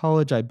 in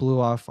college, I blew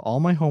off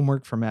all my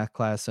homework for math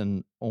class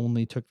and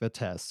only took the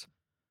test.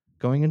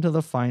 Going into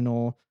the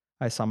final,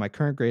 I saw my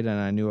current grade and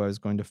I knew I was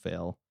going to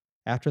fail.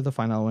 After the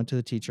final, I went to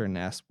the teacher and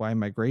asked why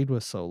my grade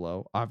was so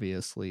low.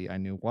 Obviously, I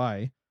knew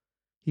why.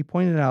 He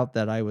pointed out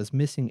that I was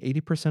missing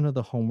 80% of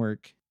the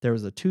homework. There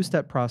was a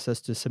 2-step process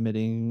to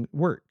submitting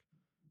work.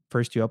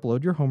 First, you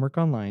upload your homework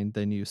online,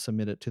 then you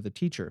submit it to the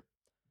teacher.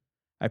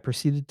 I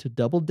proceeded to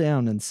double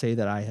down and say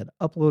that I had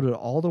uploaded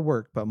all the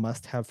work but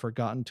must have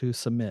forgotten to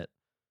submit.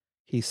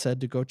 He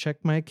said to go check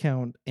my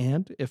account,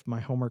 and if my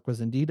homework was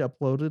indeed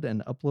uploaded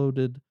and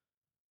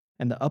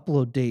the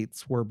upload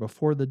dates were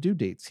before the due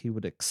dates, he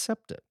would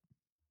accept it.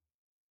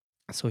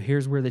 So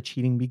here's where the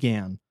cheating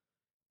began.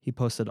 He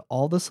posted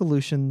all the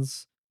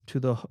solutions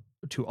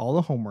to all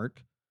the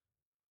homework.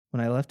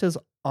 When I left his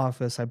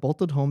office, I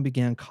bolted home,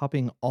 began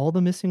copying all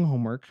the missing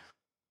homework.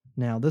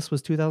 Now, this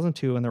was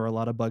 2002, and there were a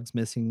lot of bugs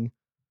missing,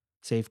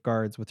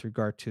 safeguards with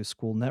regard to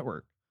school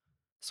network.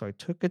 So I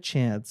took a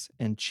chance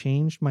and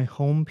changed my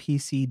home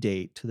PC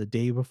date to the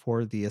day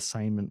before the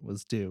assignment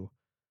was due.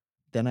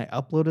 Then I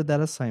uploaded that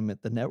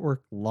assignment. The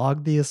network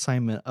logged the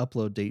assignment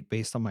upload date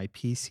based on my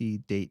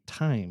PC date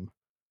time,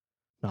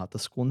 not the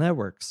school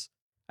networks.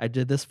 I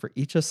did this for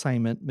each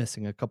assignment,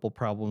 missing a couple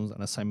problems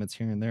and assignments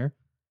here and there.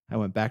 I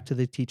went back to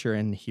the teacher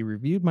and he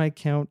reviewed my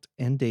account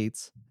and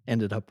dates,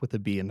 ended up with a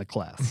B in the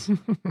class.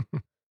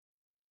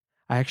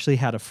 I actually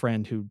had a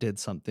friend who did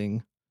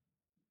something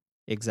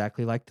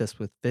exactly like this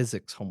with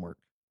physics homework.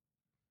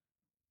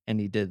 And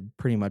he did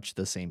pretty much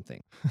the same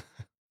thing.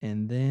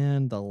 And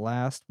then the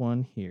last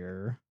one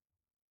here.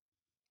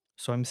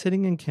 So I'm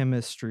sitting in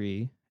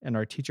chemistry and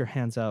our teacher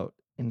hands out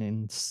an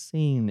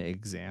insane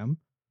exam.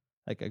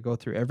 Like I go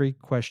through every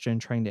question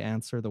trying to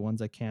answer the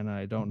ones I can, and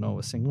I don't know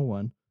a single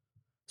one.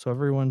 So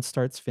everyone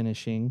starts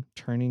finishing,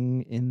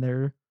 turning in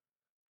their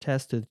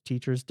test to the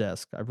teacher's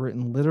desk. I've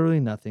written literally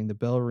nothing. The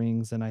bell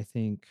rings and I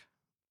think,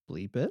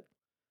 bleep it.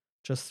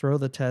 Just throw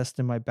the test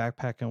in my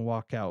backpack and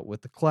walk out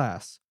with the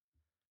class.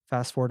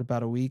 Fast forward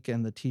about a week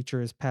and the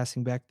teacher is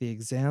passing back the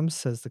exam,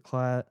 says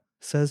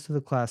to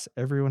the class,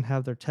 everyone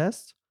have their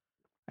tests?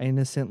 I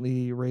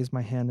innocently raise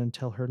my hand and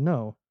tell her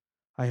no,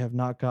 I have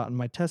not gotten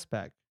my test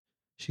back.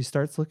 She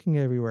starts looking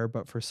everywhere,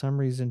 but for some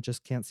reason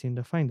just can't seem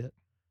to find it.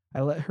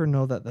 I let her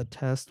know that the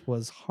test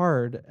was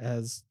hard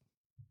as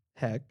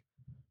heck.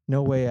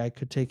 No way I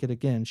could take it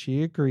again.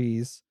 She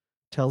agrees,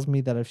 tells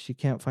me that if she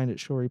can't find it,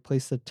 she'll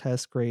replace the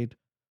test grade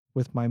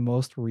with my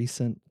most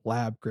recent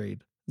lab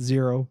grade.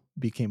 0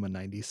 became a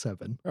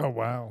 97. Oh,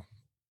 wow.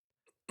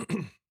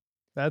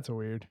 That's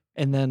weird.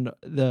 And then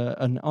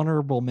an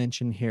honorable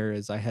mention here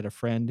is I had a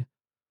friend.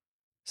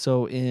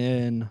 So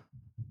in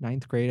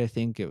 9th grade, I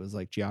think it was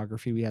like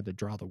geography, we had to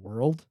draw the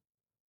world.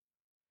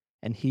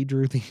 And he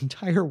drew the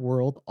entire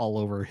world all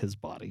over his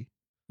body.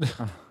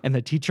 And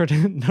the teacher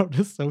didn't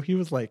notice. So he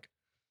was like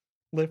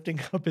lifting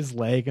up his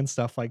leg and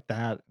stuff like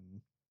that.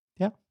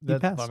 Yeah, he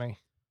That's passed. funny.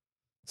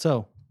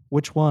 So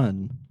which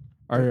one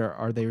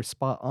are they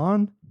spot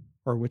on,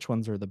 or which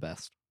ones are the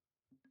best?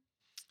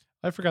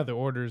 I forgot the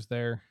orders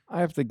there.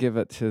 I have to give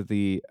it to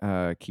the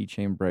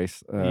keychain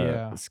brace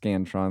Yeah.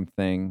 Scantron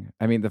thing.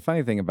 I mean, the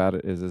funny thing about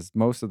it is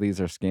most of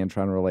these are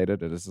Scantron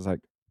related. It is just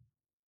like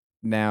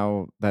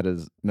now that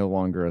is no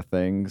longer a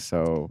thing.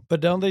 So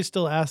But don't they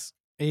still ask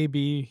A,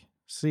 B,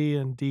 C,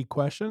 and D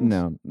questions?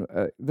 no,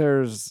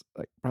 there's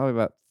like probably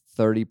about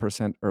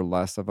 30% or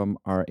less of them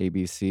are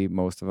ABC.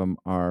 Most of them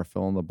are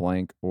fill in the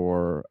blank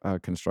or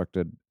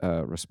constructed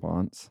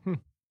response.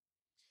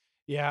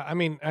 Yeah, I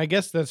mean, I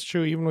guess that's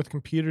true even with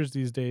computers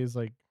these days.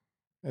 Like,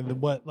 and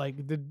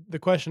the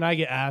question I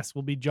get asked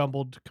will be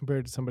jumbled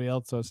compared to somebody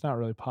else, so it's not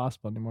really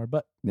possible anymore.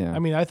 But Yeah. I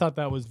mean, I thought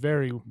that was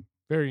very,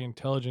 very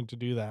intelligent to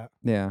do that.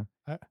 Yeah.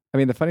 I- I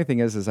mean, the funny thing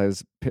is I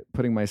was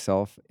putting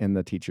myself in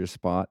the teacher's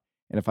spot.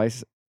 And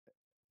if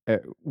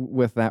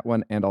with that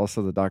one and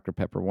also the Dr.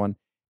 Pepper one,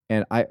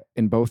 and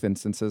in both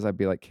instances, I'd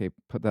be like, "Okay,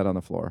 put that on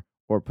the floor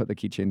or put the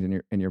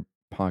keychains in your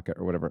pocket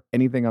or whatever.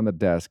 Anything on the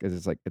desk is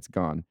just like, it's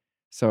gone."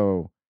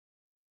 So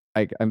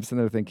I'm sitting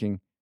there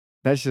thinking,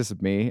 that's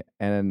just me.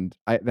 And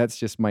that's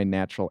just my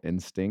natural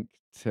instinct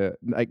to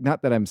like,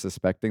 not that I'm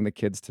suspecting the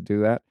kids to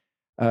do that.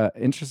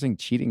 Interesting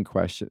cheating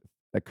question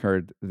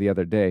occurred the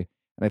other day.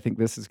 And I think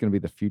this is going to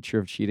be the future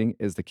of cheating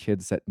is the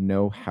kids that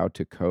know how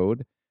to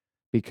code,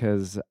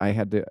 because I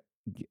had to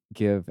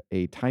give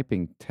a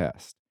typing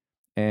test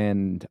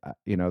and,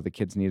 the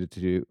kids needed to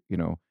do,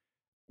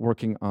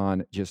 working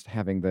on just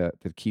having the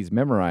keys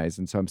memorized.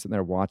 And so I'm sitting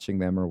there watching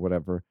them or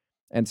whatever.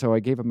 And so I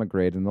gave them a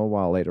grade. And a little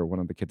while later, one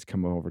of the kids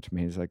come over to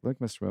me. He's like, "Look,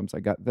 Mr. Williams,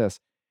 I got this."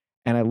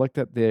 And I looked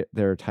at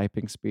their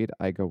typing speed.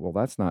 I go, "Well,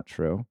 that's not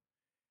true."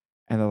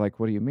 And they're like,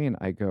 "What do you mean?"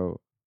 I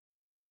go,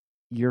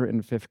 "You're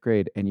in 5th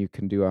grade and you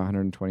can do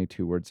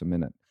 122 words a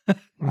minute."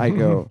 I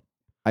go,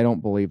 "I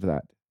don't believe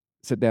that.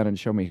 Sit down and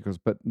show me." He goes,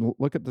 "But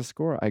look at the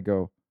score." I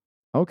go,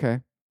 "Okay,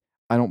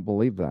 I don't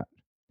believe that.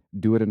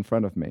 Do it in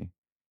front of me."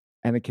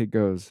 And the kid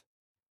goes,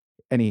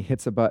 and he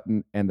hits a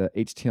button and the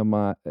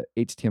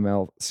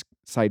HTML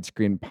side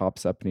screen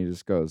pops up and he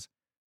just goes,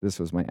 "This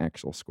was my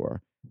actual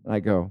score." And I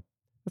go,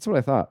 "That's what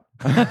I thought."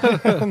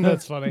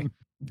 That's funny.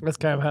 That's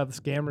kind of how the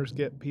scammers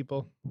get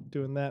people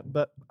doing that.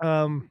 But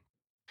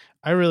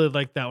I really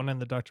like that one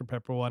and the Dr.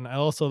 Pepper one. I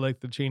also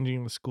like the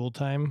changing the school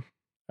time,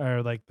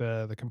 or like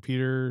the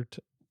computer,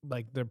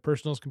 like the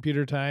personal's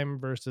computer time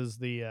versus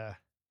the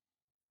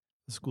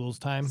school's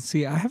time.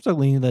 See, I have to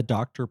lean the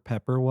Dr.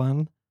 Pepper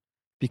one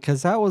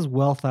because that was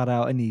well thought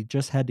out and he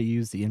just had to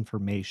use the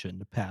information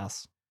to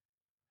pass.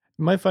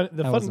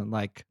 Wasn't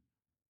like,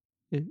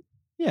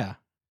 yeah.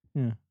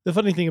 The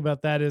funny thing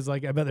about that is,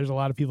 like, I bet there's a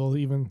lot of people,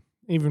 even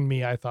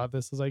me, I thought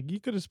this was like, you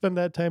could have spent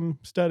that time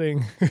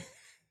studying.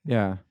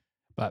 Yeah.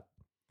 But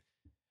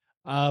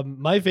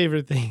my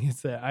favorite thing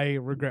is that I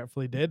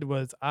regretfully did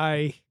was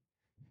I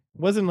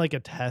wasn't like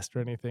a test or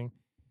anything.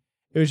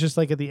 It was just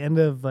like at the end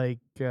of like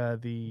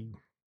the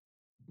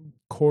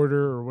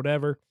quarter or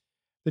whatever.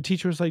 The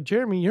teacher was like,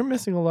 Jeremy, you're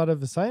missing a lot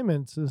of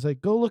assignments. It's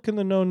like, go look in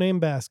the no name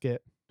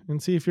basket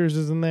and see if yours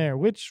is in there,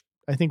 which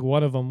I think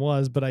one of them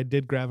was, but I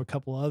did grab a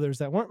couple others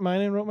that weren't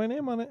mine and wrote my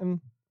name on it.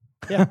 And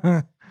yeah,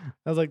 I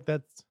was like,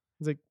 it's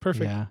like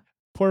perfect. Yeah.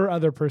 Poor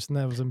other person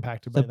that was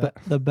impacted by that.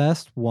 The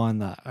best one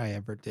that I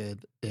ever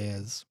did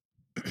is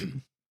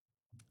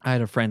I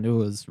had a friend who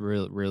was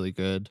really, really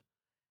good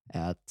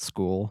at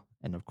school.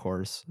 And of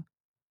course,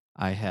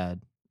 I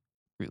had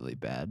really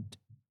bad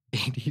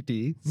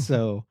ADD.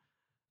 So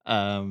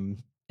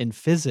in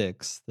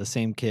physics, the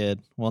same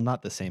kid, well,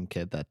 not the same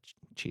kid that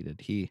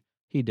cheated. He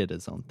did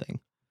his own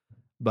thing.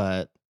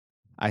 But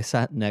I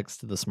sat next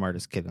to the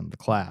smartest kid in the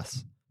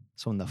class.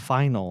 So in the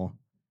final,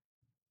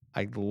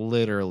 I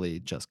literally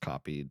just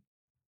copied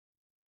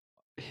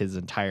his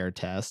entire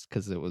test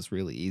because it was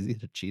really easy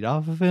to cheat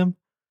off of him.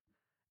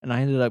 And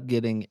I ended up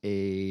getting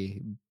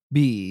a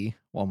B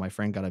while my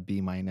friend got a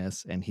B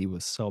minus, and he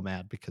was so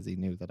mad because he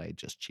knew that I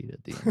just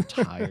cheated the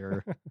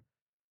entire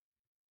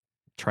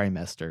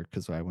trimester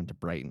because I went to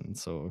Brighton,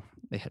 so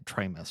they had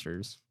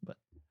trimesters. But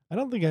I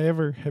don't think I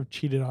ever have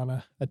cheated on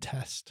a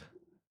test.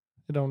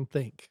 I don't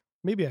think.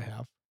 Maybe I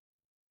have.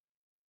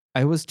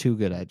 I was too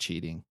good at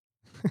cheating.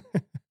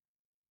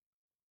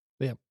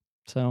 Yeah.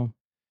 So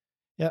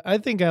yeah, I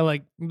think I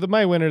like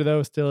my winner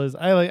though still is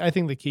I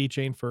think the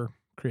keychain for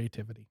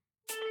creativity.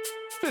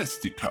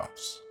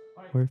 Fisticuffs.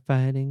 we're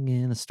fighting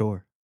in a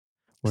store.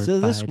 So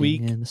this fighting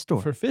week in a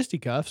store. for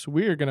Fisty-Cuffs,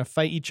 we are going to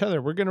fight each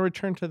other. We're going to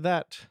return to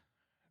that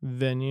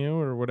venue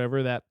or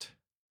whatever that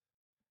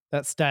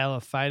style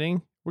of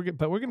fighting.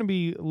 But we're going to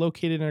be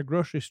located in a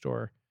grocery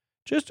store.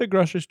 Just a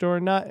grocery store,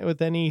 not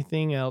with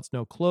anything else.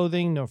 No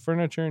clothing, no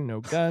furniture,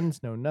 no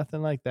guns, no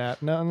nothing like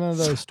that. None of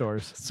those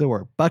stores. So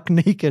we're buck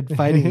naked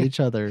fighting each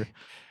other.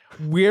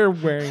 We're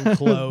wearing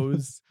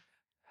clothes.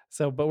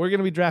 But we're going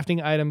to be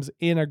drafting items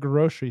in a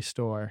grocery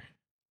store.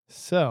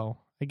 So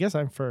I guess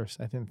I'm first.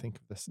 I didn't think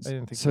of this.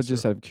 So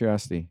just out of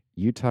curiosity,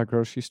 Utah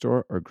grocery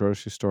store or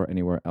grocery store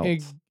anywhere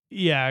else?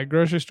 Yeah,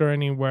 grocery store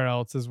anywhere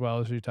else as well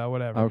as Utah,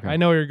 whatever. Okay. I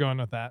know where you're going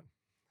with that.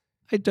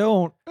 I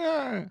don't.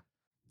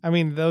 I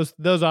mean,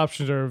 those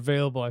options are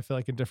available, I feel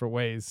like, in different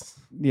ways.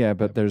 Yeah,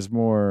 but there's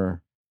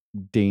more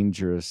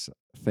dangerous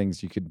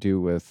things you could do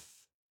with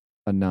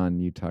a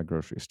non-Utah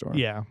grocery store.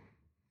 Yeah.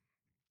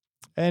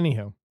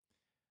 Anywho,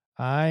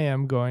 I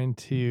am going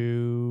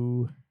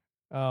to...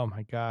 Oh,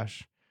 my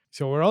gosh.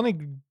 So we're only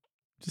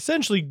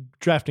essentially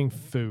drafting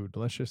food.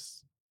 Let's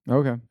just...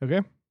 Okay.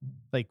 Okay?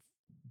 Like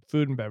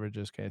food and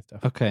beverages kind of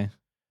stuff. Okay.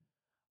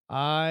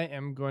 I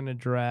am going to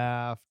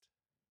draft...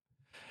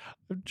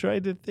 I'm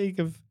trying to think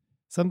of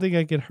something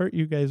I could hurt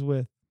you guys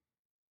with.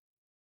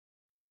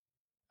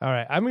 All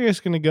right. I'm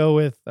just going to go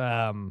with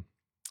a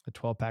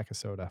 12-pack of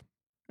soda.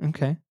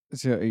 Okay.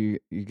 So are you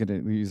going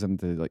to use them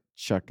to like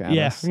chuck at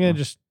Yeah. us? I'm going to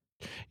just...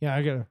 Yeah,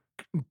 I got to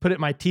put it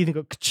in my teeth and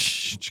go...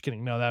 Just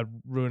kidding. No, that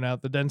would ruin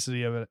out the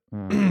density of it.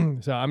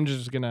 So I'm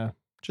just going to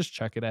just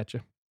chuck it at you.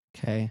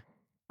 Okay.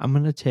 I'm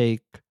going to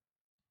take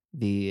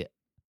the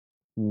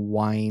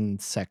wine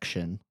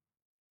section.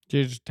 Do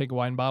you just take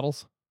wine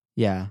bottles?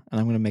 Yeah. And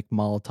I'm going to make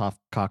Molotov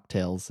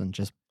cocktails and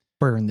just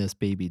burn this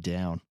baby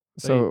down.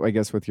 So I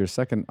guess with your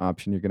second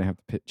option, you're going to have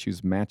to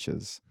choose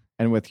matches.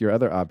 And with your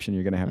other option,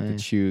 you're going to have to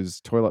choose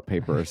toilet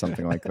paper or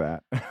something like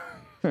that.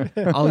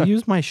 I'll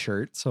use my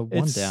shirt. So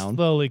one It's down.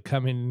 slowly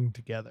coming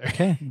together.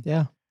 Okay.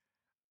 Yeah.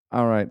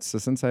 All right. So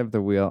since I have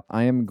the wheel,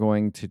 I am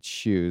going to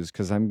choose,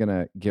 because I'm going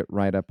to get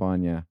right up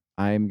on you.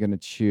 I am going to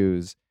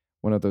choose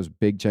one of those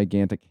big,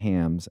 gigantic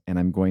hams, and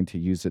I'm going to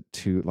use it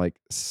to like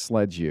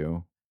sledge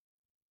you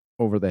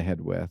over the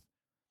head with.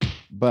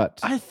 But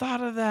I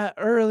thought of that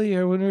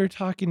earlier when we were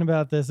talking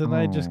about this, and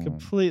I just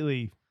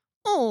completely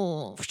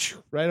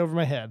right over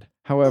my head.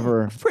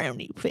 However,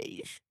 frowny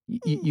face.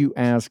 You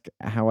ask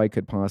how I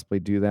could possibly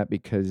do that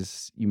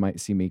because you might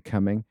see me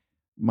coming.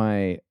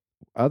 My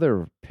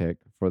other pick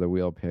for the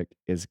wheel pick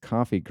is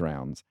coffee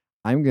grounds.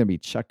 I'm going to be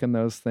chucking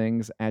those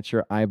things at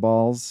your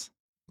eyeballs.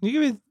 You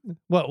give me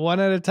what, one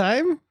at a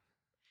time,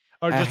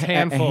 or just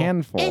handful? A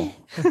handful.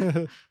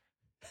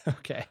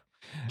 Okay.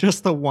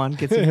 Just the one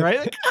gets in right.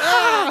 Like,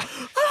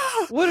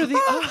 what are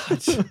the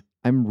odds?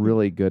 I'm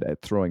really good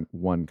at throwing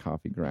one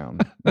coffee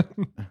ground.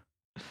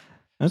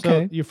 Okay.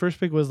 So your first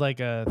pick was like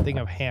a thing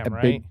of ham,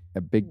 right?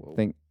 A big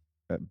thing,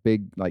 a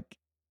big like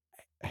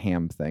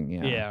ham thing.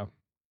 Yeah. Yeah.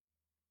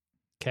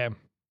 Okay.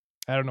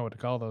 I don't know what to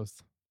call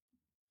those.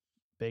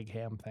 Big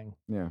ham thing.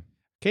 Yeah.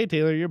 Okay,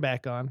 Taylor, you're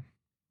back on.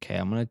 Okay,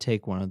 I'm gonna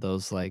take one of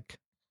those, like,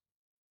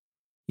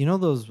 you know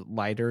those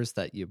lighters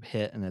that you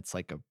hit and it's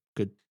like a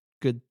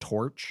good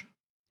torch.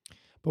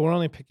 But we're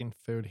only picking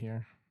food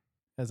here,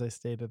 as I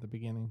stated at the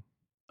beginning.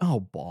 Oh,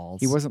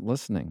 balls! He wasn't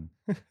listening.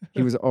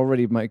 He was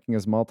already making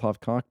his Molotov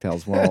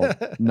cocktails while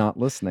not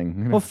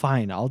listening. Well,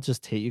 fine. I'll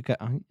just hit you guys.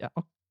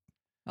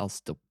 I'll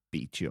still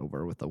beat you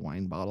over with a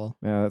wine bottle.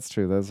 Yeah, that's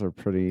true. Those are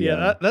pretty.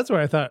 Yeah, that's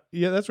where I thought.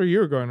 Yeah, that's where you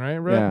were going, right?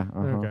 Yeah,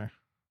 Okay.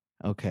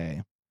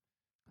 Okay.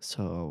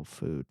 So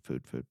food.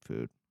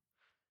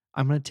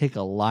 I'm going to take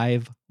a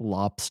live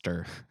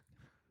lobster.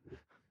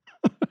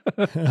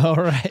 All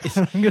right.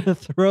 I'm going to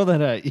throw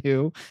that at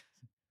you.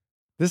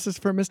 This is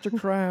for Mr.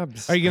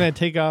 Krabs. Are you gonna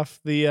take off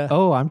the?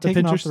 Oh, I'm the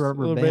taking off Pinterest the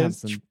rubber little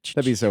bands. bands? And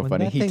That'd be so when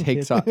funny. that He thing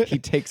takes hit- off. He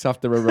takes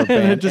off the rubber And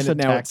band, it just and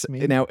now attacks me.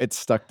 now it's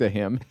stuck to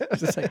him.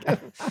 It's just like,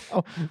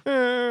 ow,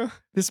 Uh,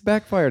 this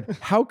backfired.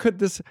 How could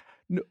this?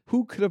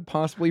 Who could have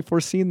possibly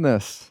foreseen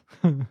this?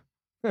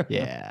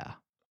 Yeah.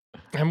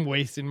 I'm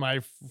wasting my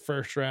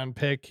first round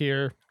pick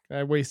here.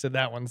 I wasted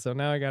that one, so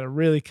now I got to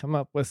really come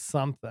up with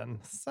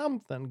something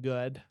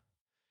good.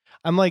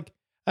 I'm like,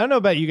 I don't know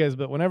about you guys,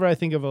 but whenever I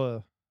think of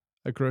a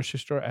grocery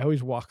store, I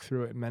always walk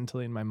through it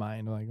mentally in my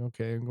mind. Like,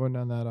 okay, I'm going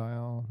down that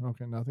aisle.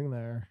 Okay, nothing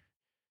there.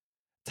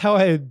 It's how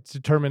I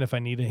determine if I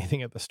need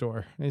anything at the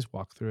store. I just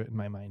walk through it in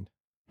my mind.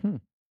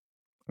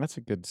 That's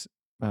a good.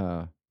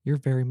 You're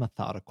very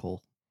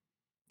methodical.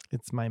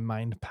 It's my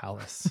mind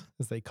palace,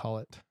 as they call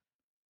it.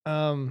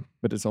 Um,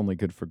 But it's only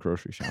good for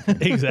grocery shopping.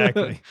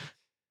 exactly.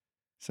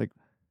 It's like,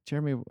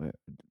 Jeremy,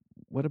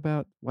 what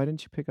about? Why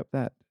didn't you pick up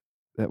that?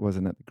 That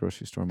wasn't at the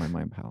grocery store. My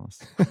mind palace.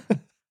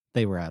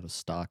 They were out of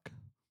stock.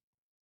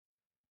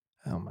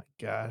 Oh my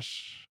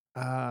gosh.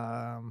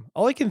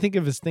 All I can think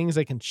of is things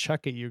I can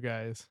chuck at you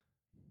guys.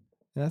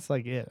 And that's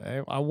like it.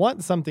 I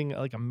want something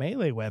like a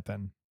melee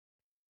weapon.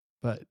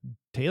 But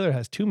Taylor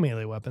has 2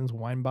 melee weapons,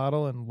 wine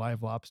bottle and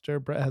live lobster.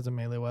 Brett has a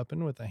melee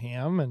weapon with a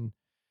ham,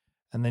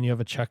 and then you have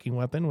a chucking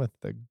weapon with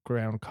the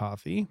ground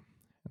coffee.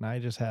 And I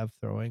just have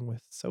throwing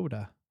with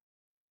soda.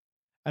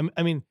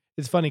 I mean,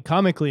 it's funny,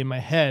 comically in my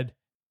head,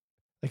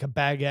 like a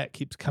baguette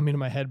keeps coming to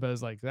my head, but I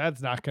was like,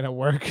 that's not gonna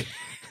work.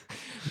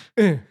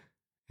 And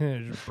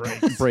it just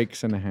breaks.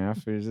 Breaks in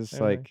half. It's just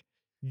Okay. like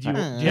Do you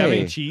have any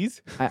Hey.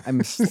 cheese?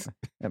 I'm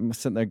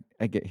sitting there.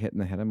 I get hit in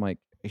the head. I'm like,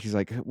 he's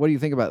like, what do you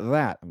think about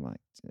that? I'm like,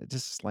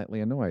 just slightly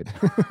annoyed.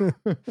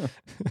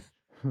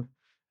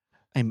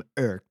 I'm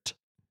irked.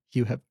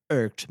 You have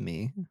irked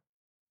me.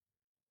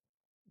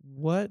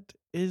 What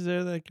is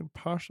there that can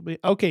possibly?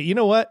 Okay, you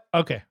know what?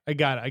 Okay, I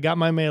got it. I got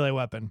my melee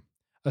weapon,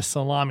 a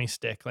salami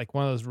stick, like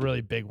one of those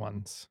really big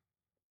ones.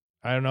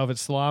 I don't know if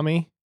it's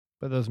salami,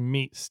 but those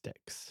meat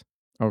sticks.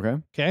 Okay.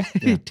 Okay,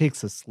 He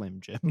takes a Slim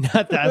Jim.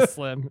 not that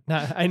slim.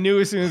 I knew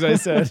as soon as I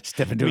said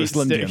Step into a meat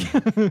Slim stick.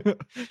 Jim.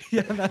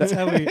 Yeah, that's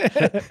how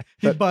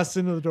he busts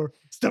into the door.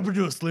 Step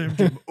into a Slim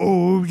Jim.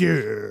 Oh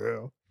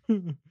yeah.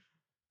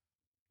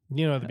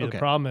 You know, that'd be the Okay.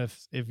 problem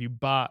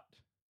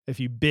if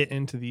you bit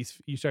into these,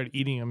 you started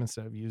eating them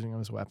instead of using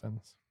them as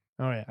weapons.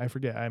 All right, I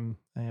forget. I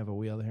have a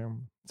wheel here.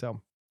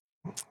 So,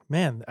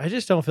 man, I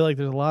just don't feel like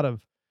there's a lot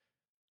of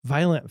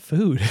violent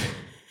food.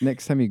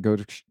 Next time you go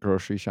to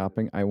grocery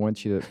shopping, I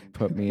want you to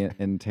put me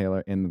and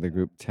Taylor in the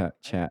group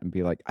chat and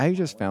be like, I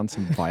just found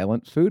some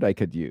violent food I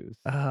could use.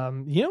 You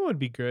know what would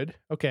be good?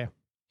 Okay,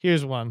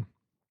 here's one.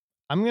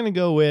 I'm gonna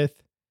go with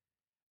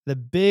the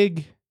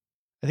big.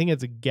 I think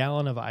it's a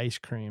gallon of ice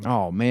cream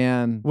Oh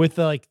man. with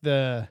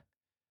the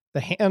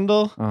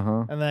handle,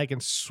 Uh-huh. and then I can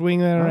swing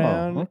that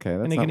around. Oh, okay.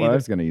 That's and it not can what I either-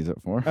 was going to use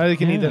it for. I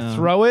can either Yeah.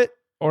 throw it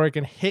or it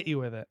can hit you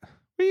with it.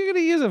 What are you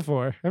gonna use it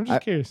for? I'm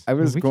just curious. I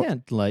was we go-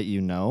 can't let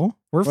you know.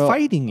 We're Well-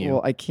 fighting you.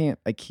 Well, I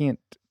can't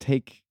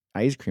take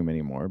ice cream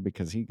anymore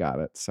because he got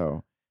it.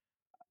 So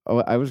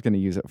I was going to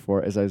use it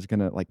for is I was going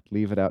to like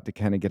leave it out to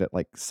kind of get it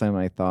like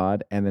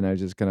semi-thawed, and then I was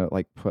just going to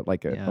like put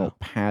like a Yeah. little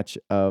patch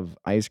of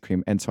ice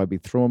cream, and so I'd be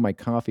throwing my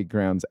coffee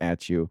grounds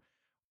at you,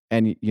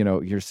 and you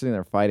know you're sitting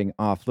there fighting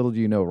off. Little do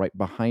you know, right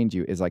behind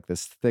you is like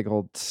this thick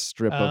old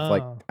strip of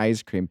like Oh.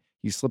 ice cream.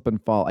 You slip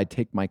and fall. I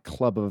take my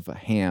club of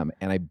ham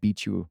and I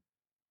beat you.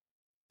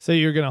 So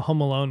you're gonna Home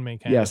Alone me,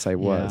 kind Yes, of. I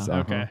was. Yeah.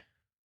 uh-huh. Okay.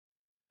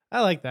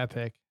 I like that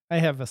pick. I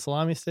have a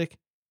salami stick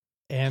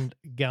and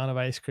a gallon of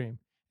ice cream,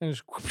 and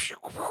just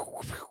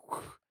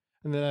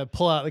and then I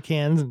pull out the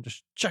cans and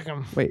just chuck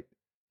them. Wait.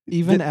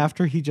 Even Did-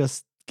 after he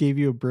just gave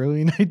you a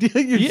brilliant idea,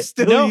 you're Yeah,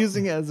 still no.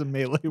 using it as a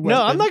melee weapon.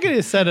 No, I'm not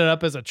gonna set it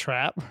up as a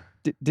trap.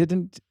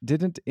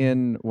 Didn't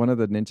in one of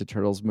the Ninja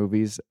Turtles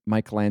movies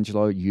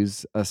Michelangelo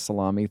use a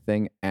salami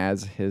thing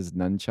as his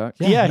nunchuck?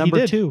 Yeah, he number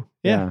did. 2.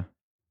 Yeah.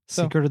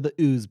 So- Secret of the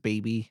Ooze,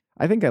 baby.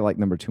 I think I like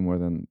number 2 more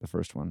than the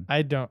first one.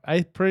 I don't.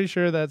 I'm pretty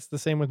sure that's the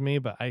same with me,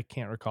 but I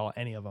can't recall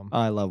any of them.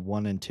 I love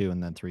 1 and 2,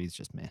 and then 3 is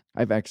just me.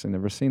 I've actually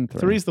never seen 3.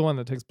 Three's the one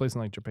that takes place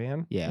in like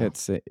Japan. Yeah.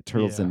 It's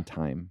Turtles Yeah. in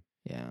Time.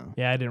 Yeah.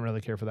 Yeah, I didn't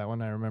really care for that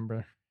one. I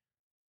remember.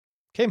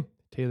 Okay,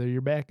 Taylor,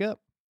 you're back up.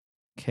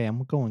 Okay,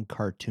 I'm going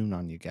cartoon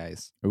on you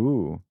guys.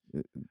 Ooh.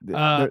 There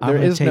I'm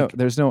gonna is take-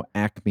 there's no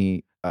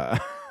Acme. And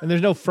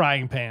there's no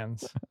frying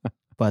pans.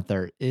 But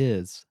there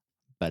is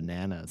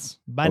bananas.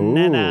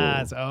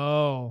 Bananas.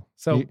 Oh,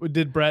 so You-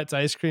 did Brett's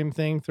ice cream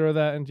thing throw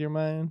that into your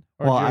mind?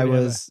 Or Well, did you I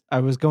already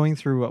have was going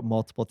through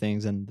multiple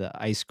things, and the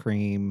ice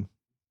cream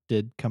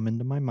did come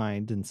into my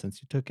mind. And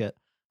since you took it,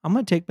 I'm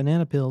gonna take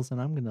banana peels and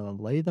I'm gonna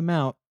lay them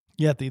out.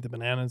 You have to eat the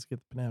bananas,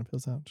 get the banana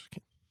peels out. Just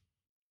kidding.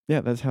 Yeah,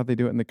 that's how they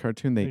do it in the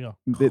cartoon. There They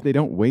you they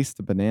don't waste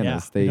the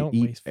bananas. they they don't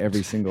eat waste food.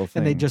 every single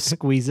thing. And they just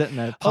squeeze it and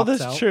it Oh, pops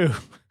that's out. true.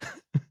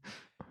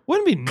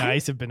 Wouldn't it be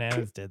nice if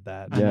bananas did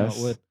that? I know it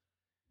Yes. would.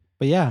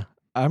 But yeah,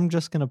 I'm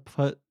just gonna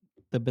put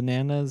the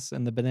bananas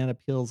and the banana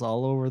peels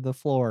all over the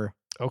floor.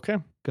 Okay.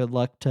 Good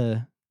luck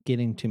to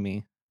getting to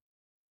me.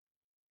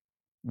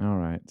 All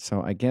right.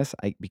 So I guess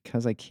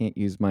because I can't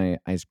use my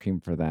ice cream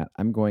for that,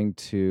 I'm going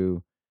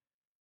to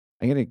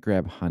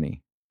grab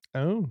honey.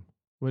 Oh,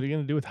 what are you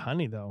gonna do with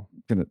honey though?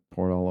 I'm gonna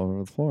pour it all over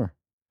the floor.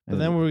 But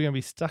then we're gonna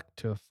be stuck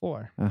to a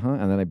floor.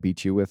 And then I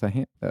beat you with a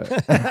hand.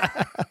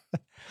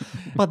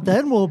 But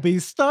then we'll be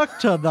stuck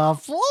to the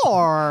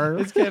floor.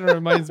 This kind of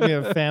reminds me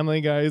of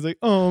Family Guy. He's like,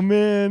 oh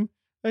man,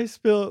 I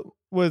spilled,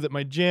 what is it,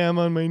 my jam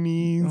on my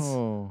knees.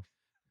 Oh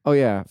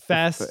yeah.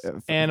 Fast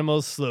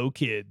animals, slow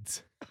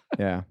kids.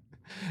 Yeah.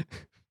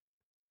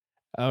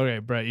 Okay,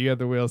 Brett, you got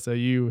the wheel, so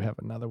you have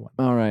another one.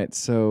 All right.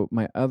 So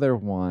my other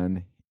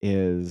one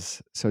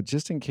is, so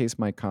just in case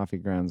my coffee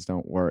grounds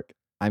don't work,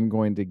 I'm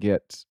going to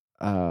get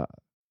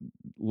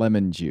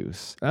lemon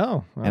juice.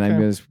 Oh, okay. And I'm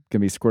going to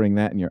be squirting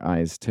that in your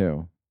eyes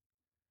too.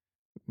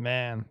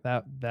 Man,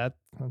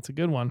 that's a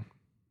good one.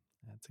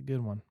 That's a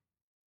good one.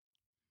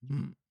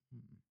 Mm.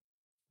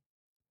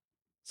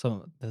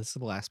 So this is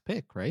the last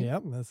pick, right?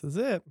 Yep, this is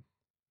it.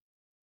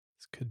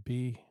 This could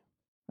be.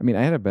 I mean,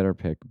 I had a better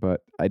pick,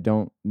 but I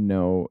don't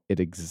know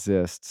it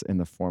exists in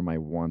the form I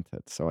want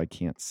it. So I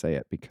can't say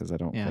it because I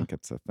don't think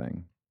it's a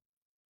thing.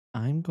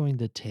 I'm going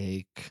to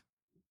take,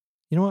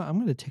 you know what? I'm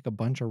going to take a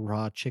bunch of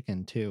raw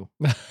chicken too.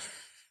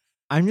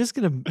 I'm just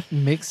going to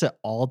mix it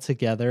all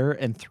together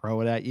and throw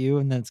it at you.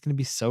 And then it's going to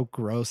be so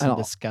gross and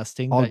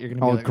disgusting that you're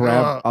going to be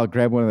like, I'll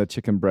grab one of the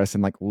chicken breasts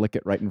and like lick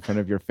it right in front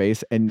of your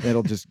face. And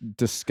it'll just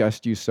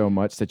disgust you so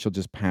much that you'll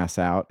just pass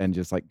out and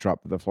just like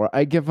drop to the floor.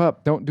 I give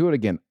up. Don't do it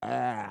again.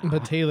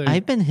 But Taylor,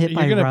 I've been hit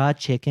by raw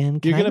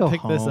chicken. You're going to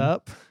pick this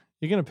up.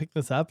 You're going to pick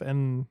this up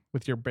and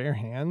with your bare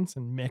hands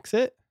and mix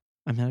it.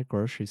 I'm at a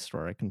grocery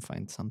store. I can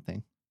find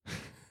something.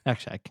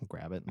 Actually, I can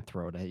grab it and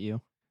throw it at you.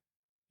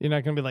 You're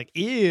not going to be like,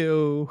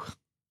 ew.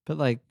 But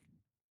like,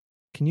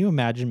 can you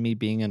imagine me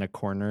being in a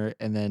corner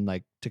and then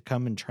like to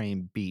come and try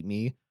and beat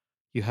me?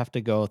 You have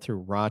to go through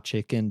raw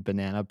chicken,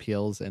 banana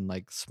peels, and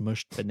like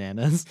smushed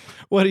bananas.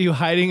 What are you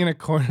hiding in a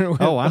corner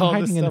with I'm all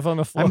hiding this stuff on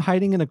the floor? I'm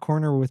hiding in a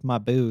corner with my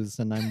booze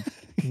and I'm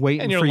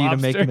waiting And your for you to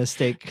lobster. make a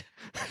mistake.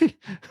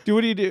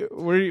 What do you do?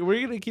 Where are you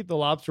going to keep the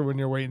lobster when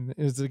you're waiting?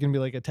 Is it going to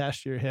be like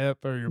attached to your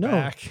hip or your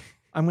back?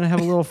 I'm going to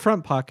have a little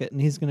front pocket and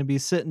he's going to be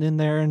sitting in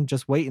there and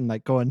just waiting,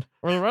 like going,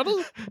 Are you ready?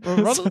 Are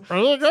you ready?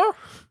 Ready to go?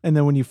 And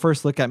then when you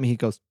first look at me, he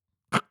goes,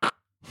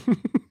 and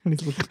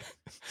he's looking.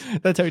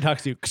 That's how he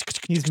talks to you.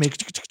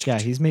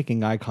 He's making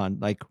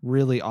like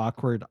really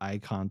awkward eye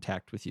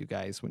contact with you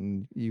guys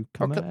when you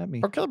come at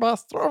me. Okay,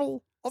 boss,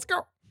 throw. Let's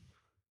go.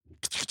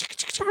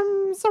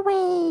 Arms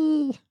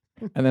away.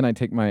 And then I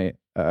take my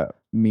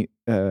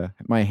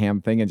my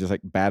ham thing and just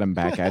like bat him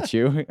back at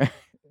you.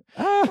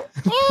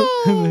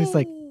 And he's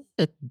like,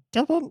 it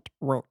didn't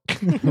work.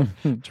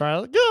 Try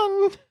it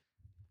again.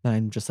 And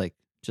I'm just like,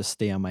 just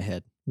stay on my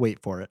head. Wait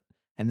for it.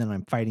 And then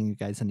I'm fighting you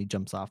guys and he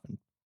jumps off and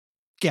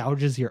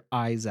gouges your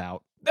eyes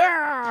out.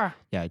 Ah!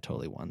 Yeah, I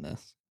totally won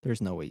this.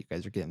 There's no way you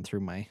guys are getting through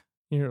my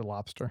You're a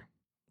lobster.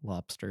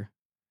 lobster.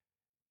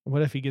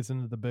 What if he gets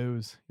into the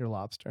booze? Your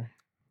lobster.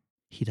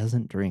 He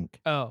doesn't drink.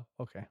 Oh,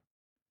 okay.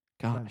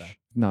 Gosh.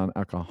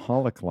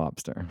 Non-alcoholic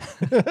lobster.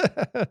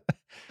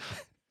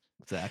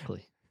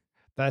 Exactly.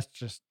 That's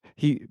just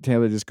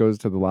Taylor just goes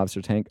to the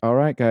lobster tank. All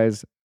right,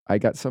 guys, I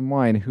got some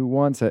wine. Who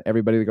wants it?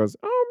 Everybody goes,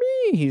 oh,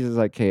 me. He's just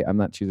like, hey, I'm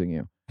not choosing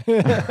you.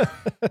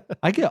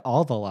 I get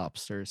all the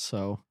lobsters,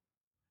 so.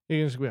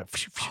 You can just go.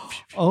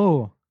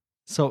 Oh,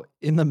 so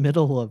in the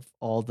middle of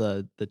all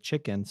the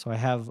chicken, so I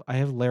have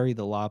Larry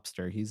the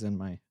lobster. He's in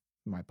my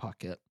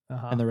pocket,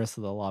 and the rest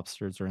of the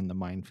lobsters are in the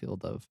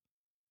minefield of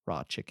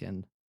raw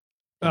chicken.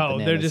 Oh,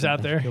 they're just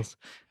out there.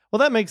 Well,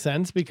 that makes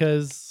sense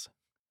because,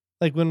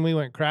 like when we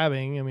went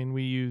crabbing, I mean,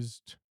 we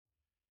used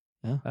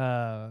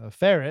a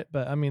ferret,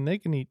 but I mean, they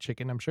can eat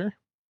chicken. I'm sure.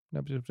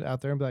 They're just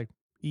out there and be like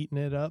eating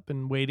it up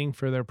and waiting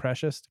for their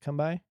precious to come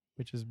by,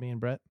 which is me and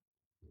Brett.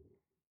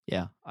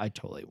 Yeah, I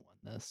totally won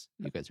this.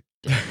 You guys are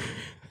dead.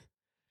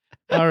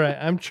 All right.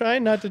 I'm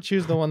trying not to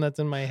choose the one that's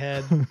in my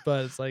head,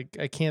 but it's like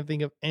I can't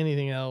think of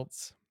anything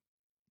else.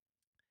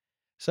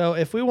 So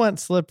if we want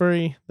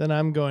slippery, then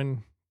I'm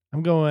going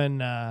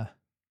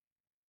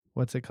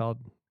what's it called?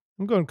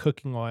 I'm going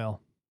cooking oil.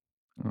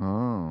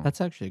 Oh.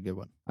 That's actually a good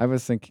one. I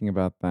was thinking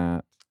about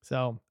that.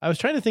 So I was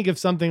trying to think of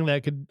something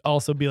that could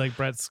also be like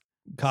Brett's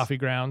coffee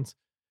grounds.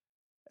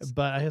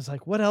 But I was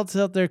like, what else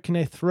out there can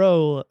I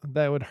throw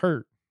that would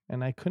hurt?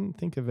 And I couldn't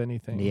think of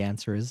anything. The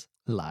answer is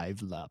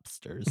live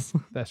lobsters.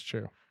 That's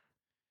true.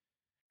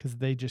 Because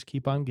they just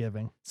keep on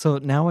giving. So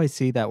now I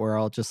see that we're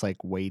all just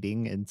like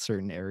waiting in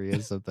certain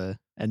areas of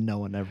and no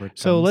one ever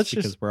comes So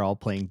because we're all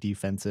playing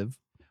defensive.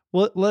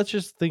 Well, let's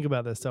just think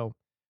about this. So,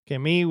 okay,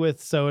 me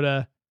with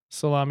soda,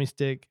 salami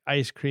stick,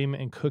 ice cream,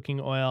 and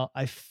cooking oil.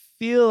 I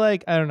feel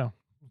like, I don't know.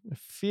 I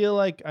feel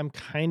like I'm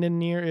kind of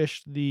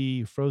near-ish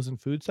the frozen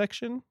food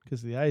section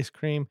because the ice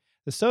cream,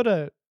 the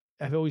soda,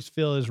 I always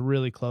feel is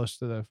really close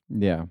to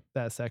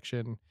that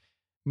section.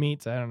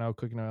 Meats, I don't know,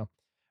 cooking oil.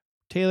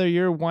 Taylor,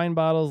 your wine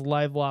bottles,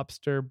 live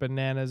lobster,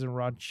 bananas, and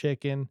raw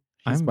chicken.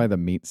 He's I'm by the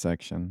meat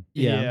section.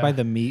 yeah, Yeah. by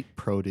the meat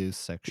produce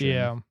section.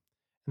 Yeah. And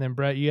then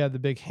Brett, you have the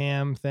big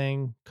ham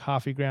thing,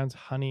 coffee grounds,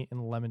 honey,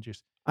 and lemon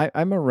juice.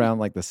 I'm around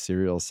like the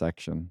cereal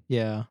section.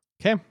 Yeah.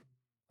 Okay.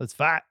 Let's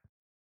fight.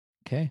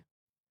 Okay.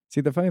 See,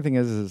 the funny thing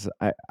is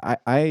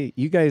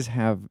you guys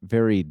have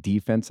very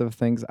defensive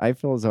things. I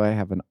feel as though I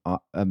have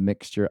a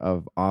mixture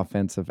of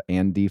offensive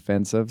and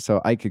defensive,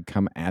 so I could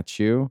come at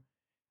you,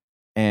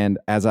 and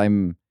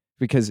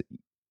because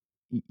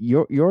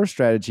your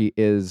strategy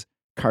is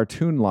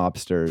cartoon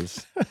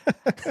lobsters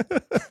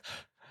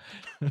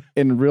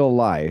in real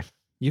life.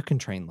 You can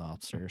train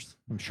lobsters.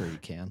 I'm sure you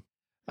can.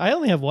 I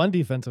only have one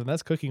defensive, and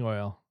that's cooking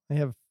oil.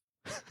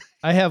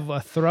 I have a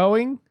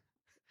throwing,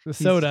 the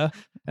soda,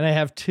 and I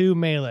have 2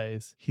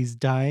 melees. He's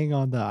dying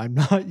on the I'm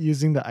not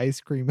using the ice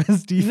cream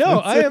as defensive. No,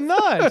 I am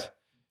not.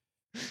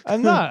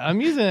 I'm not. I'm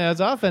using it as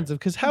offensive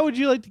because how would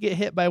you like to get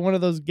hit by one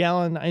of those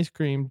gallon ice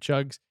cream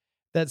jugs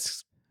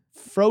that's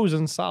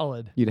frozen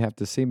solid? You'd have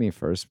to see me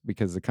first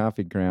because the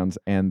coffee grounds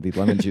and the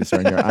lemon juice are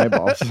in your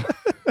eyeballs.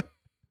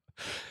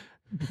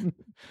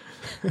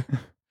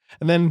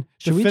 And then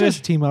Should to we finish,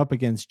 just team up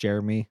against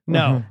Jeremy?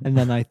 no. And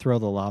then I throw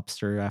the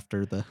lobster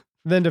after the.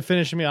 Then to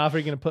finish me off, are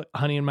you going to put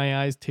honey in my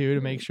eyes too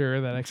to make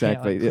sure that I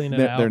Exactly. can't clean it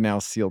They're out? now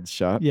sealed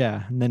shut.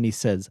 Yeah. And then he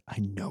says, I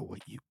know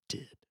what you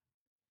did.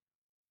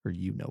 Or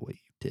you know what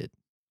you did.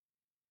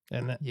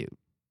 And then You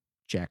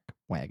jack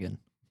wagon.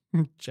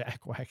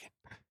 jack wagon.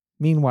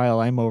 Meanwhile,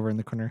 I'm over in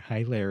the corner.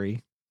 Hi,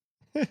 Larry.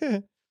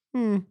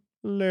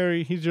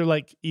 Larry, he's your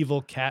like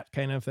evil cat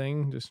kind of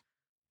thing. Just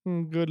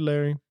good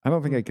Larry. I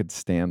don't think I could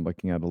stand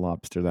looking at a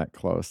lobster that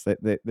close.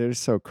 They're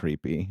so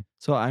creepy.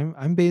 So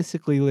I'm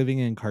basically living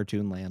in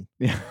cartoon land.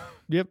 Yeah.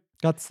 Yep.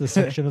 That's the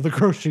section of the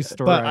grocery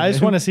store. But I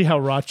just want to see how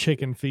raw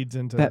chicken feeds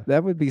into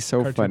That would be so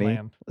cartoon funny.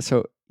 land.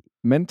 So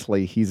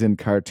mentally, he's in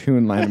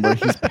cartoon land where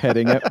he's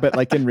petting it, but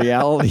like in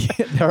reality,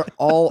 they're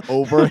all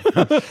over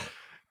him.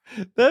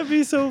 That'd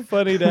be so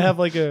funny to have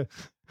like a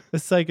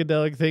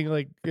psychedelic thing,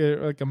 like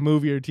a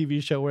movie or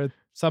TV show where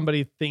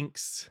somebody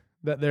thinks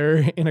that they're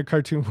in a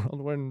cartoon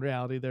world when in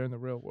reality they're in the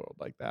real world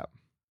like that.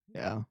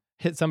 Yeah.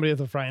 Hit somebody with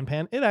a frying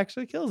pan, it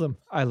actually kills them.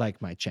 I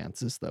like my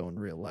chances though in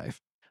real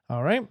life.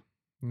 All right.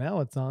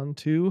 Now it's on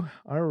to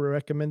our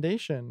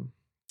recommendation.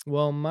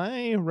 Well,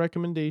 my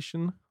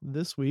recommendation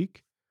this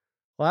week,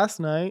 last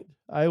night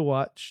I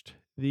watched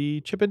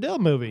the Chip and Dale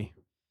movie.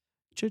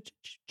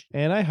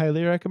 And I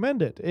highly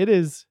recommend it. It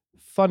is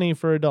funny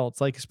for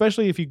adults, like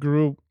especially if you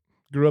grew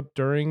up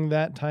during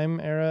that time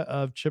era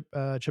of Chip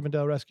and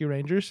Dale Rescue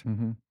Rangers.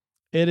 Mhm.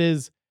 It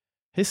is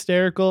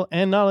hysterical,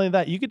 and not only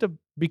that, you get to,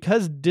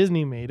 because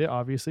Disney made it,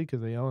 obviously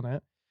because they own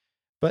it,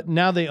 but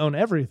now they own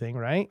everything,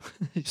 right?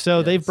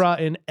 So they've brought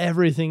in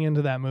everything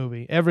into that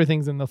movie.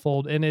 Everything's in the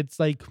fold, and it's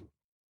like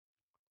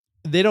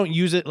they don't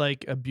use it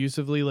like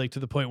abusively, like to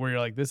the point where you're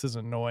like, this is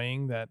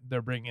annoying that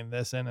they're bringing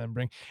this in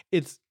and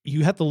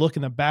you have to look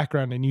in the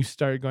background and you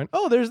start going,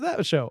 oh, there's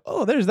that show.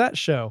 Oh, there's that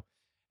show.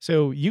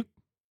 So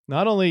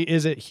not only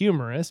is it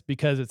humorous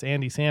because it's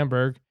Andy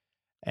Samberg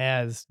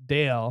as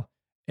Dale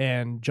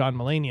and John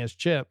Mulaney as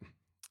Chip,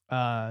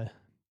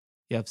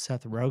 You have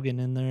Seth Rogen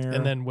in there.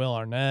 and then Will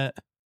Arnett.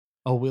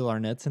 Oh, Will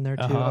Arnett's in there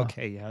too. Uh-huh.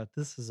 Okay, yeah.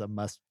 This is a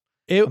must.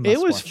 It was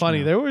must-watch funny.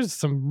 now. There was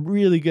some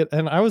really good,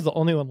 and I was the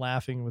only one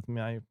laughing with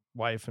my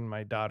wife and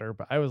my daughter,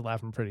 but I was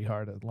laughing pretty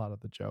hard at a lot of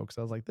the jokes.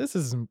 I was like, this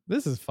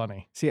is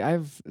funny. See,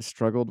 I've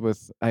struggled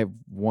with. I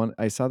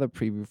saw the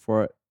preview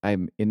for it.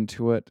 I'm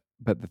into it,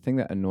 but the thing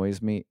that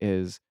annoys me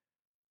is,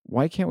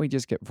 why can't we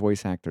just get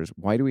voice actors?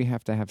 Why do we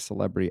have to have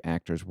celebrity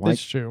actors? Why?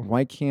 That's true.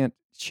 Why can't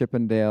Chip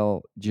and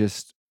Dale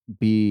just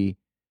be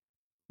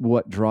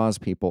what draws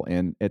people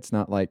in? It's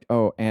not like,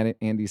 oh,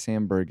 Andy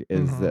Samberg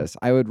is Mhm. this.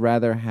 I would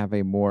rather have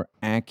a more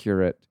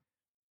accurate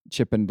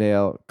Chip and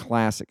Dale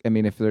classic. I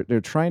mean, if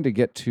they're trying to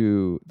get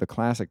to the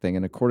classic thing,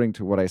 and according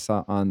to what I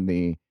saw on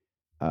the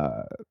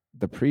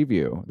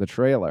preview, the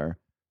trailer,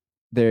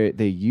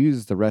 they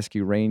use the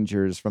Rescue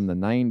Rangers from the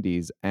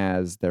 90s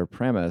as their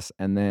premise,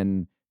 and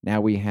then now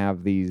we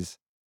have these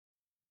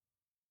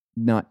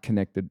not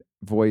connected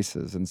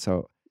voices, and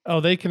so Oh,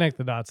 they connect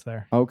the dots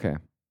there. okay.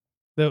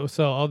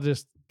 So I'll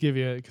just give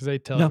you, because they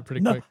tell it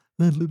pretty quick.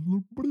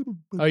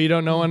 Oh, you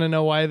don't want to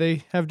know why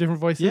they have different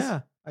voices?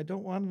 Yeah, I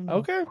don't want to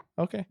know.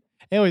 Okay.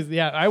 Anyways,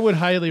 yeah, I would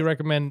highly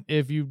recommend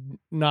if you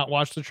not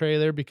watch the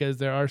trailer, because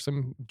there are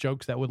some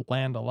jokes that would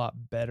land a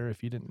lot better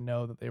if you didn't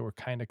know that they were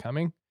kind of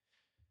coming.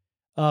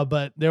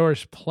 But there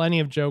was plenty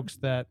of jokes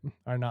that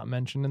are not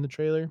mentioned in the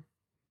trailer,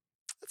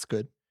 That's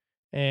good.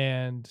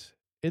 and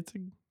it's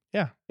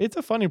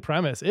a funny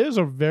premise. It is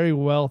a very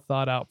well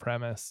thought out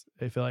premise.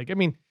 I feel like, I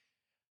mean,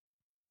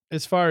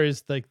 as far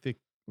as like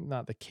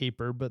not the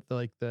caper, but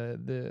the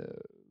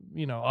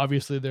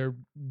obviously they're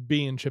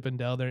being Chip and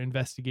Dale, they're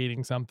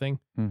investigating something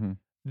Mm-hmm.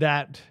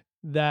 that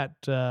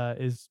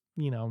is,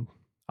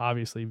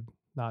 obviously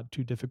not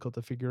too difficult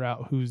to figure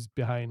out who's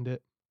behind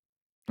it.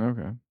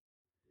 Okay.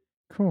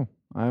 Cool.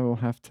 I will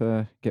have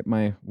to get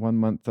my 1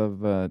 month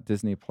of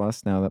Disney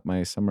Plus now that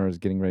my summer is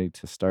getting ready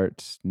to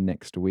start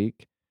next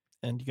week.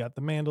 And you got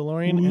The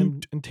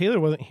Mandalorian. And Taylor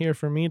wasn't here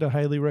for me to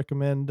highly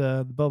recommend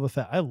the Boba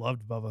Fett. I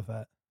loved Boba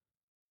Fett.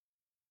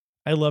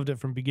 I loved it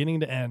from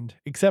beginning to end,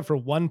 except for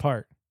one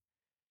part.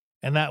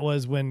 And that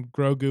was when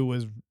Grogu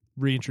was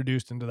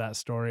reintroduced into that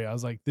story. I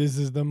was like, this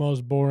is the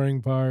most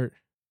boring part.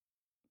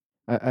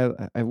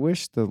 I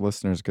wish the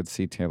listeners could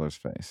see Taylor's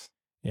face.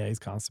 Yeah, he's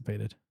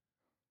constipated.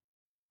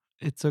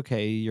 It's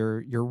okay.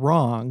 You're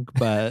wrong,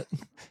 but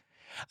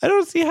I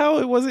don't see how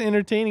it wasn't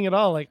entertaining at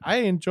all. Like, I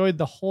enjoyed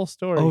the whole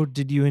story. oh,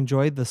 did you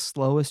enjoy the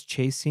slowest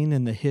chase scene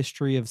in the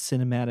history of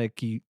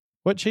cinematic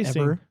What chase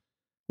scene? ever?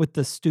 With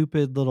the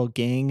stupid little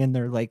gang and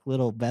their like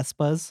little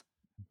Vespas.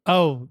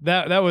 Oh,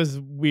 that was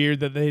weird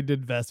that they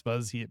did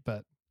Vespas,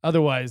 but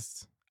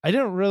otherwise, I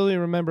didn't really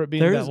remember it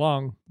being that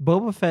long.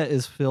 Boba Fett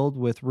is filled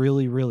with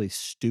really, really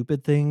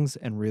stupid things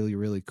and really,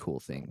 really cool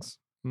things.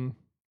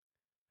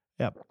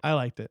 Yep, I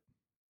liked it.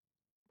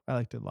 I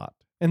liked it a lot.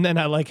 And then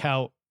I like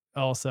how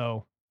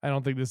also, I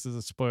don't think this is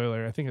a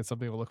spoiler. I think it's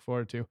something we'll look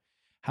forward to.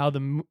 How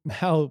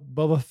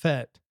Boba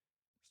Fett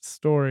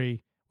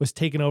story was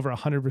taken over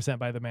 100%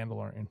 by the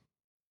Mandalorian.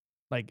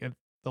 Like at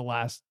the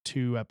last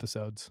 2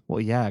 episodes.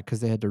 Well, yeah, because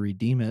they had to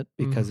redeem it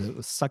because it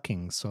was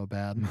sucking so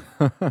bad.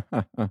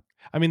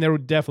 I mean, there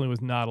definitely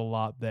was not a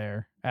lot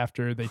there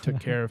after they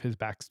took care of his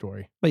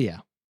backstory. But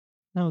yeah,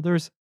 no,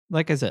 there's,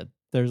 like I said,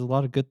 there's a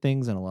lot of good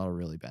things and a lot of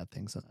really bad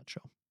things in that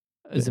show.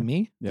 Is it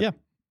me? Yep.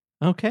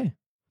 Yeah. Okay.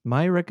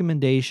 My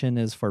recommendation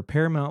is for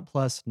Paramount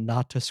Plus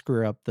not to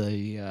screw up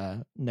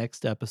the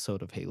next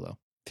episode of Halo.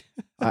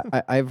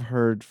 I've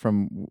heard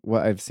from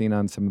what I've seen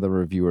on some of the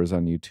reviewers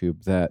on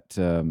YouTube that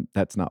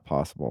that's not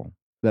possible.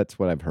 That's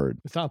what I've heard.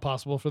 It's not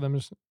possible for them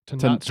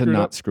to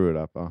not screw it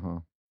up.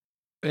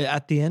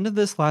 At the end of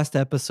this last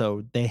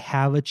episode, they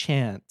have a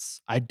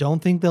chance. I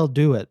don't think they'll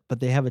do it, but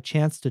they have a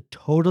chance to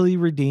totally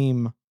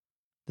redeem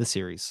the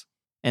series.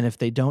 And if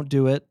they don't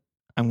do it,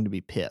 I'm going to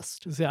be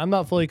pissed. See, I'm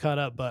not fully caught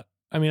up, but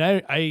I mean,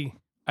 I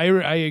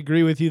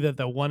agree with you that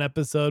the one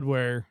episode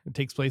where it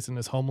takes place in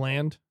his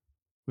homeland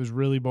was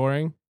really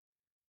boring.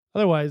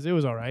 Otherwise, it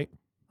was all right.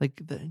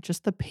 Like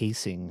just the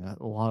pacing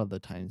a lot of the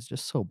times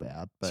just so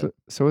bad. But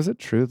so is it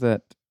true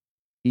that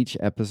each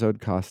episode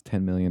costs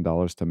 $10 million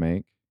to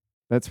make?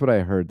 That's what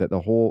I heard. That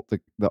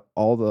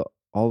all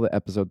the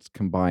episodes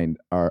combined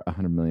are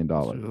 $100 million.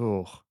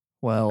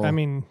 Well, I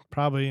mean,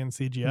 probably in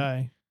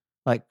CGI.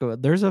 Like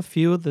there's a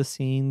few of the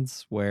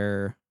scenes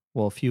where,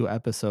 well, a few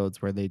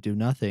episodes where they do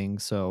nothing.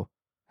 So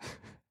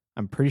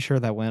I'm pretty sure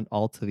that went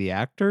all to the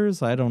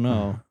actors. I don't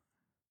know.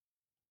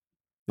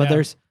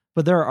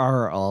 But there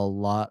are a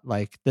lot,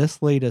 like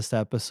this latest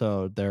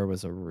episode, there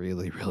was a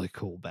really, really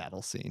cool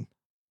battle scene.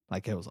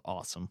 Like it was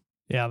awesome.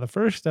 Yeah, the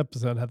first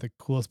episode had the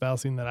coolest battle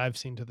scene that I've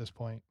seen to this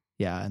point.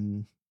 Yeah,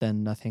 and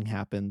then nothing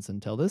happens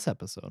until this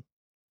episode.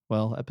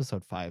 Well,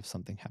 episode 5,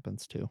 something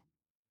happens too.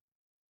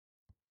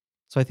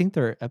 So I think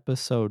they're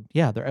episode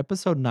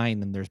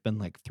 9, and there's been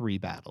like 3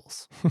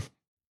 battles.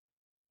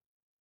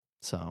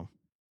 So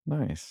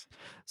nice.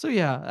 So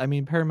yeah, I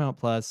mean, Paramount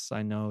Plus,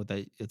 I know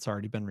that it's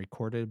already been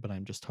recorded, but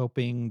I'm just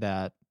hoping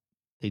that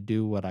they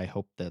do what I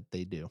hope that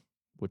they do,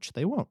 which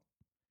they won't.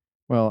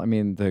 Well, I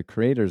mean, the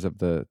creators of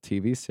the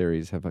TV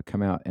series have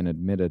come out and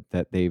admitted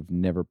that they've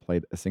never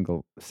played a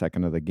single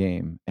second of the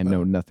game and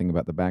know nothing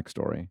about the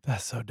backstory.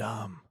 That's so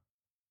dumb.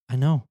 I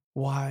know.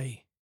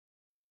 Why?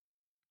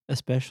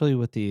 Especially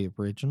with the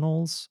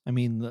originals. I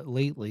mean,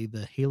 lately,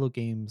 the Halo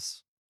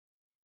games,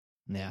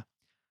 yeah.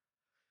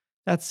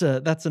 That's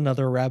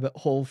another rabbit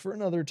hole for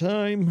another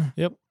time.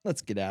 Yep.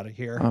 Let's get out of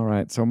here. All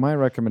right. So my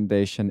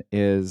recommendation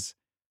is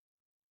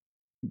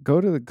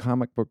go to the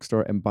comic book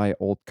store and buy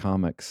old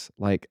comics.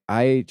 Like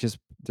I just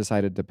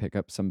decided to pick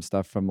up some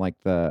stuff from like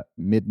the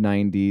mid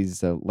 90s,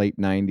 the late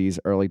 90s,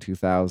 early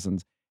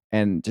 2000s,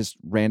 and just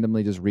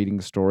randomly just reading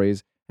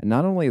stories. And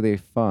not only are they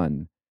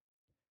fun,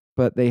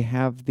 but they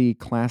have the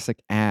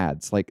classic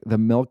ads, like the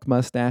Milk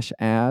Mustache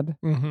ad.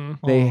 Mm-hmm.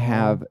 They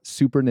have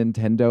Super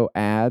Nintendo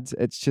ads.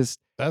 It's just,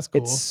 that's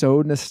cool. It's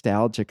so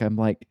nostalgic. I'm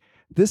like,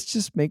 this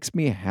just makes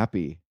me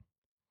happy.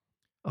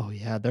 Oh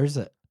yeah, there's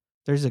a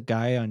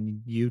guy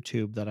on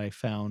YouTube that I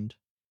found.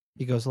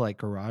 He goes to like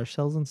garage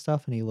sales and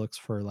stuff, and he looks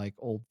for like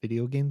old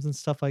video games and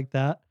stuff like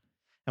that.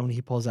 And when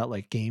he pulls out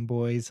like Game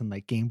Boys and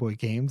like Game Boy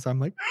games, I'm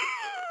like,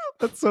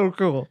 that's so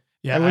cool.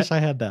 Yeah, I wish I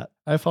had that.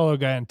 I follow a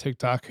guy on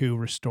TikTok who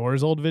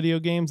restores old video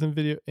games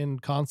and in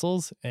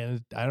consoles,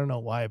 and I don't know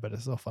why, but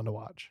it's so fun to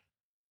watch.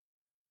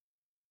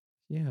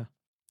 Yeah.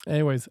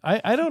 Anyways,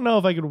 I don't know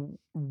if I could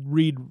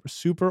read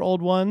super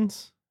old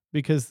ones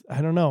because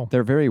I don't know.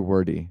 They're very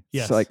wordy.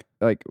 Yes. So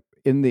like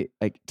in the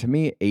to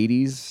me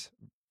 80s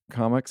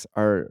comics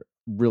are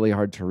really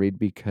hard to read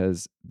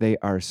because they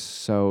are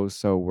so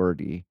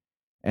wordy.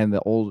 And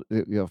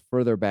the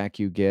further back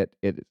you get,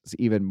 it's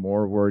even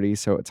more wordy,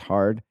 so it's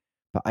hard.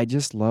 But I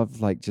just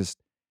love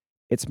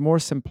it's more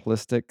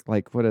simplistic.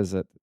 Like, what is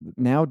it?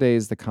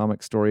 Nowadays, the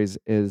comic stories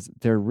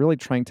they're really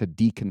trying to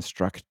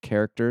deconstruct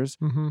characters.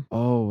 Mm-hmm.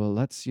 Oh, well,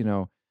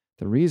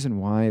 the reason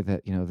why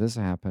that, this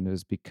happened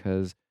is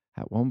because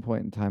at one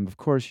point in time, of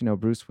course,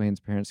 Bruce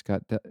Wayne's parents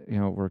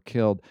were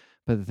killed,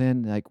 But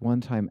then, like one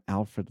time,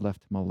 Alfred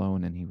left him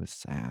alone, and he was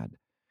sad,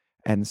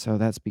 and so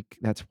that's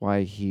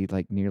why he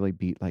like nearly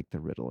beat like the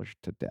Riddler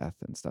to death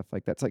and stuff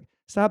like that. It's like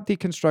stop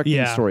deconstructing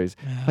Yeah. stories.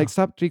 Like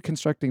stop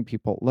deconstructing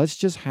people. Let's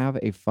just have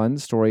a fun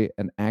story,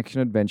 an action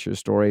adventure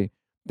story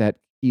that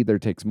either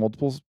takes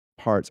multiple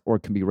parts or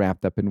can be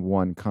wrapped up in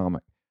one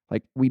comic.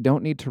 Like we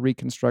don't need to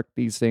reconstruct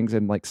these things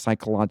and like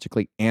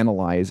psychologically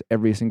analyze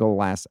every single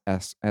last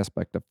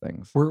aspect of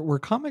things. Were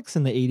comics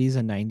in the 80s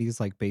and 90s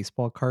like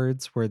baseball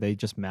cards where they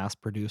just mass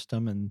produced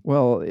them and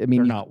Well, I mean,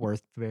 they're you not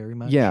worth very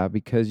much? Yeah,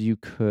 because you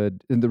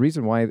could, and the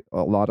reason why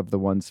a lot of the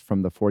ones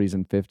from the 40s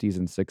and 50s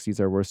and 60s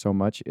are worth so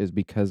much is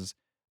because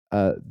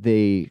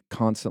they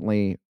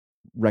constantly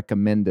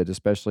recommended,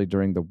 especially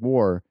during the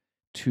war,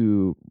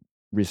 to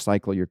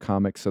recycle your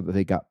comics so that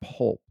they got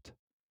pulped.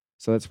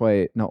 So that's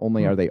why not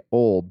only are they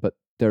old, but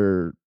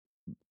they're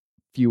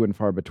few and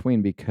far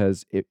between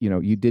because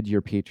you did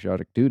your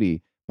patriotic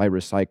duty by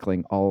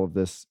recycling all of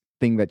this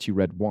thing that you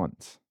read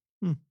once.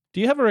 Do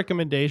you have a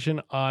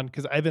recommendation on,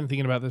 because I've been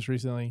thinking about this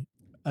recently,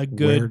 a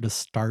Where good to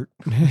start?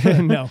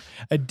 no,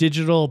 a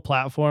digital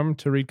platform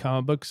to read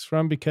comic books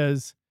from?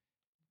 Because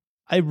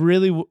I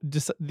really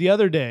just the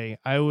other day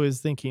I was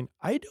thinking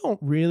I don't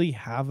really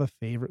have a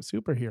favorite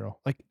superhero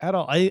like at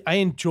all. I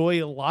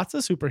enjoy lots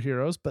of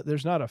superheroes, but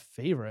there's not a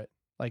favorite.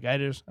 Like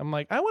I'm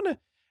like I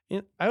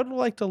would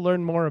like to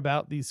learn more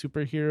about these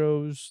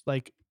superheroes.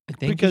 Like I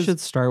think because you should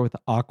start with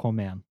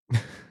Aquaman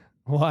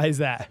why is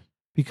that?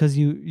 because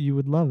you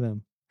would love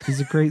him. He's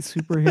a great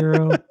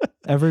superhero.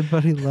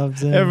 Everybody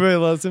loves him. Everybody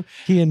loves him.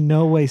 He in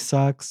no way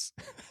sucks.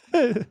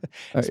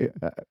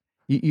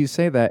 You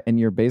say that, and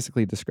you're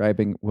basically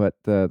describing what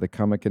the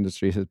comic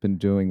industry has been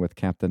doing with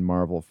Captain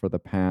Marvel for the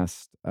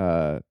past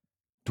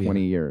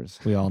 20 years.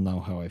 We all know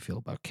how I feel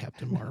about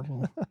Captain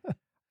Marvel.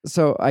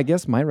 So I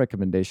guess my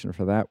recommendation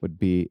for that would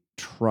be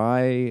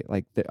try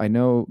I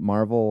know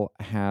Marvel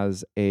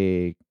has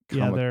a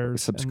comic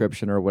theirs,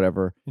 subscription or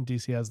whatever, and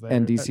DC has theirs.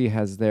 and DC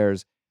has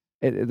theirs.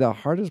 The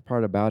hardest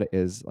part about it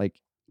is I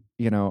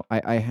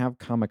have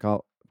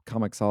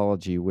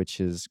Comixology, which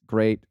is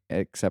great,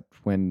 except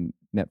when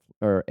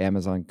or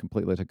Amazon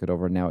completely took it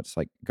over. Now it's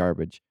like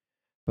garbage.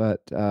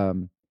 But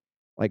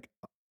like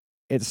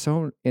it's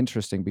so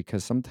interesting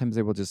because sometimes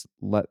they will just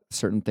let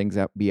certain things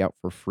be out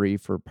for free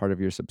for part of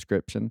your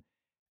subscription.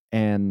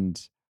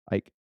 And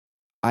like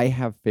I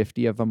have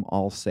 50 of them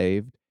all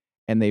saved,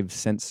 and they've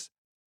since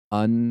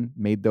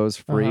made those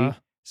free.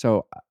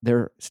 So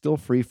they're still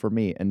free for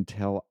me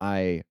until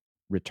I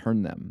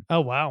return them.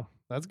 Oh, wow.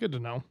 That's good to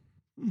know.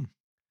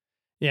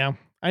 Yeah.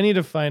 I need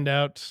to find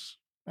out.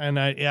 And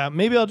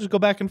maybe I'll just go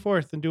back and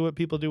forth and do what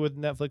people do with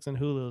Netflix and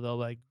Hulu. They'll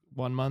like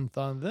 1 month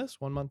on this,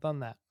 1 month on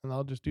that. And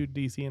I'll just do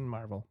DC and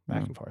Marvel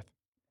back and forth.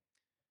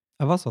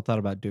 I've also thought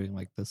about doing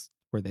like this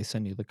where they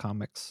send you the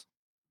comics,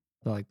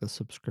 like the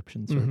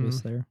subscription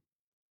service there.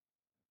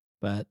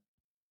 But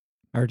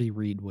I already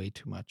read way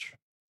too much.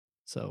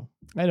 So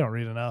I don't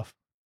read enough.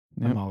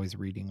 I'm always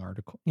reading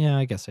articles. Yeah,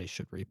 I guess I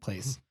should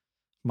replace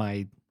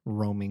my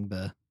roaming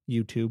the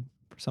YouTube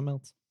for something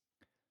else.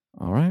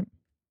 All right.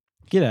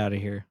 Get out of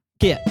here.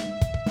 Get.